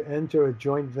 to enter a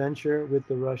joint venture with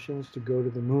the Russians to go to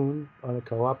the moon on a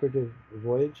cooperative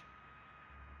voyage,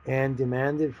 and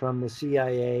demanded from the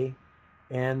CIA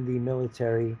and the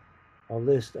military a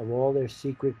list of all their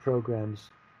secret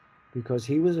programs, because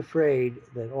he was afraid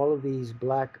that all of these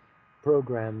black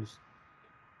programs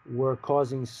were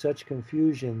causing such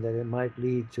confusion that it might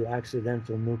lead to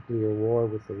accidental nuclear war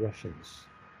with the Russians.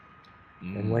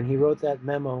 And when he wrote that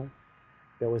memo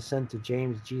that was sent to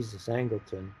James Jesus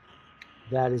Angleton,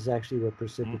 that is actually what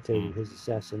precipitated his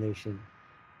assassination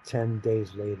 10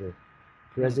 days later.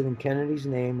 President Kennedy's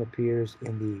name appears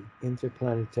in the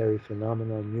Interplanetary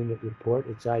Phenomenon Unit report.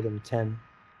 It's item 10,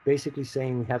 basically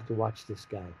saying we have to watch this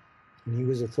guy. And he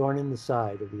was a thorn in the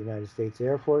side of the United States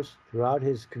Air Force throughout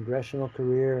his congressional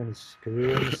career and his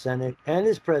career in the Senate and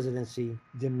his presidency,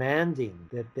 demanding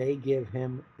that they give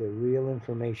him the real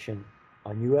information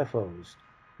on UFOs,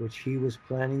 which he was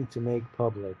planning to make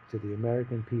public to the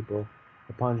American people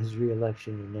upon his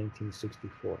re-election in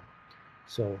 1964.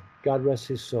 So God rest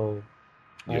his soul.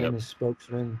 I am his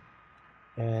spokesman,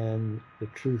 and the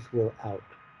truth will out.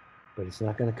 but it's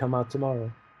not going to come out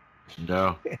tomorrow.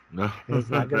 No. And it's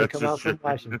not going to come out from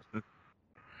Washington.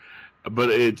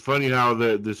 But it's funny how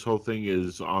this whole thing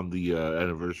is on the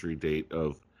anniversary date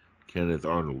of Kenneth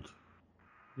Arnold.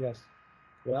 Yes.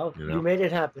 Well, You know? you made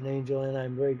it happen, Angel, and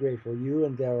I'm very grateful. You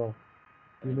and Daryl,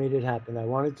 you made it happen. I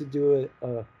wanted to do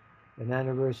an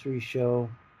anniversary show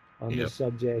on Yep. this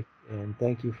subject, and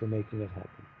thank you for making it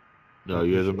happen. No,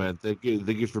 you're the man. Thank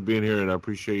you for being here, and I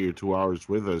appreciate your 2 hours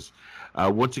with us.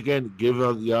 Once again, give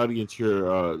the audience here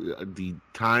the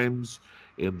times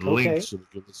and links so they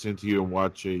can listen to you and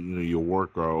watch your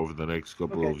work over the next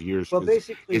couple of years. Well, 'cause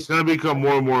basically, it's going to become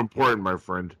more and more important, my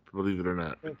friend. Believe it or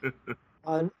not.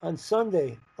 on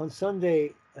Sunday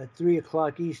at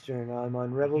 3:00 Eastern, I'm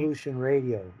on Revolution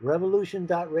Radio.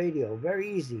 Revolution.radio.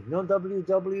 Very easy. No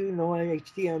www, no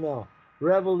HTML.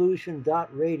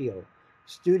 Revolution.radio.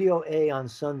 Studio A on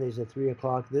Sundays at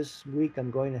 3:00. This week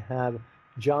I'm going to have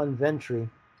John Ventry,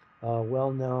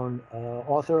 well-known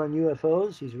author on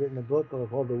UFOs. He's written a book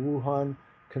called The Wuhan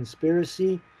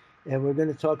Conspiracy, and we're going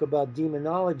to talk about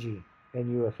demonology and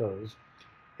UFOs.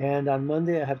 And on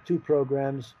Monday I have two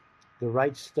programs, The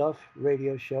Right Stuff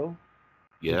radio show,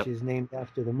 which is named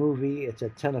after the movie. It's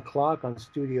at 10 o'clock on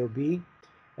Studio B.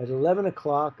 At 11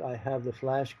 o'clock I have the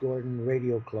Flash Gordon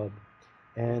Radio Club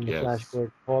and the Flash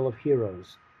Gordon Hall of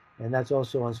Heroes. And that's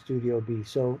also on Studio B.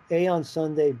 So A on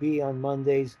Sunday, B on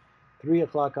Mondays,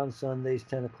 3:00 on Sundays,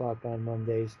 10 o'clock on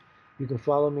Mondays. You can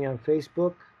follow me on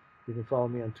Facebook. You can follow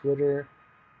me on Twitter.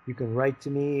 You can write to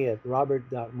me at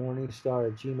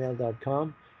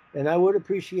robert.morningstar@gmail.com. And I would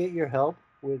appreciate your help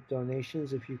with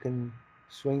donations if you can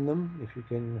swing them, if you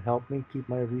can help me keep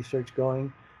my research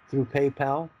going through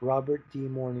PayPal, Robert D.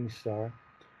 Morningstar.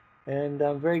 And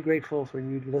I'm very grateful for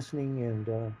you listening, and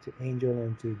to Angel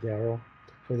and to Daryl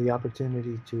for the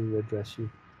opportunity to address you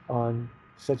on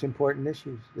such important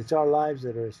issues. It's our lives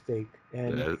that are at stake.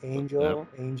 And Angel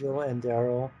and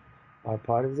Daryl are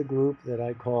part of the group that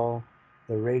I call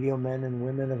the radio men and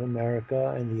women of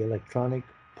America and the electronic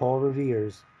Paul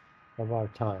Reveres of our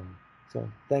time. So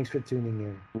thanks for tuning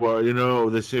in. Well,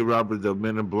 they say, Robert, the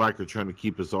men in black are trying to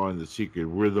keep us all in the secret.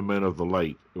 We're the men of the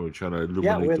light. We're trying to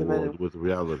illuminate the world with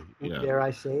reality. Yeah. Dare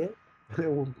I say it?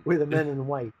 We're the men in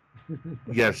white.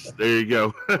 Yes, there you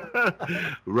go.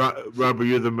 Robert,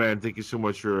 you're the man. Thank you so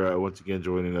much for once again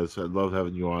joining us. I love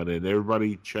having you on. And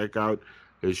everybody check out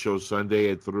his show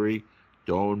Sunday at 3.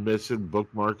 Don't miss it.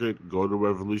 Bookmark it. Go to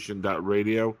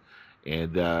revolution.radio.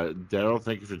 And Daryl,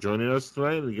 thank you for joining us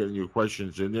tonight and getting your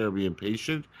questions in there and being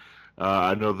patient.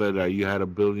 I know that you had a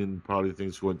billion probably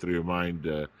things going through your mind.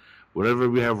 Whenever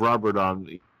we have Robert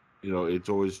on, it's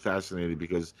always fascinating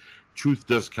because truth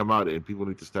does come out and people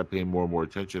need to start paying more and more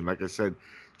attention. Like I said,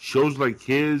 shows like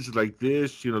his, like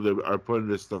this, that are putting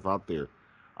this stuff out there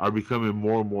are becoming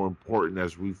more and more important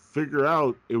as we figure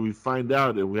out and we find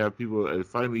out, and we have people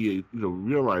finally,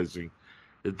 realizing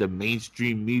that the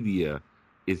mainstream media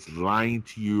is lying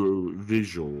to your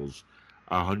visuals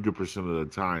 100% of the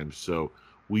time. So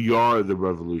we are the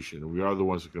revolution. We are the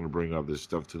ones that are going to bring out this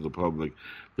stuff to the public.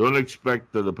 Don't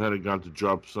expect the Pentagon to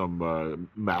drop some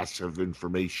massive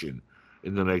information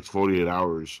in the next 48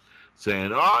 hours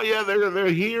saying, oh, yeah, they're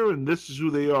here and this is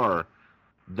who they are.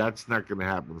 That's not going to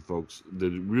happen, folks. The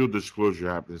real disclosure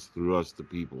happens through us, the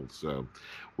people. So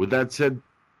with that said,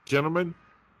 gentlemen,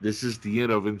 this is the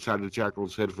end of Inside the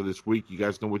Jackal's Head for this week. You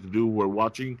guys know what to do. We're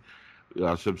watching.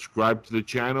 Subscribe to the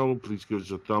channel. Please give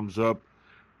us a thumbs up.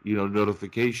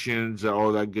 Notifications,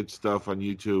 all that good stuff on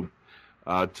YouTube.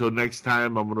 Till next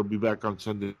time, I'm going to be back on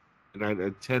Sunday night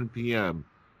at 10 p.m.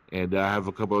 And I have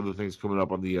a couple other things coming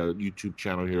up on the YouTube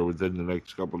channel here within the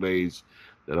next couple of days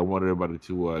that I want everybody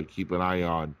to keep an eye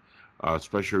on.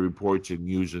 Special reports and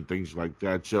news and things like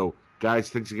that. So, guys,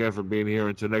 thanks again for being here.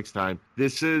 Until next time,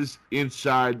 this is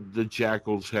Inside the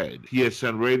Jackal's Head.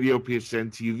 PSN Radio,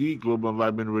 PSN TV, Global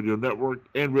Enlightenment Radio Network,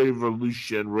 and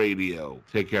Revolution Radio.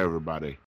 Take care, everybody.